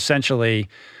 right? So essentially,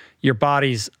 your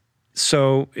body's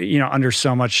so, under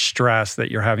so much stress that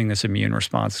you're having this immune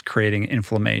response creating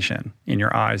inflammation in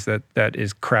your eyes that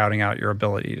is crowding out your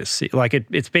ability to see. Like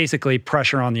it's basically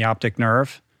pressure on the optic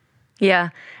nerve. Yeah.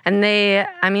 And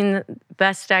the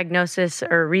best diagnosis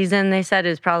or reason they said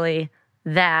is probably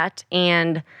that.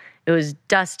 And it was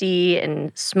dusty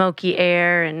and smoky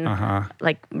air and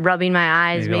like rubbing my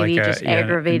eyes maybe like just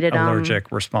aggravated an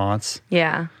allergic response.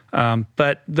 Yeah.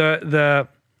 But the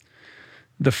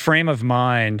frame of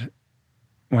mind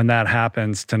when that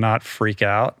happens to not freak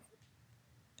out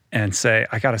and say,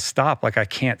 I got to stop, like I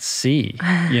can't see,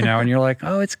 and you're like,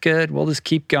 oh, it's good. We'll just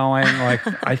keep going. Like,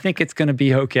 I think it's going to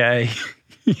be okay.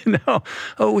 Oh,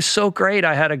 it was so great.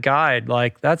 I had a guide.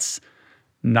 Like, that's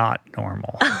not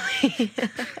normal.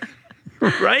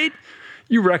 Right?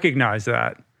 You recognize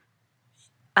that.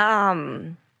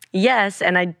 Yes,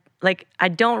 and I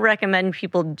don't recommend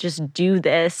people just do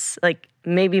this. Like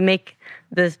maybe make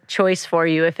the choice for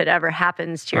you if it ever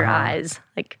happens to your eyes.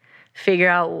 Like figure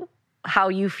out how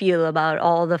you feel about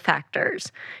all the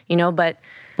factors, but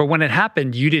when it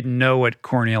happened, you didn't know what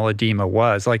corneal edema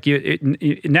was. Like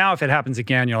now, if it happens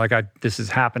again, you're like, this has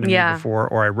happened to me before,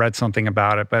 or I read something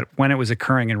about it. But when it was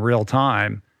occurring in real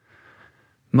time,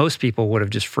 most people would have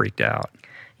just freaked out.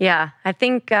 Yeah, I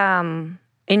think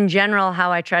in general,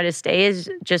 how I try to stay is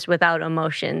just without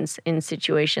emotions in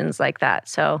situations like that.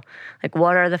 So, like,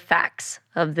 what are the facts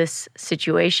of this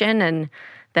situation, and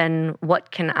then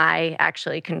what can I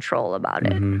actually control about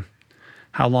it? Mm-hmm.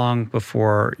 How long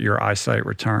before your eyesight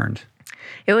returned?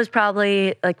 It was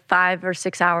probably like 5 or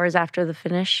 6 hours after the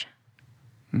finish.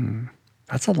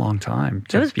 That's a long time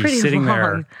to be pretty sitting long.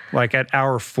 there. Like at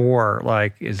hour 4,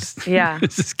 like is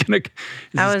this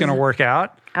gonna work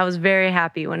out? I was very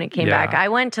happy when it came back. I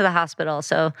went to the hospital,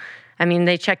 so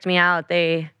they checked me out.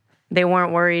 They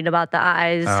weren't worried about the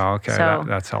eyes. Oh, okay, so,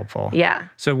 that's helpful. Yeah.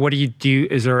 So what do you do?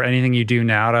 Is there anything you do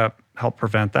now to help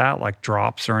prevent that, like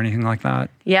drops or anything like that?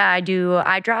 Yeah, I do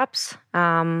eye drops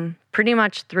pretty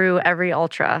much through every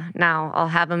ultra. Now, I'll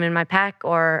have them in my pack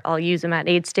or I'll use them at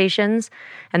aid stations,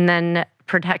 and then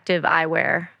protective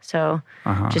eyewear. So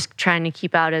just trying to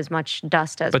keep out as much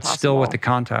dust as possible. But still with the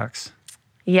contacts?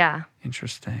 Yeah.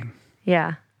 Interesting.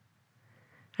 Yeah.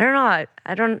 I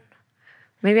don't know.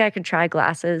 Maybe I could try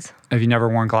glasses. Have you never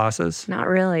worn glasses? Not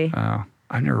really. Oh,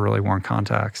 I've never really worn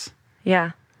contacts.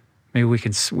 Yeah. Maybe we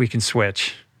can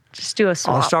switch. Just do a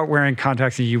swap. I'll start wearing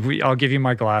contacts and I'll give you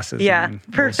my glasses. Yeah, and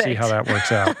perfect. We'll see how that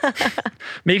works out.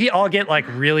 Maybe I'll get like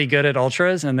really good at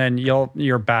ultras and then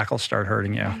your back will start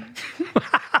hurting you.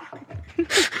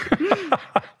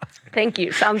 Thank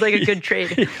you. Sounds like a good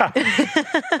trade.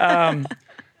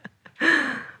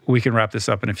 We can wrap this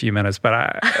up in a few minutes,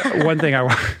 but one thing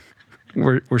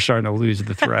we're starting to lose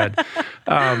the thread.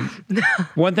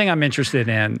 One thing I'm interested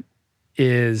in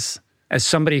is, as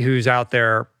somebody who's out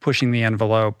there pushing the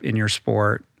envelope in your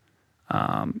sport,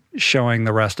 showing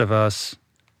the rest of us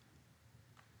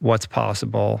what's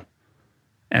possible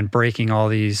and breaking all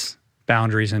these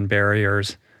boundaries and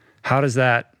barriers, how does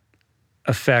that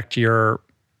affect your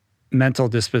mental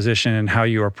disposition and how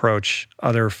you approach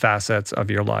other facets of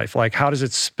your life? Like, how does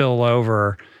it spill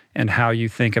over and how you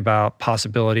think about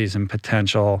possibilities and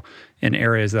potential in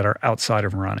areas that are outside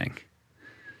of running?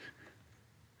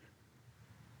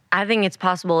 I think it's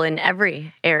possible in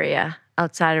every area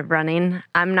outside of running.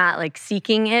 I'm not like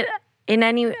seeking it in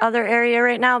any other area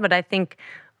right now, but I think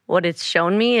what it's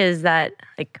shown me is that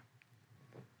like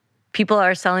people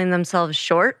are selling themselves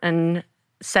short and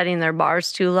setting their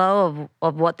bars too low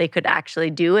of what they could actually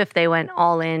do if they went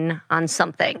all in on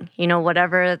something,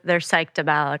 whatever they're psyched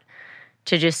about,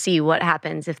 to just see what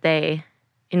happens if they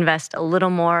invest a little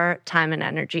more time and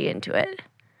energy into it.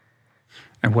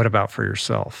 And what about for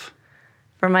yourself?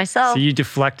 For myself. So you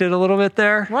deflected a little bit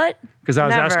there? What? Because I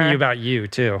was Never. asking you about you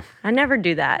too. I never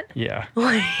do that. Yeah,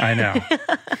 I know.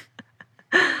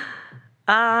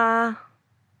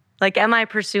 Like, am I?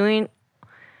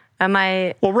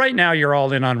 Well, right now you're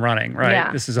all in on running, right?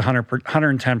 Yeah. This is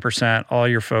 110%, all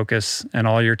your focus and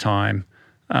all your time.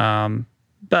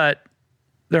 But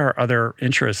there are other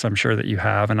interests, I'm sure, that you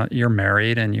have, and you're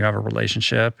married and you have a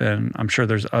relationship, and I'm sure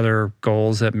there's other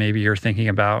goals that maybe you're thinking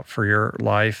about for your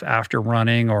life after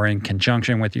running or in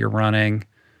conjunction with your running.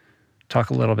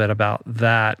 Talk a little bit about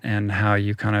that and how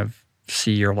you kind of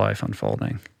see your life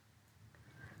unfolding.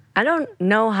 I don't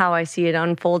know how I see it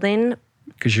unfolding.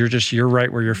 Because you're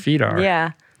right where your feet are.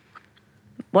 Yeah.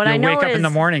 What I know wake up is, in the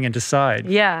morning and decide.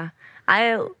 Yeah.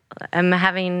 I am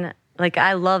having,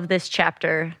 I love this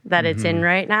chapter that it's in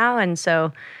right now. And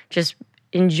so just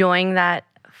enjoying that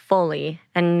fully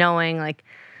and knowing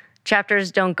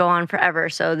chapters don't go on forever.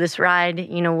 So this ride,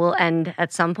 will end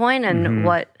at some point, and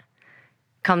what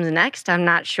comes next, I'm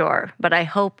not sure. But I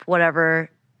hope whatever,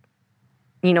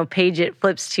 page it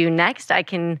flips to next, I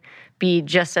can be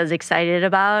just as excited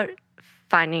about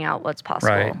finding out what's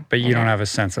possible. Right, but you don't have a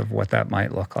sense of what that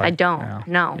might look like. I don't,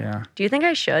 no. Yeah. Do you think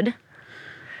I should?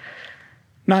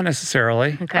 Not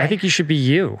necessarily. Okay. I think you should be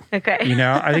you. Okay.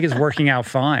 I think it's working out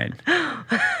fine. Yeah,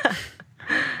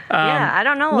 I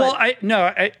don't know. Well,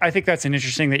 I think that's an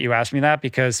interesting that you asked me that,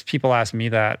 because people ask me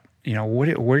that,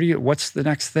 what's the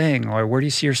next thing? Or where do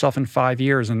you see yourself in 5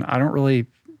 years? And I don't really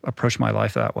approach my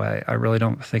life that way. I really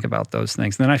don't think about those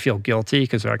things. And then I feel guilty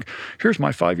because they're like, here's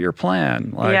my 5-year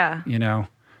plan.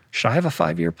 Should I have a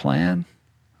 5-year plan?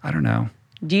 I don't know.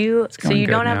 Do you? So you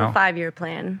don't have now. a 5-year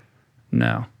plan?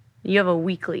 No. You have a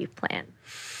weekly plan?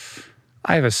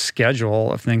 I have a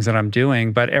schedule of things that I'm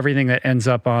doing, but everything that ends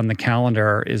up on the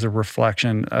calendar is a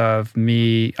reflection of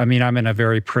me. I mean, I'm in a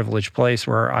very privileged place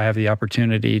where I have the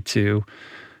opportunity to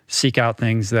seek out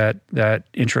things that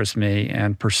interest me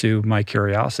and pursue my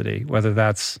curiosity, whether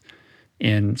that's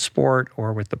in sport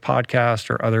or with the podcast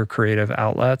or other creative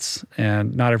outlets.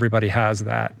 And not everybody has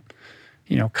that,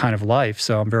 kind of life.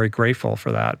 So I'm very grateful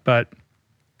for that. But,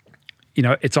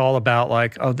 it's all about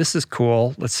oh, this is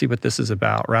cool. Let's see what this is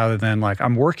about, rather than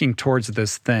I'm working towards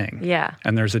this thing. Yeah.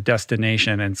 And there's a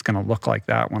destination and it's going to look like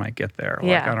that when I get there.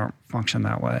 I don't function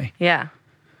that way. Yeah.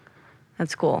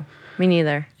 That's cool. Me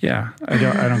neither. Yeah,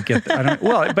 I don't get that.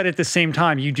 Well, but at the same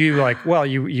time, you do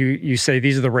you say,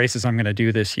 these are the races I'm going to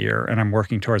do this year, and I'm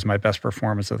working towards my best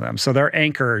performance of them. So they're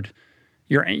anchored.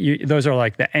 Those are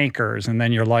like the anchors, and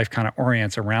then your life kind of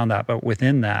orients around that. But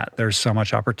within that, there's so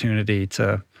much opportunity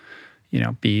to,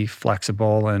 be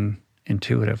flexible and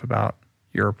intuitive about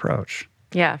your approach.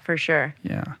 Yeah, for sure.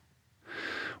 Yeah.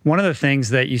 One of the things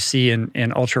that you see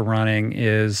in ultra running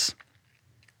is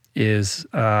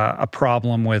a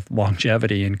problem with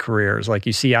longevity in careers.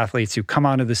 You see athletes who come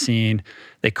onto the scene,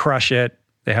 they crush it,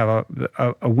 they have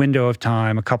a window of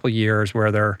time, a couple years where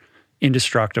they're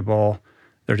indestructible,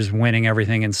 they're just winning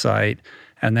everything in sight,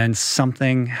 and then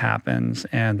something happens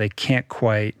and they can't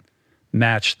quite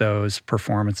match those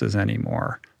performances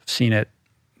anymore. I've seen it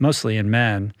mostly in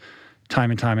men,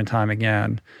 time and time and time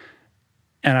again.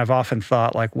 And I've often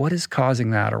thought, what is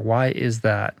causing that, or why is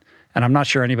that? And I'm not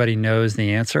sure anybody knows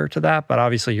the answer to that, but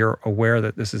obviously you're aware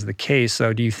that this is the case.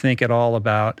 So do you think at all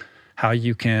about how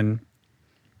you can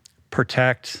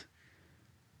protect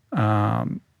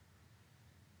the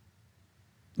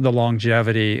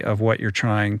longevity of what you're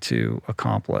trying to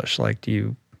accomplish? Do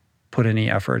you put any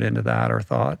effort into that or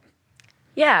thought?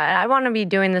 Yeah, I want to be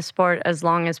doing this sport as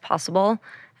long as possible.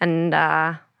 And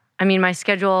my race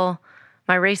schedule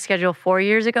 4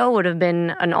 years ago would have been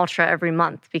an ultra every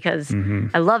month, because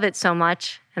I love it so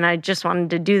much and I just wanted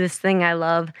to do this thing I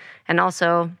love. And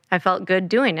also I felt good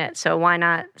doing it. So why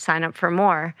not sign up for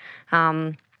more?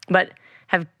 But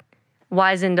have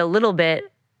wizened a little bit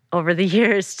over the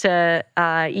years to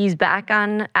ease back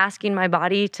on asking my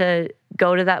body to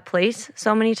go to that place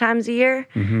so many times a year.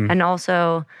 And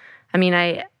also,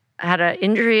 I had an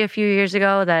injury a few years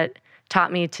ago that taught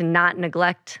me to not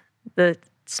neglect the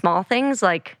small things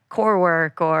like core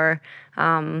work or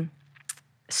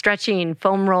stretching,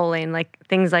 foam rolling, like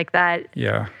things like that.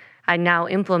 Yeah. I now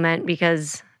implement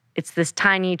because it's this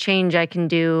tiny change I can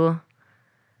do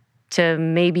to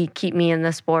maybe keep me in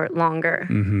the sport longer.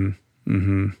 Mm-hmm.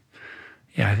 Mm-hmm.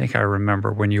 Yeah, I think I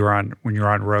remember when you were on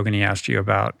Rogan, he asked you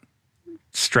about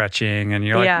stretching, and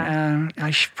you're like,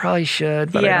 I probably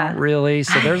should, but I don't really.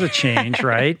 So there's a change,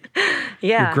 right?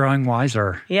 Yeah. You're growing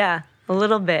wiser. Yeah, a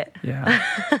little bit. Yeah.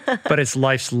 But it's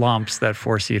life's lumps that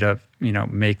force you to,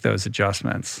 make those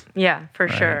adjustments. Yeah, for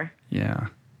right? sure. Yeah.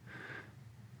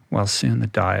 Well, soon the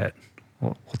diet.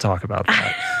 We'll talk about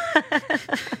that.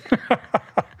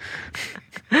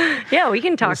 Yeah, we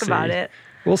can talk about it.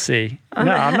 We'll see.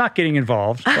 No, I'm not getting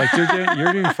involved. Like you're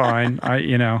doing fine.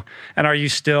 And are you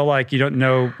still like, you don't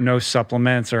know, no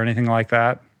supplements or anything like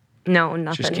that? No,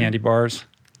 nothing. Just candy bars?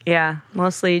 Yeah,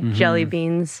 mostly jelly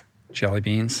beans. Jelly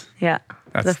beans? Yeah.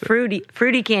 The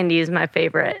fruity candy is my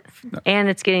favorite. And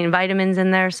it's getting vitamins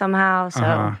in there somehow.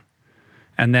 So.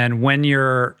 And then when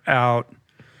you're out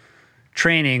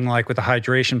training, like with the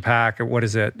hydration pack, what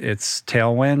is it? It's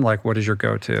Tailwind? Like what is your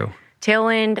go-to?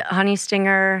 Tailwind, Honey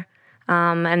Stinger.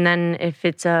 And then if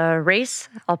it's a race,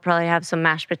 I'll probably have some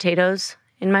mashed potatoes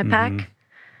in my pack.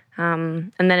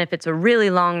 And then if it's a really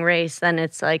long race, then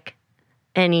it's like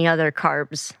any other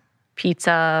carbs,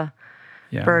 pizza,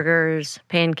 burgers,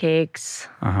 pancakes,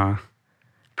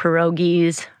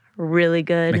 pierogies, really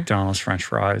good. McDonald's French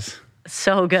fries.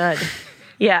 So good.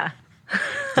 Yeah.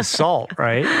 The salt,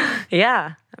 right?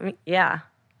 Yeah. I mean, yeah.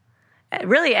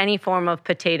 Really any form of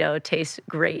potato tastes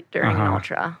great during an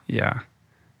ultra. Yeah.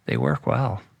 They work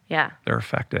well. Yeah. They're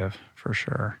effective for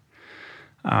sure.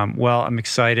 Well, I'm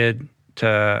excited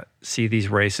to see these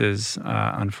races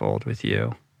unfold with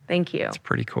you. Thank you. It's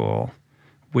pretty cool.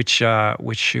 Which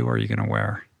shoe are you going to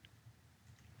wear?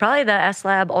 Probably the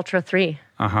S-Lab Ultra 3.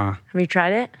 Have you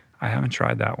tried it? I haven't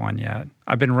tried that one yet.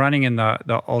 I've been running in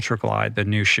the Ultra Glide, the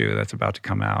new shoe that's about to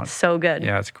come out. So good.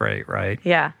 Yeah, it's great, right?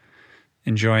 Yeah.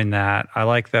 Enjoying that. I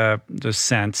like the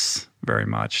Scents very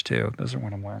much too. Those are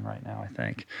what I'm wearing right now, I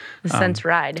think. The Scents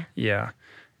Ride. Yeah.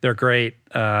 They're great.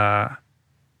 I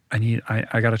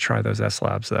got to try those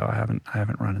S-Labs though. I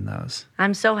haven't run in those.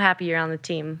 I'm so happy you're on the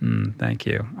team. Thank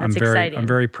you. That's exciting. I'm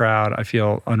very proud. I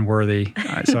feel unworthy,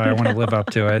 so I want to live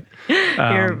up to it.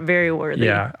 You're very worthy.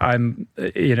 Yeah, I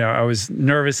was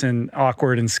nervous and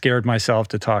awkward and scared myself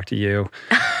to talk to you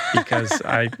because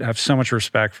I have so much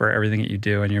respect for everything that you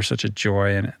do, and you're such a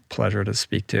joy and pleasure to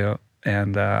speak to.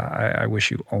 And I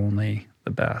wish you only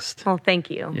the best. Well, thank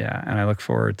you. Yeah, and I look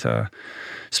forward to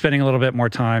spending a little bit more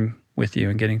time with you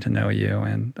and getting to know you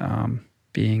and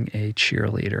being a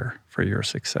cheerleader for your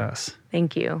success.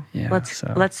 Thank you. Yeah,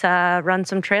 let's run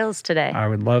some trails today. I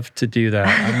would love to do that.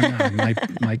 I don't know.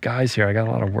 My guys here, I got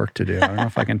a lot of work to do. I don't know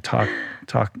if I can talk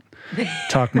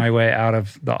my way out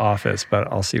of the office,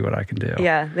 but I'll see what I can do.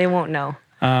 Yeah, they won't know.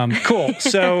 Cool.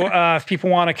 So if people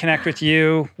want to connect with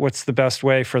you, what's the best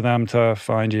way for them to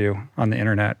find you on the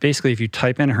internet? Basically, if you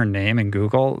type in her name in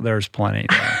Google, there's plenty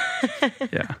there.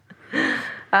 Yeah.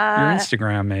 Your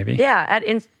Instagram, maybe. Yeah,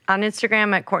 on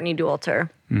Instagram at Courtney Dauwalter.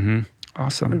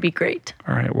 Awesome. Would be great.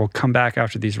 All right. Well, come back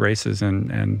after these races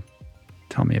and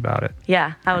tell me about it.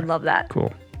 Yeah, I would love that.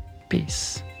 Cool.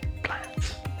 Peace.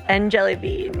 Plants. And jelly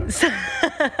beans.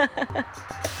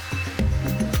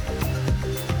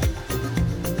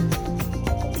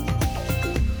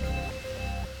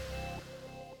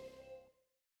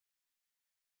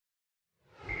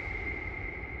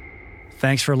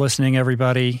 Thanks for listening,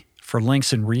 everybody. For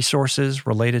links and resources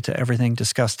related to everything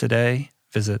discussed today,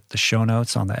 visit the show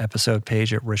notes on the episode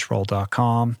page at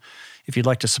richroll.com. If you'd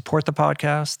like to support the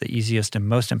podcast, the easiest and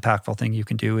most impactful thing you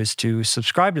can do is to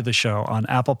subscribe to the show on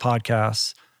Apple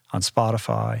Podcasts, on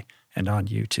Spotify, and on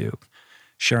YouTube.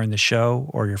 Sharing the show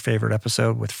or your favorite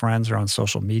episode with friends or on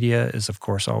social media is, of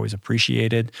course, always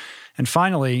appreciated. And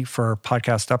finally, for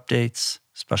podcast updates,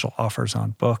 special offers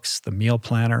on books, the meal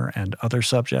planner, and other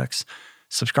subjects,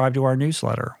 subscribe to our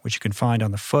newsletter, which you can find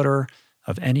on the footer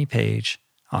of any page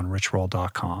on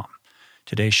richroll.com.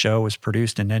 Today's show was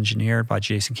produced and engineered by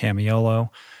Jason Camiolo.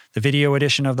 The video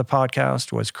edition of the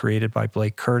podcast was created by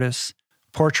Blake Curtis.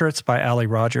 Portraits by Ali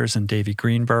Rogers and Davey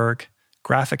Greenberg.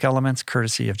 Graphic elements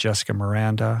courtesy of Jessica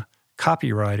Miranda.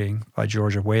 Copywriting by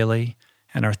Georgia Whaley.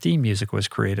 And our theme music was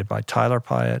created by Tyler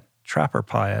Pyatt, Trapper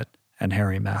Pyatt, and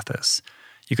Harry Mathis.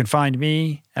 You can find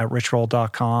me at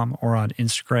richroll.com or on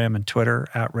Instagram and Twitter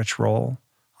at richroll.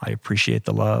 I appreciate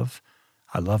the love.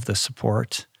 I love the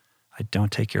support. I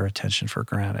don't take your attention for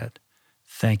granted.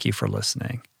 Thank you for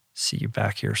listening. See you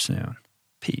back here soon.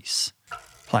 Peace.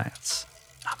 Plants.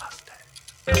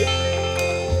 Namaste.